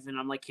live and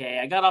I'm like, hey,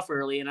 I got off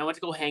early and I went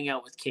to go hang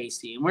out with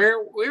Casey. And we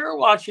were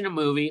watching a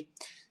movie.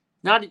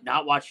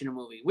 Not watching a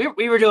movie.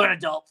 We were doing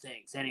adult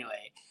things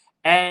anyway.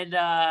 And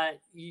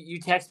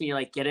you text me, you're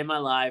like, get in my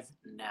live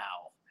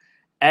now.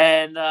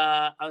 And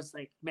I was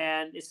like,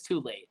 man, it's too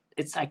late.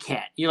 I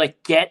can't. You're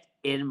like, get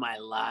in my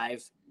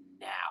live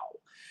now.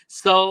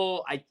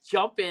 So I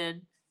jump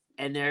in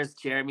and there's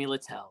Jeremy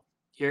Littell.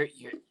 You're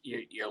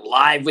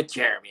live with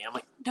Jeremy. I'm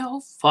like, no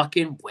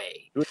fucking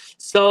way.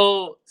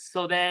 So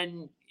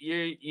then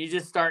you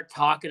just start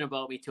talking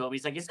about me to him.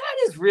 He's like, is that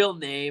his real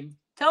name?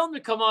 Tell him to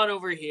come on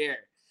over here.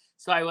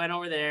 So I went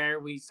over there.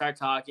 We start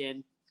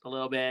talking a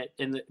little bit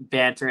in the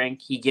bantering.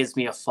 He gives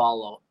me a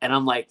follow. And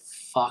I'm like,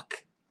 fuck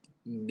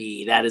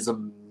me. That is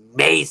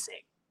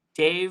amazing.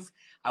 Dave,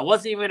 I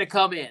wasn't even going to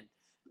come in,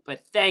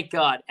 but thank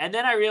God. And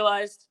then I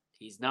realized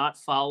he's not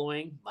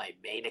following my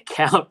main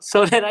account.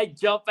 So then I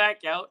jump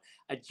back out.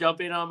 I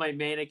jump in on my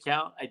main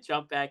account. I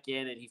jump back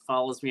in and he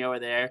follows me over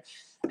there.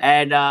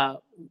 And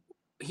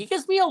he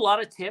gives me a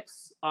lot of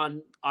tips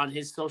on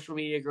his social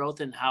media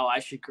growth and how I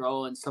should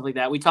grow and stuff like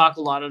that. We talk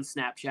a lot on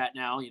Snapchat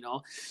now, you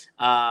know.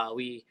 I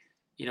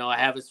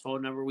have his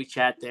phone number. We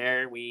chat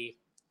there. He's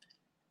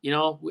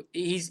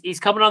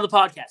coming on the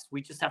podcast.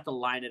 We just have to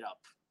line it up.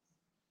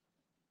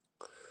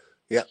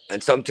 Yeah,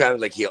 and sometimes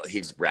like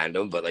he's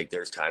random, but like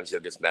there's times he'll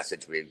just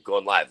message me,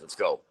 going live, let's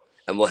go,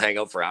 and we'll hang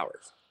out for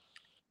hours.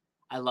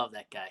 I love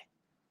that guy.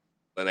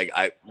 And like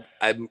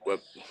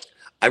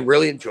I'm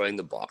really enjoying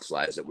the box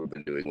lives that we've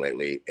been doing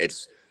lately.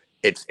 It's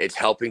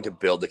helping to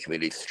build the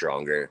community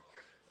stronger,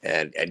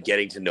 and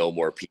getting to know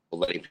more people,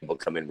 letting people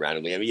come in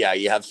randomly. I mean, yeah,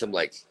 you have some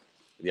like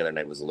the other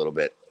night was a little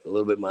bit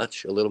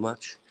much,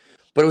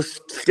 but it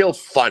was still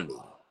funny.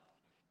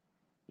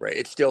 Right,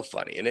 it's still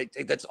funny, and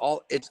that's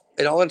all. It's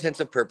in all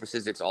intents and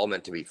purposes, it's all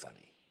meant to be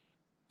funny.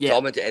 Yeah. It's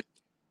all meant to end.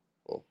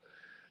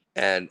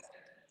 And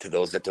to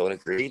those that don't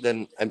agree,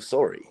 then I'm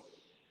sorry.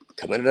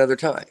 Come in another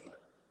time.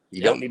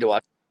 You don't need to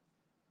watch.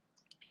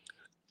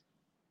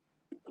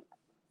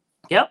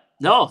 Yep.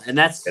 No, and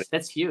that's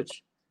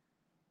huge.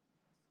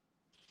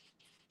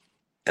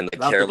 And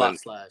like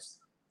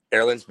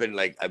Carolyn's been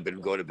like, I've been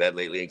going to bed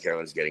lately, and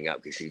Carolyn's getting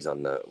up because she's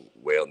on the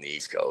way on the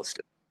East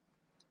Coast.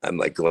 I'm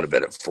like going to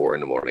bed at 4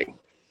 a.m.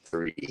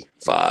 3,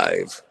 5.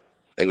 I think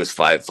it was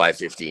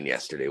 5:15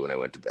 yesterday when I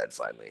went to bed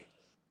finally.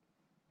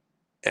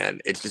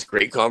 And it's just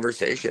great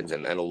conversations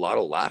and a lot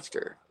of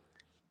laughter.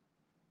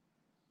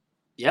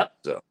 Yep.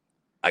 So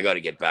I got to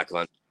get back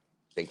on.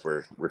 I think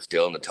we're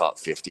still in the top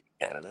 50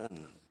 in Canada,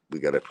 and we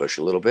got to push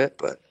a little bit.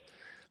 But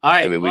all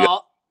right, I mean, we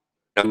got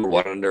number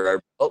 1 under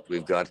our belt.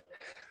 We've done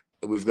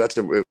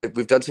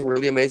some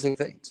really amazing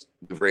things.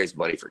 We've raised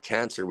money for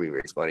cancer. We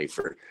raised money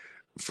for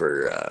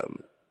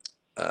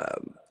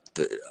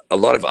a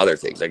lot of other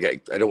things. I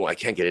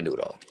can't get into it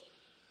all.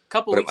 A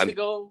couple weeks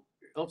ago.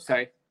 Oh,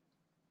 sorry.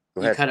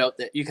 You cut out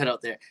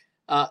there.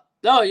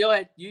 No,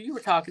 you were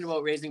talking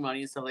about raising money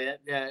and stuff like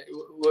that.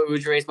 What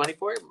would you raise money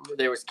for?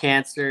 There was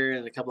cancer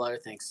and a couple other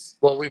things.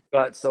 Well, we've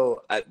got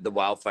at the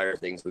wildfire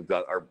things. We've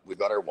got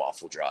our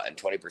waffle draw, and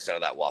 20%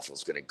 of that waffle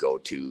is going to go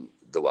to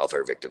the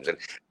wildfire victims.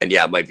 And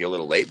yeah, it might be a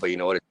little late, but you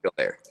know what? It's still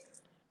there.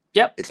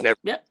 Yep. It's never.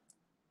 Yep.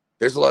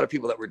 There's a lot of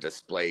people that were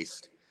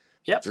displaced.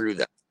 Yep. Through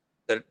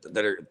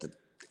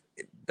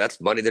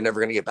that's money they're never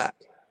going to get back.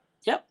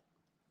 Yep.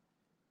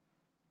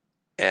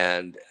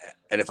 And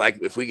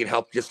if we can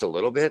help just a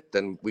little bit,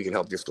 then we can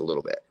help just a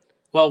little bit.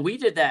 Well, we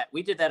did that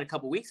a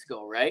couple weeks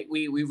ago, right?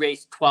 We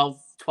raised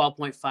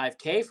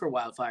 12.5K for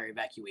wildfire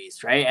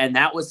evacuees, right? And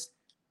that was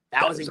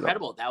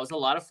incredible. That was a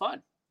lot of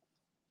fun.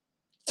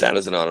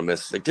 Santa's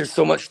Anonymous. Like there's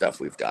so much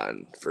stuff we've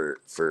done for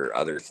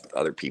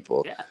other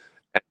people. Yeah.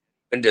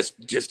 And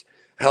just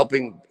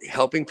helping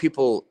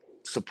people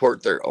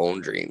support their own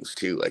dreams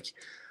too. Like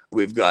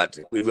we've got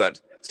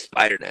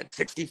Spider-Net,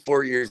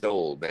 64 years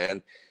old,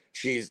 man.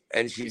 She's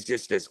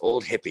just this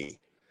old hippie,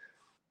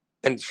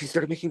 and she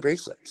started making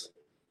bracelets.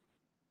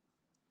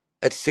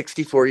 at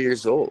 64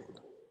 years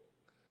old.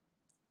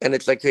 And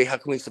it's like, hey, how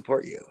can we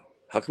support you?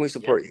 How can we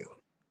support you?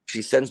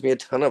 She sends me a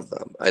ton of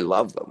them. I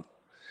love them.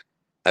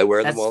 I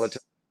wear them all the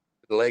time.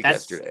 The lake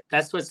yesterday.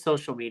 That's what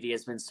social media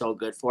has been so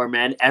good for,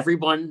 man.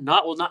 Everyone,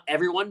 not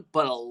everyone,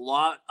 but a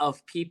lot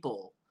of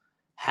people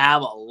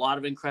have a lot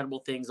of incredible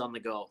things on the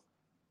go.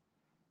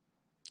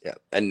 Yeah.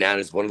 And Nan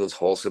is one of those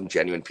wholesome,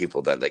 genuine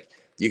people that like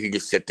you can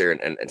just sit there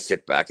and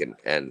sit back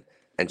and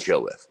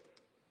chill with.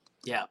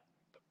 Yeah.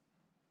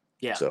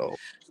 Yeah. So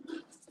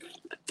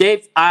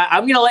Dave,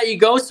 I'm gonna let you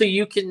go so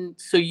you can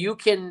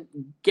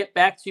get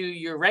back to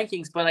your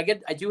rankings. But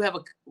I do have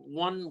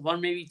one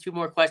maybe two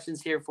more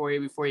questions here for you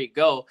before you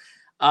go.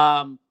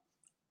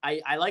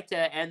 I like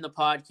to end the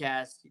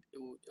podcast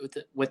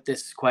with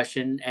this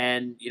question,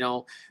 and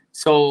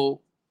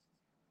so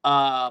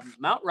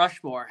Mount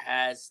Rushmore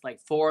has like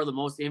 4 of the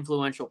most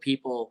influential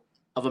people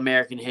of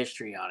American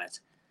history on it.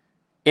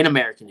 In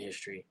American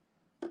history,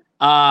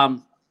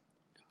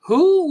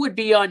 who would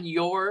be on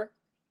your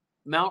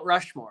Mount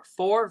Rushmore?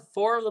 Four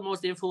of the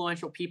most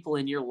influential people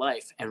in your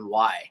life, and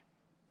why?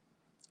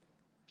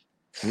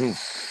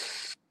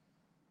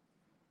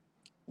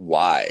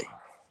 Why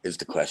is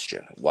the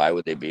question? Why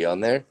would they be on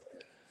there?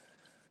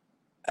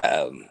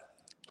 I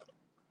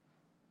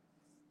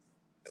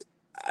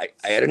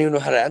don't even know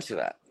how to answer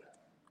that.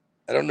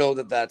 I don't know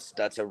that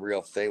that's a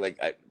real thing.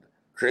 Like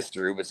Chris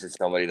Rubis is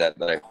somebody that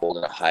I hold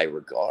in a high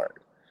regard.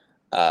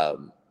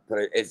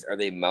 But are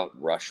they Mount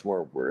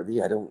Rushmore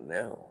worthy? I don't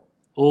know.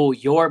 Oh,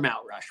 your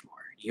Mount Rushmore.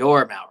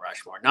 Your Mount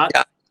Rushmore. Not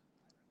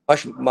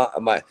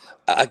my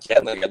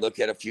again, like I look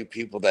at a few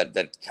people that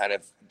kind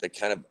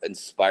of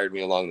inspired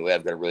me along the way.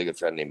 I've got a really good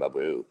friend named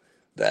Abu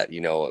that,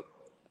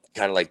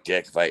 kind of like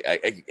Dick.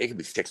 If it could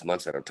be 6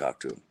 months I don't talk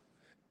to him,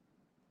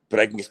 but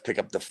I can just pick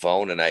up the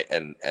phone and I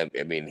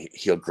mean,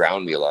 he'll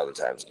ground me a lot of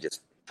the times and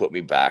just put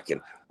me back,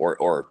 and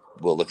or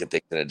we'll look at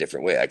things in a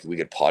different way. We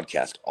could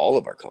podcast all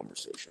of our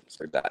conversations.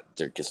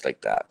 They're just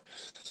like that.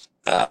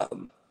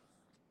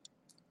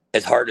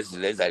 As hard as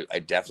it is, I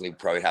definitely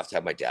probably have to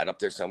have my dad up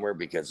there somewhere,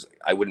 because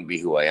I wouldn't be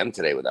who I am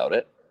today without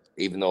it.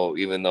 Even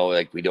though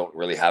like we don't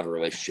really have a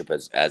relationship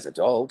as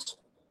adults,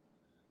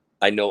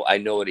 I know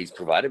what he's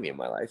provided me in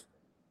my life.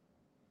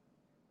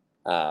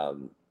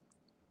 And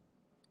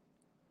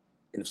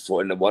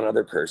the one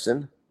other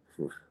person,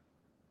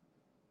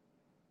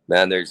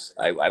 man,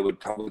 I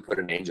would probably put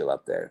an angel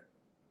up there.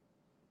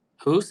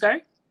 Who?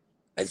 Sorry,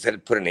 I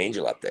said put an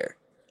angel up there.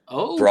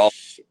 Oh,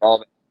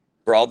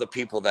 for all the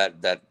people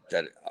that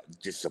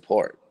just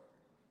support,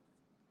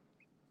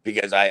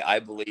 because I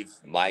believe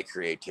my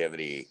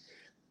creativity,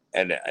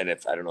 and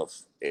if I don't know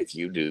if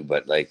you do,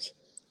 but like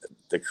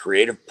the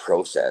creative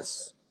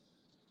process,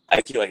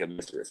 I feel like I'm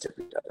Mr.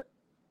 Recipient of it.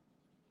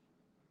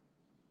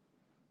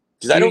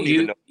 Because I don't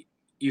even know.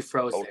 You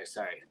froze there.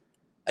 Sorry.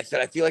 I said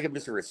I feel like I'm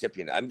just a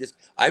recipient. I'm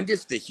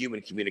just the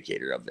human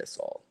communicator of this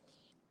all.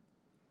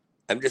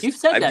 You've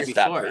said that before,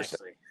 that person.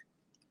 Actually.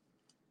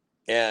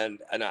 And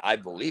I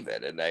believe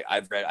it. And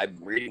I'm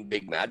reading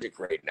Big Magic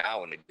right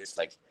now, and it just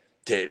like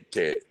to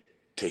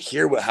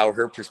hear how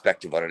her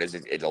perspective on it is.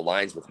 It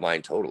aligns with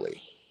mine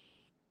totally.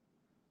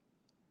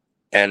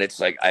 And it's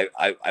like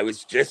I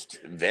was just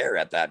there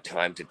at that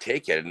time to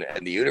take it,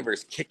 and the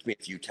universe kicked me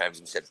a few times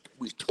and said,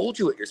 "We told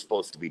you what you're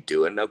supposed to be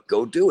doing. Now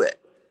go do it."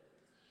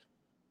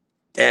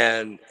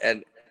 And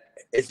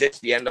is this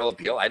the end all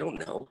be all? I don't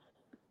know.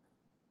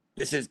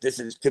 This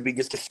could be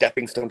just a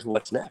stepping stone to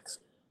what's next.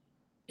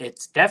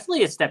 It's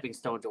definitely a stepping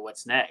stone to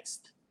what's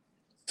next.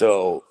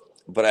 So,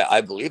 but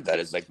I believe that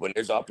is like when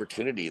there's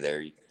opportunity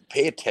there,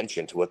 pay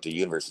attention to what the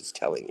universe is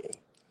telling you.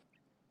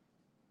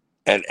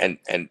 And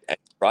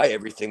try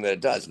everything that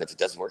it does. And if it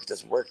doesn't work, it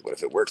doesn't work. But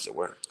if it works, it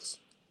works.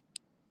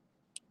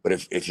 But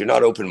if you're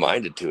not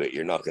open-minded to it,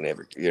 you're not gonna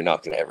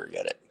ever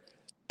get it.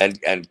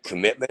 And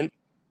commitment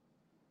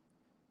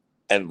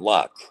and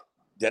luck,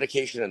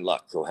 dedication and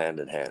luck go hand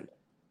in hand.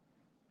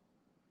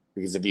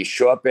 Because if you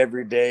show up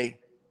every day,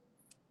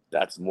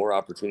 that's more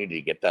opportunity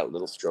to get that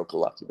little stroke of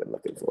luck you've been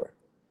looking for.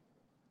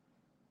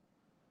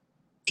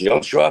 If you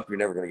don't show up, you're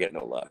never going to get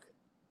no luck.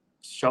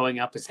 Showing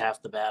up is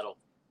half the battle.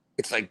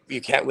 It's like you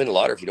can't win the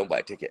lottery if you don't buy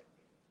a ticket.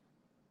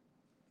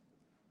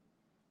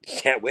 You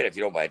can't win if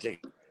you don't buy a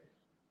ticket.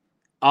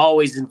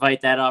 Always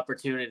invite that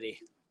opportunity.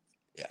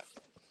 Yeah.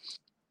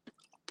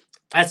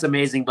 That's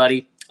amazing,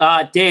 buddy.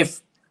 Dave,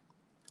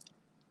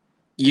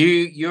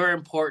 you're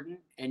important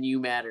and you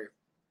matter.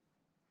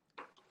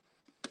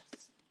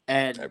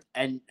 And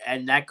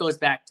that goes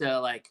back to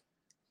like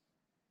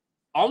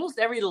almost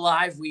every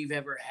live we've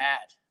ever had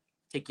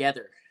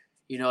together.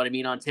 You know what I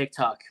mean? On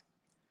TikTok.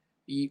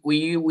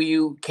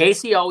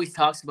 Casey always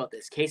talks about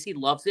this. Casey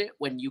loves it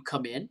when you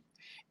come in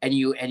and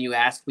you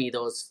ask me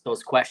those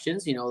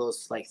questions,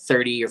 those like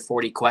 30 or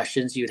 40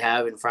 questions you'd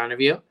have in front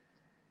of you.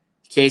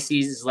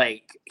 Casey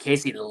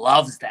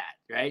loves that,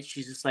 right?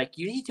 She's just like,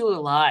 you need to do a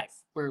live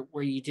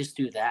where you just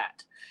do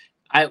that.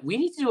 We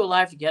need to do a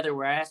live together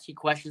where I ask you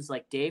questions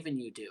like Dave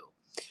and you do.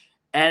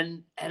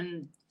 And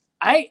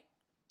I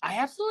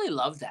absolutely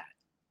love that.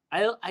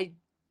 I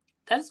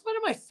That's one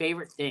of my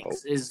favorite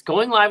things is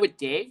going live with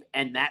Dave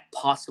and that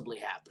possibly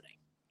happening.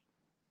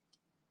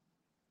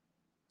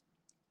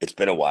 It's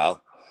been a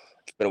while.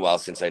 It's been a while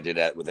since I did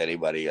that with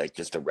anybody, like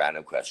just the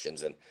random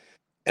questions. And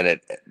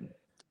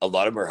a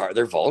lot of them are hard.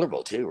 They're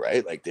vulnerable too,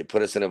 right? Like they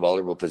put us in a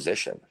vulnerable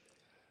position.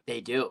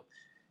 They do.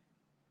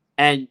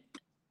 And,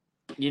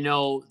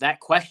 that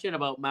question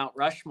about Mount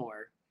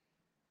Rushmore,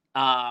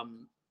 a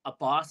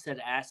boss had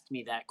asked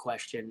me that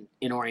question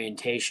in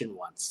orientation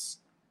once.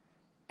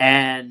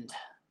 And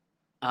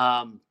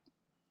I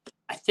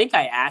think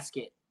I ask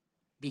it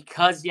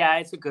because,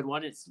 it's a good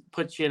one. It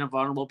puts you in a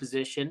vulnerable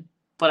position.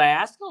 But I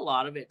ask a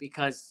lot of it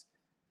because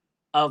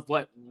of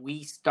what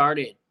we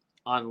started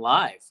on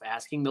live,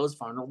 asking those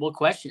vulnerable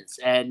questions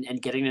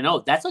and getting to know.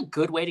 That's a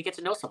good way to get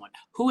to know someone.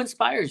 Who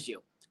inspires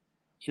you?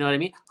 You know what I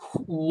mean?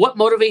 What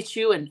motivates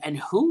you, and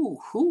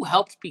who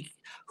helped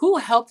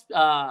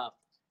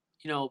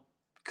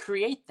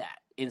create that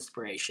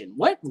inspiration?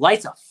 What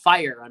lights a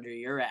fire under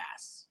your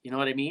ass? You know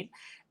what I mean?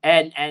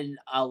 And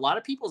a lot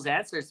of people's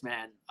answers,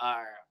 man,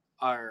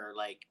 are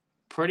like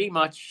pretty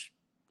much,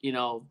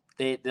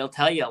 they'll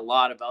tell you a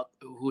lot about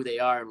who they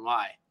are and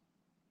why.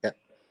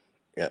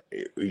 Yeah,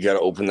 you got to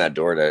open that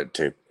door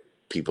to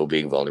people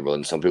being vulnerable,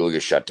 and some people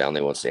get shut down.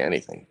 They won't say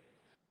anything.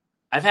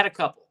 I've had a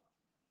couple,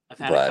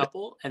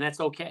 and that's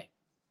okay.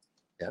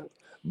 Yeah,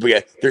 but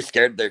yeah, they're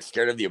scared. They're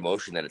scared of the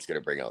emotion that it's going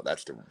to bring out.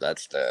 That's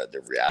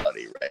the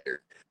reality, right?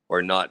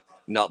 Or not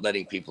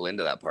letting people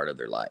into that part of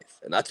their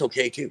life, and that's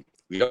okay too.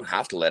 You don't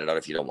have to let it out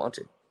if you don't want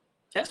to,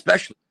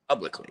 especially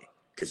publicly,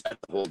 because that's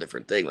a whole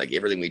different thing. Like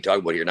everything we talk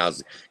about here now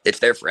it's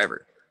there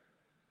forever.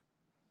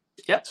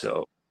 Yep.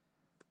 So.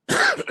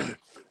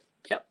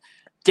 Yep.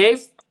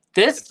 Dave,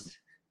 this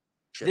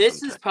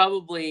is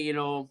probably,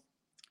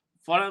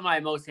 one of my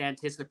most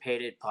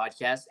anticipated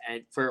podcasts.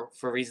 And for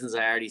reasons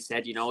I already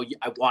said, I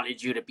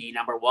wanted you to be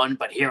number one,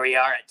 but here we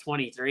are at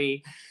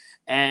 23.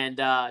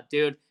 And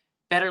dude,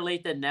 better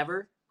late than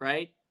never,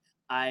 right?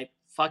 I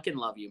fucking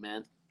love you,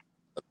 man.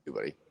 Love you,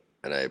 buddy.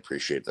 And I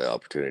appreciate the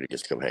opportunity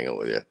just to come hang out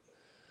with you.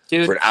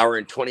 Dude. For an hour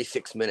and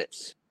 26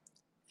 minutes.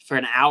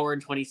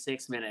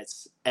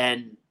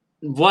 And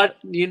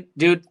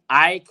dude,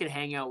 I could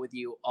hang out with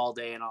you all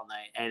day and all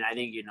night, and I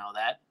think you know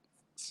that.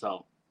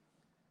 So,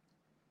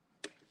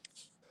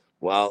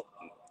 well,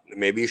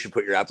 maybe you should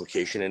put your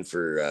application in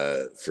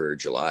for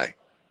July.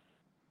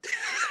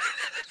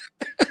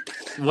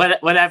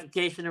 What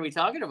application are we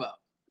talking about?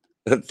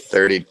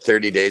 30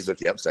 days with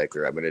the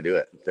Upcycler. I'm going to do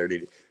it.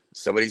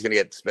 Somebody's going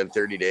to spend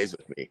 30 days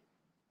with me.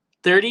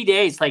 30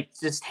 days, like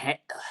just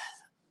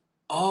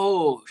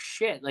oh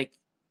shit, like.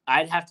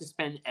 I'd have to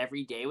spend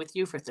every day with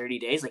you for 30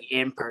 days, like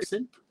in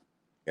person.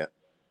 Yeah.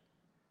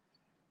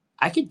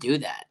 I could do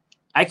that.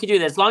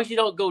 As long as you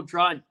don't go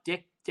drawing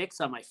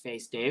dicks on my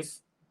face, Dave.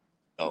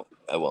 Oh,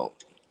 I won't.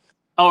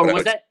 Oh,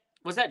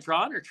 was that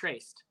drawn or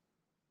traced?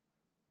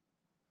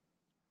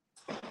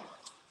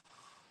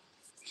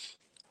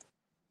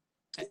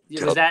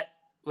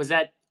 Was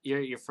that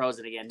you're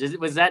frozen again.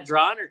 Was that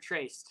drawn or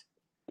traced?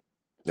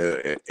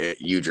 No,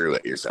 you drew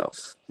it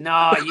yourself.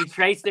 No, you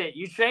traced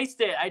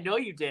it. I know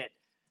you did.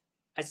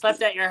 I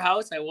slept at your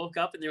house. I woke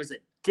up and there was a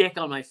dick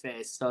on my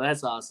face. So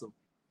that's awesome.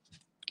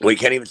 Well, you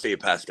can't even say you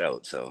passed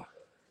out. So.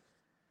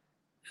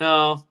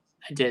 No,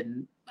 I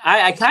didn't.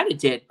 I kind of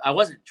did. I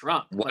wasn't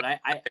drunk, but I.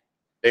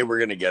 Hey, we're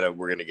gonna get him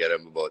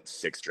about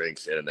 6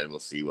 drinks in, and then we'll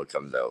see what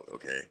comes out.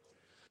 Okay.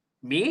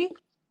 Me?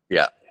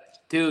 Yeah.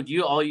 Dude,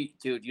 you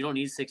don't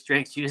need 6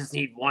 drinks. You just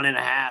need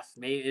 1.5.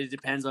 Maybe it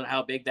depends on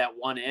how big that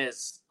one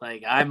is.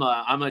 Like I'm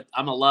a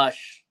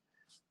lush.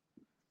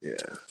 Yeah.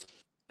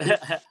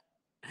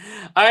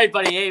 All right,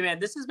 buddy. Hey, man,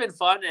 this has been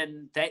fun,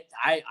 and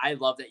I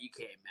love that you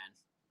came, man.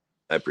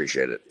 I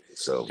appreciate it.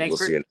 So we'll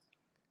see you.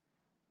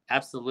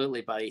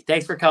 Absolutely, buddy.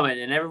 Thanks for coming,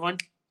 and everyone,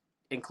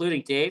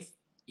 including Dave.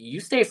 You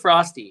stay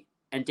frosty,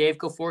 and Dave,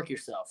 go fork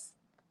yourself.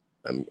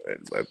 I'm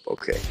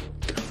okay.